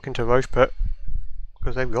and just walk into Roche Pit.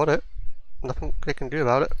 Because they've got it. Nothing they can do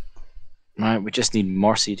about it. Right, we just need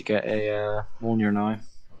Morsi to get a Wolnir now.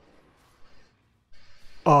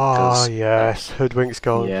 Oh 'Cause, yes, Hoodwink's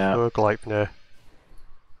gone yeah. for Gleipnir.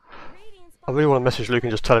 I really want to message Luke and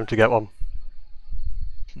just tell him to get one.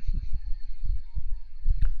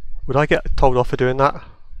 Would I get told off for doing that?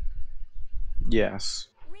 Yes.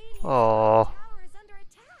 Oh,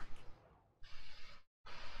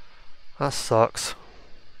 that sucks.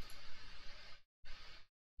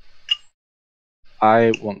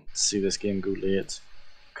 I want to see this game go late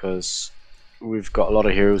because we've got a lot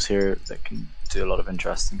of heroes here that can do a lot of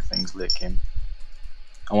interesting things late game.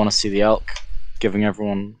 I want to see the Elk giving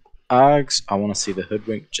everyone Ags. I want to see the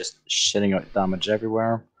Hoodwink just shitting out damage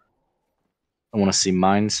everywhere. I want to see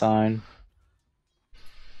Mind Sign.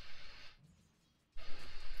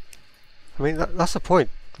 I mean, that's the point.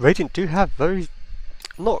 Radiant do have very,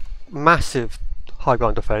 not massive high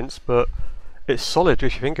ground defense, but it's solid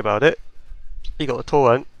if you think about it. You got the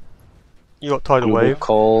Torrent, you got Tidal Global Wave,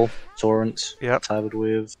 Call, Torrent, Yep. Tidal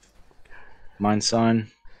Wave, Mind Sign,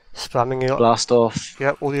 spamming it up. Blast Off.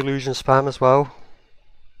 Yep, all the illusion spam as well.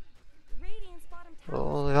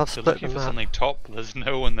 Oh, they have They're split looking the for map. something top. There's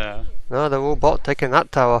no one there. No, they're all bot taking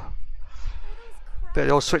that tower. Bit of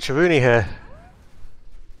the old switcheroony here.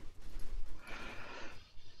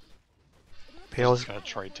 PL's Just gonna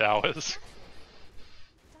trade towers.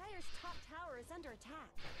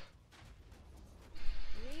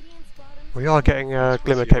 We are getting a Let's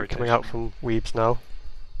Glimmer see Cape coming out rotation. from Weebs now.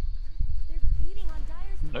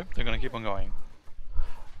 Nope, they're gonna keep on going.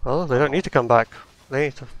 Well, they don't need to come back. They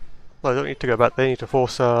need to. Well, they don't need to go back. They need to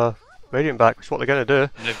force Radiant back, which is what they're going to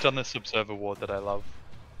do. And they've done this observer ward that I love.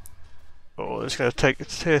 Oh, it's going to take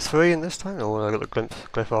tier 3 in this time. Oh, I got the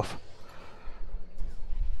glyph off.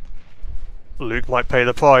 Luke might pay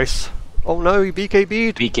the price. Oh no, he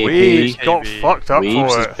BKB'd. BKB. Weebs got BKB. fucked up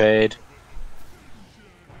Weaves for is it. paid.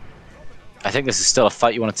 I think this is still a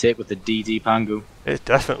fight you want to take with the DD Pango. It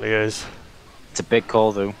definitely is. It's a big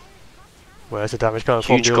call though. Where's the damage coming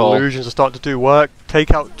from? Huge The call. illusions are starting to do work.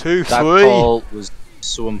 Take out 2, That 3. call was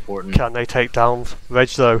so important. Can they take down Reg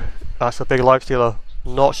though? That's a big life stealer.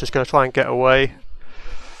 Notch just going to try and get away.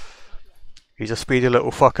 He's a speedy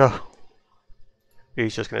little fucker.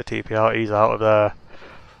 He's just going to TP out. He's out of there.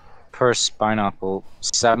 Per Spineapple,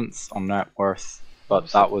 7th on net worth,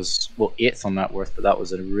 but that was, well, 8th on net worth, but that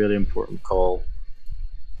was a really important call.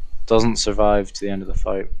 Doesn't survive to the end of the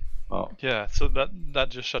fight. Well, Yeah, so that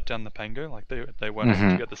just shut down the Pango. Like they weren't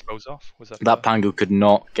able to get the spells off. Was that? that Pango could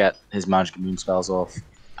not get his magic immune spells off,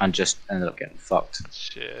 and just ended up getting fucked.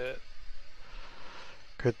 Shit.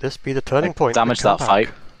 Could this be the turning Like, point? damage The that comeback?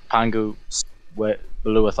 fight. Pango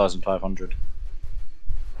below 1,500.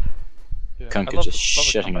 Yeah. Kunka I love just the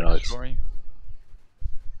shitting it comeback out. story.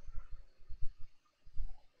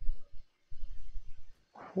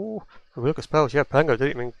 Ooh, if we look at spells, yeah, Pango didn't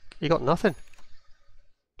even. He got nothing.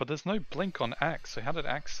 But there's no blink on Axe. So how did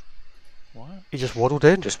Axe? What? He just waddled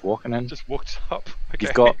in. Just walking in. Just walked up. Okay.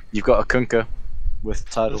 You've got a Kunka with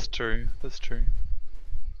title, That's true. That's true.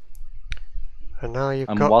 And now you've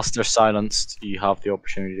and got. whilst they're silenced, you have the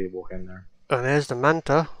opportunity to walk in there. And there's the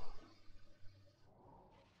Manta.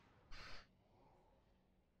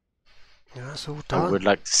 Yeah, that's all I done. would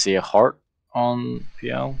like to see a heart on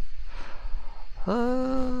PL.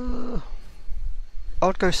 I'd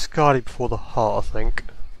go Scardy before the heart, I think.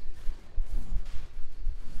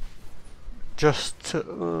 Just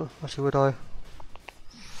to, actually, would I?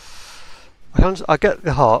 I get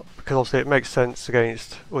the heart because obviously it makes sense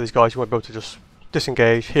against all these guys. You want to be able to just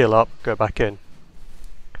disengage, heal up, go back in.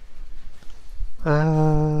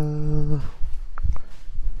 Oh,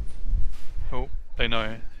 they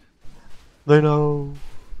know. They know.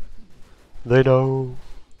 They know.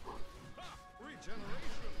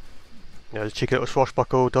 Yeah, the cheeky little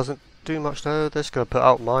swashbuckle doesn't do much though. They're just going to put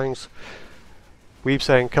out mines. Weeb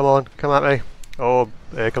saying, come on, come at me. Oh,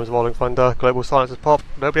 here comes Rolling Thunder. Global silence has popped.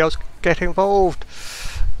 Nobody else get involved.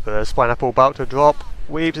 But there's Spineapple about to drop.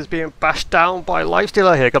 Weebs is being bashed down by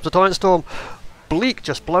Lifestealer. Here comes the Torrent Storm. Bleak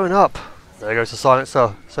just blown up. There goes the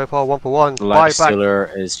silencer. So far 1 for 1.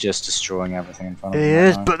 Lifestealer is just destroying everything in front of He him.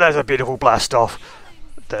 is, right now. but there's a beautiful blast off.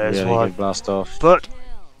 There's Really one. good blast off. But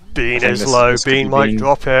Bean think is this- low. this could Bean be might Bean.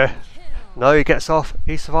 drop here. No, he gets off.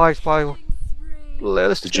 He survives by.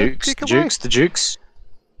 The Jukes.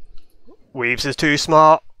 Weaves is too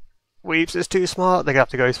smart. Weaves is too smart. They're gonna have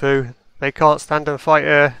to go through. They can't stand and fight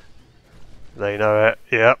here. They know it.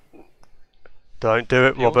 Yep. Don't do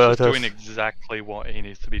it, He's Robertus. doing exactly what he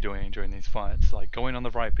needs to be doing during these fights, like going on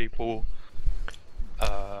the right people,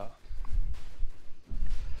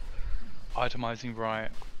 itemizing right.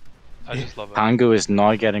 I just love it. Pango is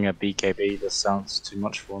now getting a BKB. This sounds too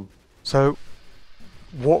much for him. So,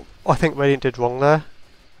 what I think Radiant did wrong there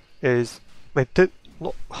is they did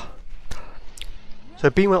not. So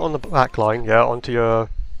Bean went on the back line, yeah, onto your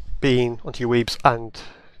Bean, onto your Weebs and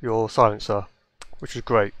your Silencer, which is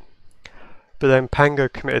great. But then Pango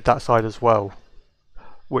committed that side as well,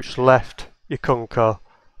 which left your Kunkka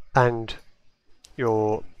and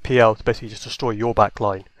your PL to basically just destroy your back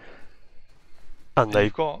line. And they you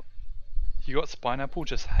got Spineapple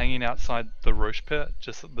just hanging outside the Roche pit.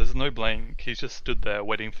 Just there's no blink. He's just stood there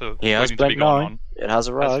waiting for He has waiting to be blink gone now. on. It has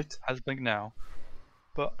arrived. Has blink now,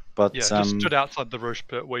 but But yeah, just stood outside the Roche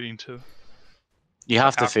pit waiting to. you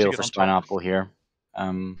have to out to feel get for on top. Spineapple here.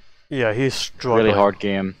 yeah, he's struggling. Really hard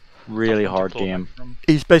game. Really Something to hard claw game. back from.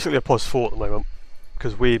 He's basically a +4 at the moment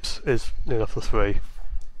because Weebs is near enough for 3.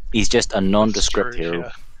 He's just a nondescript True, hero.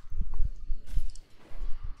 yeah.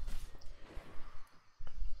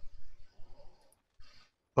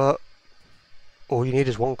 But all you need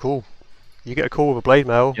is one call. You get a call with a blade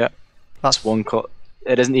mail. Yeah. That's one call.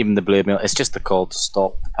 It isn't even the blade mail. It's just the call to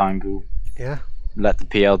stop the Pango. Yeah. Let the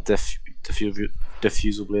PL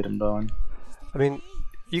diffusal blade him down. I mean,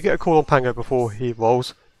 you get a call on Pango before he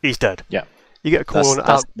rolls, he's dead. Yeah. You get a call on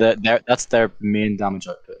out. That's their main damage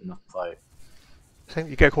output in the fight.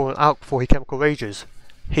 You get a call on out before he chemical rages,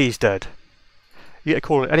 he's dead. You get a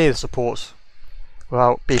call on any of the supports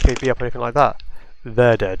without BKB up or anything like that,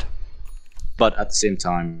 they're dead. But at the same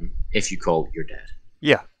time, if you call, you're dead.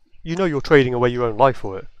 Yeah, you know you're trading away your own life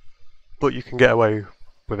for it, but you can get away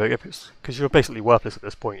with it if it's because you're basically worthless at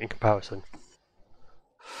this point in comparison.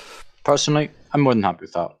 Personally, I'm more than happy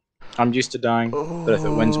with that. I'm used to dying, but if it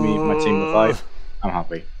wins me my team the fight, I'm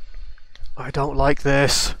happy. I don't like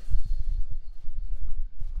this.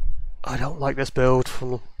 I don't like this build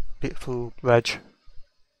from Reg.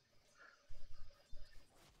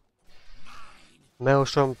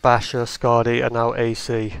 Maelstrom, Basher, Scardy, and now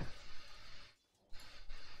AC.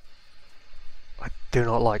 I do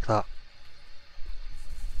not like that.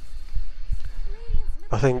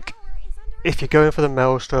 I think if you're going for the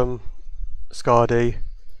Maelstrom, Scardy,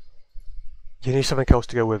 you need something else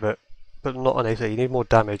to go with it, but not an AC. You need more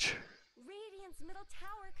damage. Radiant's middle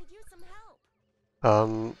tower could use some help.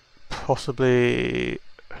 Possibly.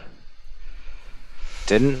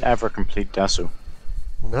 Didn't ever complete Desu.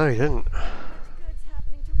 No, he didn't. Good's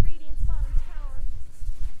happening to Radiant's bottom tower.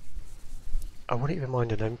 I wouldn't even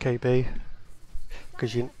mind an MKB,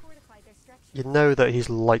 because Dire's fortified their structure. you know that he's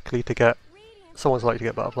likely to get. Radiant's Someone's likely to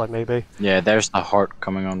get butterfly, maybe. Yeah, there's the heart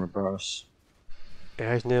coming on Robertus.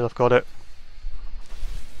 Yeah, he's near enough got it.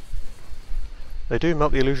 They do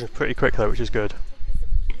melt the illusions pretty quick though, which is good.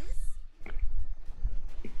 take this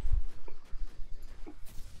abuse.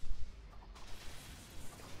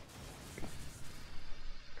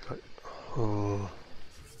 Oh.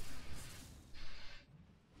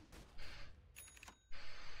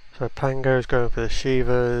 So Pango's going for the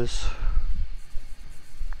Shivas.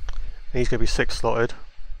 He's going to be 6 slotted.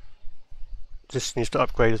 Just needs to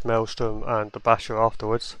upgrade his Maelstrom and the Basher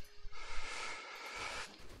afterwards.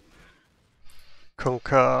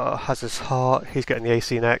 Kunkka has his heart, he's getting the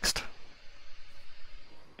AC next.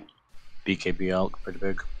 BKB Elk, pretty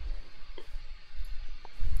big.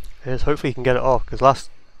 Yes, hopefully he can get it off, because last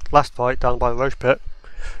fight down by the Roche Pit,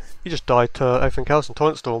 he just died to everything else in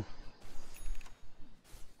Torrent Storm.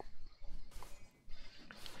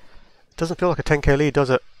 It doesn't feel like a 10k lead,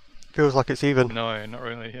 does it? Feels like it's even. No, not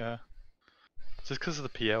really. Yeah. Just because of the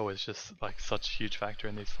PL is just like such a huge factor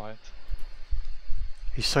in these fights.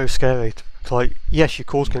 He's so scary. It's like, yes, your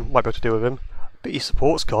cores might be able to deal with him, but your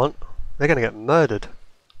supports can't. They're going to get murdered.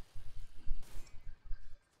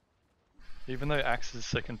 Even though Axe is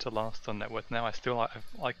second to last on net worth now, I still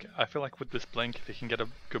I feel like with this blink, if he can get a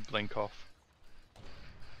good blink off,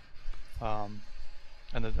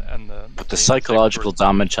 and the But the team psychological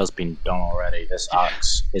damage has been done already. This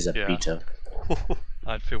axe is a Yeah. beta.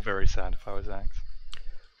 I'd feel very sad if I was Axe.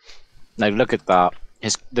 Now look at that.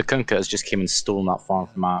 The Kunkka has just came and stolen that farm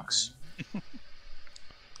from Axe.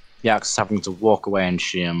 The Axe is having to walk away in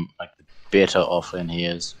shame, like the beta offlane he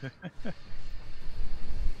is.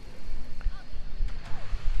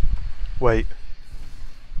 Wait.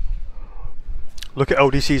 Look at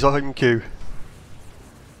LDC's item queue.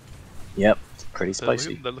 Yep, it's pretty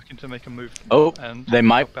spicy. They're looking to make a move. Oh, and they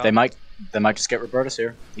might help out. just get Robertus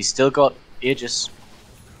here. He's still got Aegis.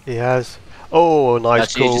 He has. Oh, nice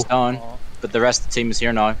That's call. Aegis down, Aw. but the rest of the team is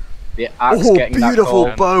here now. The Axe Oh, getting that beautiful call,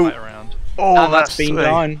 And boat. fight around. Oh, and that's been sweet.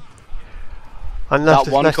 down. Unless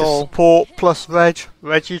That one there's call. support plus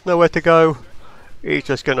Reggie's nowhere to go. He's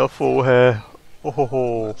just gonna fall here. Oh, ho,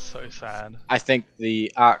 ho. That's so sad. I think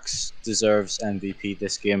the Axe deserves MVP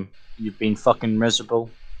this game. You've been fucking miserable.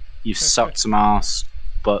 You've sucked some ass,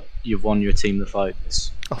 but you've won your team the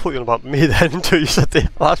fights. I thought you were about me then until you said the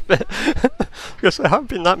last bit. Because I haven't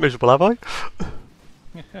been that miserable, have I?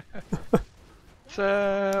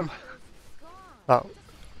 Sam. Oh.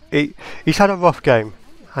 He's had a rough game,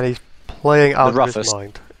 and he's playing out of his roughest.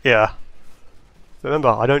 mind. Yeah. Remember,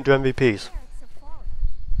 I don't do MVPs. Barracks have fallen.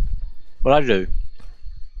 What I do?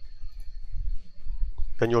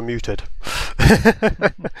 Then you're muted.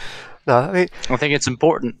 No, I mean, I think it's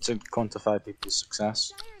important to quantify people's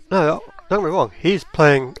success. no, don't get me wrong. He's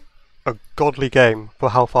playing a godly game for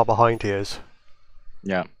how far behind he is.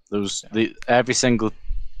 Yeah, every single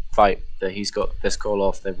fight that he's got this call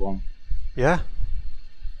off, they've won. Yeah.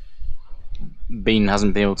 Bean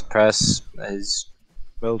hasn't been able to press his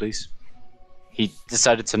buildies. He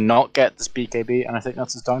decided to not get this BKB, and I think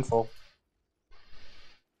that's his downfall.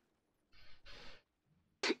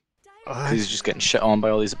 He's just getting shit on by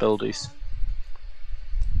all these abilities.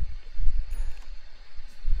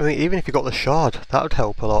 I mean, even if you got the shard, that would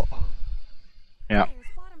help a lot. Yeah. Dire's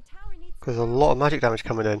bottom tower needs Because a lot of magic damage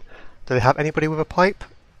coming in. Do they have anybody with a pipe?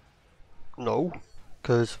 No.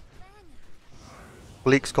 Because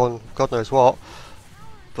Bleak's gone God knows what.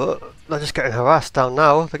 But they're just getting harassed down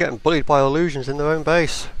now. They're getting bullied by illusions in their own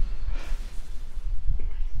base.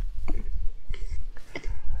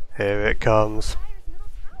 Here it comes.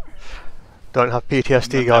 Don't have PTSD,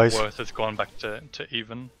 The guys. net worth has gone back to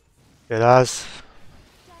even. It has.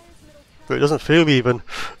 But it doesn't feel even.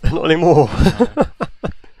 Not anymore.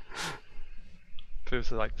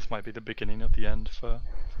 Feels like this might be the beginning of the end for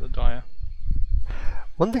the Dire.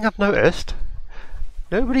 One thing I've noticed,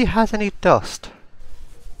 nobody has any dust.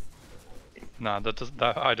 Nah,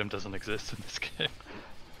 that item doesn't exist in this game.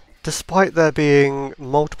 Despite there being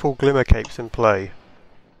multiple glimmer capes in play.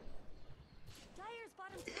 Dire's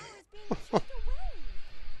bottom tower is being stripped away.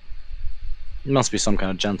 It must be some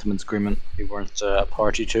kind of gentleman's agreement we weren't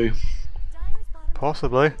party to. Dire's bottom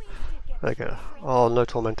Possibly. tower did get Okay. Oh, no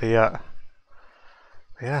Tormentor yet.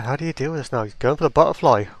 Yeah, how do you deal with this now? He's going for the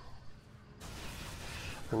butterfly.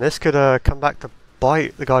 And this could come back to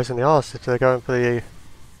bite the guys in the arse if they're going for the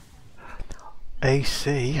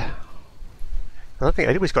AC. I don't think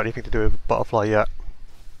anybody's got anything to do with Butterfly yet.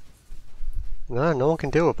 No, no one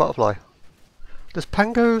can deal with Butterfly. Does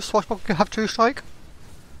Pango Swashbuckler have True Strike?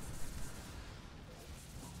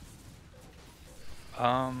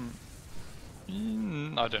 I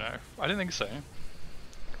don't know. I don't think so.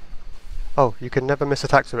 Oh, you can never miss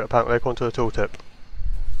attacks with it apparently according to the tooltip.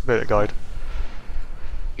 Ability guide.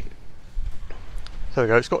 There we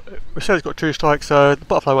go, we said it's got True Strike, so the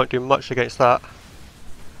Butterfly won't do much against that.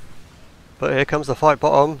 But here comes the fight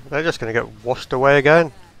bottom, they're just going to get washed away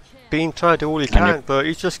again. Bean trying to do all he can, but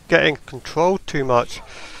he's just getting controlled too much.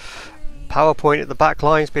 PowerPoint at the back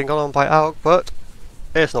line's being gone on by Alk, but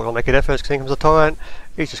it's not going to make a difference because here comes the torrent.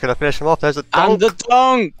 He's just going to finish him off. There's a dunk! And the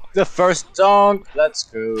dunk! The first dunk! Let's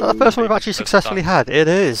go! Is that the first one we've actually successfully had? It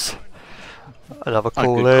is! Another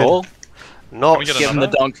call good in. call. Not Give him the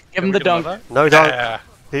dunk. Give him the dunk. no dunk.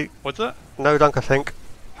 Yeah. What's that? No dunk, I think.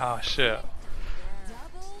 Oh shit.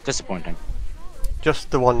 Disappointing.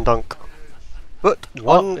 Just the one dunk. But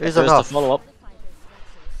one is there's enough. the follow-up.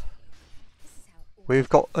 We've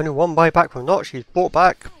got only one buyback from Notch. He's bought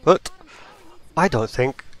back, but I don't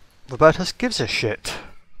think Robertus gives a shit.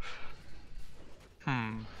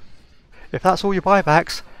 If that's all your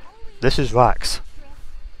buybacks, this is racks.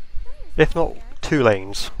 If not, 2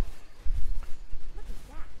 lanes.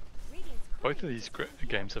 Both of these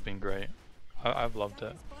games have been great. I've loved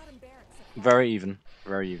it. Very even.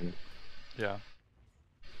 Very even. Yeah.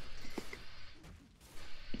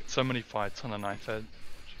 So many fights on a knife edge.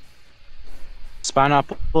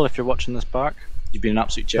 Spineapple, if you're watching this back, you've been an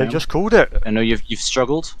absolute gem. They just called it. I know you've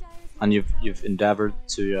struggled, and you've endeavoured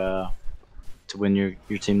to win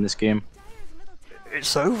your team this game.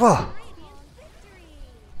 It's over.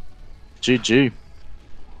 GG.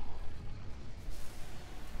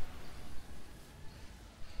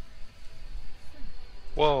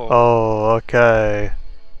 Whoa. Oh, okay.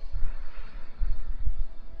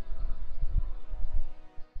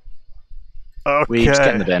 Weebs, get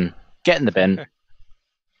in the Okay. bin. Get in the bin.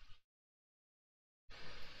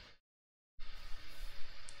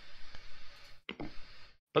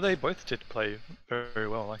 But they both did play very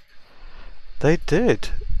well. Like, They did.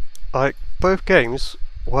 Like, both games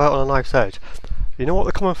were on a knife's edge. You know what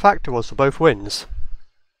the common factor was for both wins?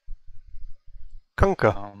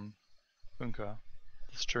 Kunka. Bunker.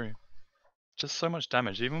 That's true. Just so much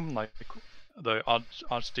damage. Even like the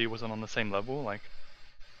Arch-D wasn't on the same level. Like,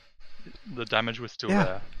 the damage was still Yeah.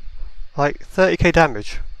 there. Like 30k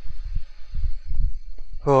damage.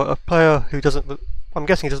 For a player who doesn't, I'm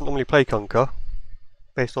guessing he doesn't normally play Kunka,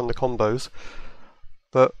 based on the combos,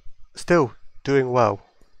 but still doing well.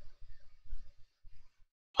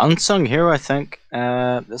 Unsung hero, I think.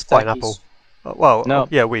 This Pineapple. Techies. Well, No.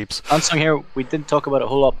 yeah, Weebs. Unsung hero, we didn't talk about it a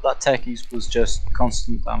whole lot, but that Techies was just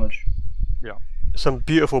constant damage. Some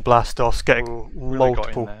beautiful blast-offs, getting Really got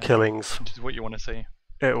in multiple there, killings. Which is what you want to see.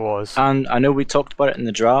 It was. And I know we talked about it in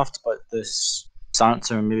the draft, about this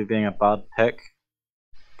Silencer maybe being a bad pick,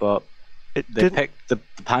 but It they didn't. picked the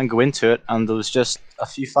Pango into it, and there was just a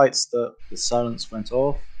few fights that the silence went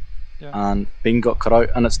off, Yeah. and Bing got cut out,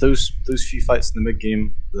 and it's those few fights in the mid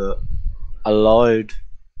game that allowed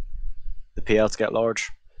the PL to get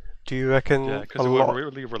large. Do you reckon Yeah, a because lot? we're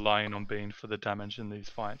really relying on Bean for the damage in these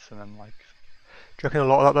fights, and then like, Do you reckon a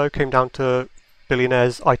lot of that though came down to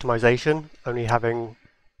Billionaires' itemization, only having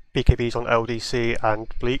BKBs on LDC and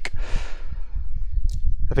Bleak?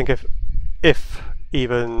 I think if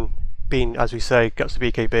even Bean, as we say, gets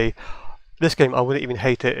the BKB, this game I wouldn't even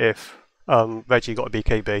hate it if Reggie got a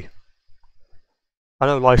BKB. I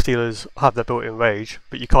know Lifestealers have their built-in rage,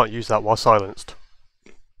 but you can't use that while silenced.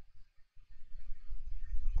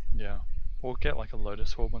 yeah, or get like a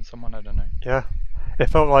Lotus Orb on someone. I don't know. Yeah, it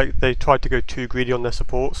felt like they tried to go too greedy on their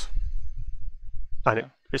supports, and Yeah.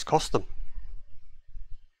 it's cost them.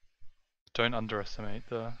 Don't underestimate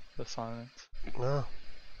the silence. No.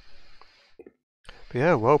 But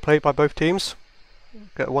yeah, well played by both teams.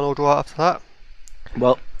 Get a 1-all draw after that.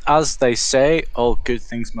 Well, as they say, all good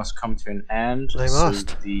things must come to an end. They so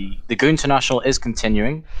must. The Goon International is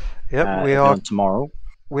continuing. Yep, we it'll be are. on tomorrow.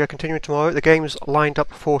 We are continuing tomorrow. The game's lined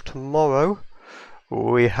up for tomorrow.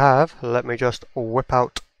 We have. Let me just whip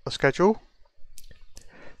out the schedule.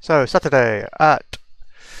 So Saturday at.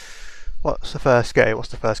 What's the first game?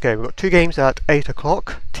 We've got 2 games at 8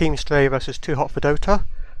 o'clock. Team Stray versus Too Hot for Dota,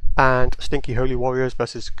 and Stinky Holy Warriors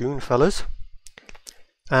versus Goonfellas.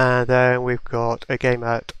 And then we've got a game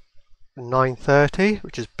at 9:30,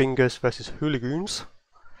 which is Bingers versus Hooligoons.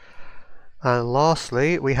 And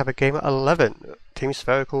lastly, we have a game at 11, Team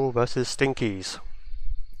Spherical versus Stinkies.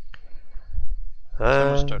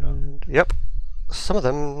 So much Dota. Yep. some of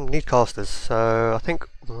them need casters. So I think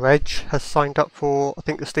Reg has signed up for, I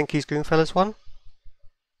think, the Stinky's Goonfellas one.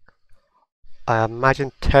 I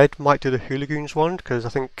imagine Ted might do the Hooligoons one, because I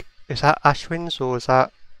think, is that Ashwin's or is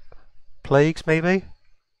that Plagues maybe?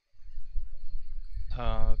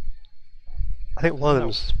 Uh, I think one of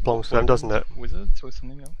them belongs to them, doesn't it? Wizards or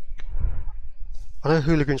something else? I know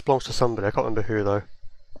Hooligoons belongs to somebody, I can't remember who though.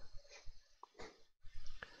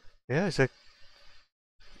 Yeah, it's a...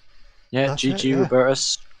 Yeah, That's GG it, yeah.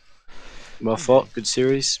 Robertus. Well fought, good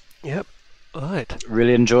series. Yep, alright.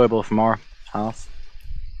 Really enjoyable from our half.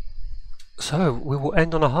 So, we will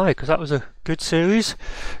end on a high, because that was a good series.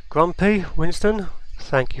 Grumpy, Winston,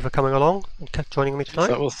 thank you for coming along and joining me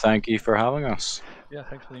tonight. Well, thank you for having us. Yeah,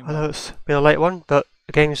 thanks for the I know it's been a late one, but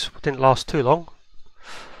the games didn't last too long.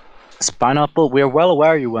 Spineapple, we're well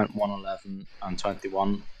aware you went 111 and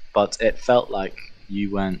 21, but it felt like you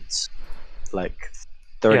went like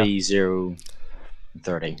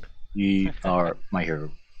 30-0-30. You are my hero.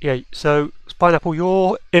 Yeah, so Spineapple,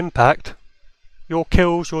 your impact, your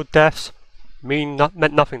kills, your deaths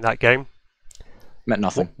meant nothing that game. Meant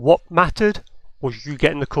nothing. What mattered was you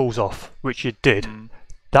getting the calls off, which you did.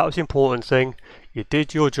 That was the important thing. You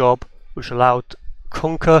did your job, which allowed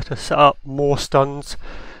Conquer to set up more stuns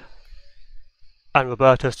and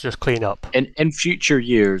Robertus to just clean up. In future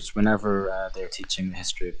years, whenever they're teaching the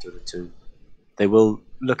history of Dota 2, they will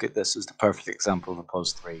look at this as the perfect example of a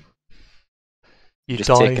pause 3. You just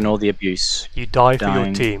die, taking all the abuse. you die for your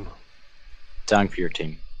dying. team. Dying for your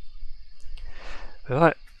team.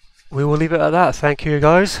 Alright, we will leave it at that. Thank you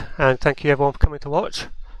guys, and thank you everyone for coming to watch.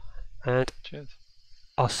 And Cheers.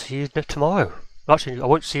 I'll see you tomorrow. Actually, I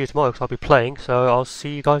won't see you tomorrow because I'll be playing, so I'll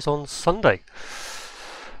see you guys on Sunday.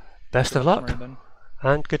 Best of luck, Summary, then.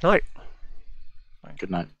 and good night.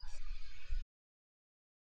 Good night.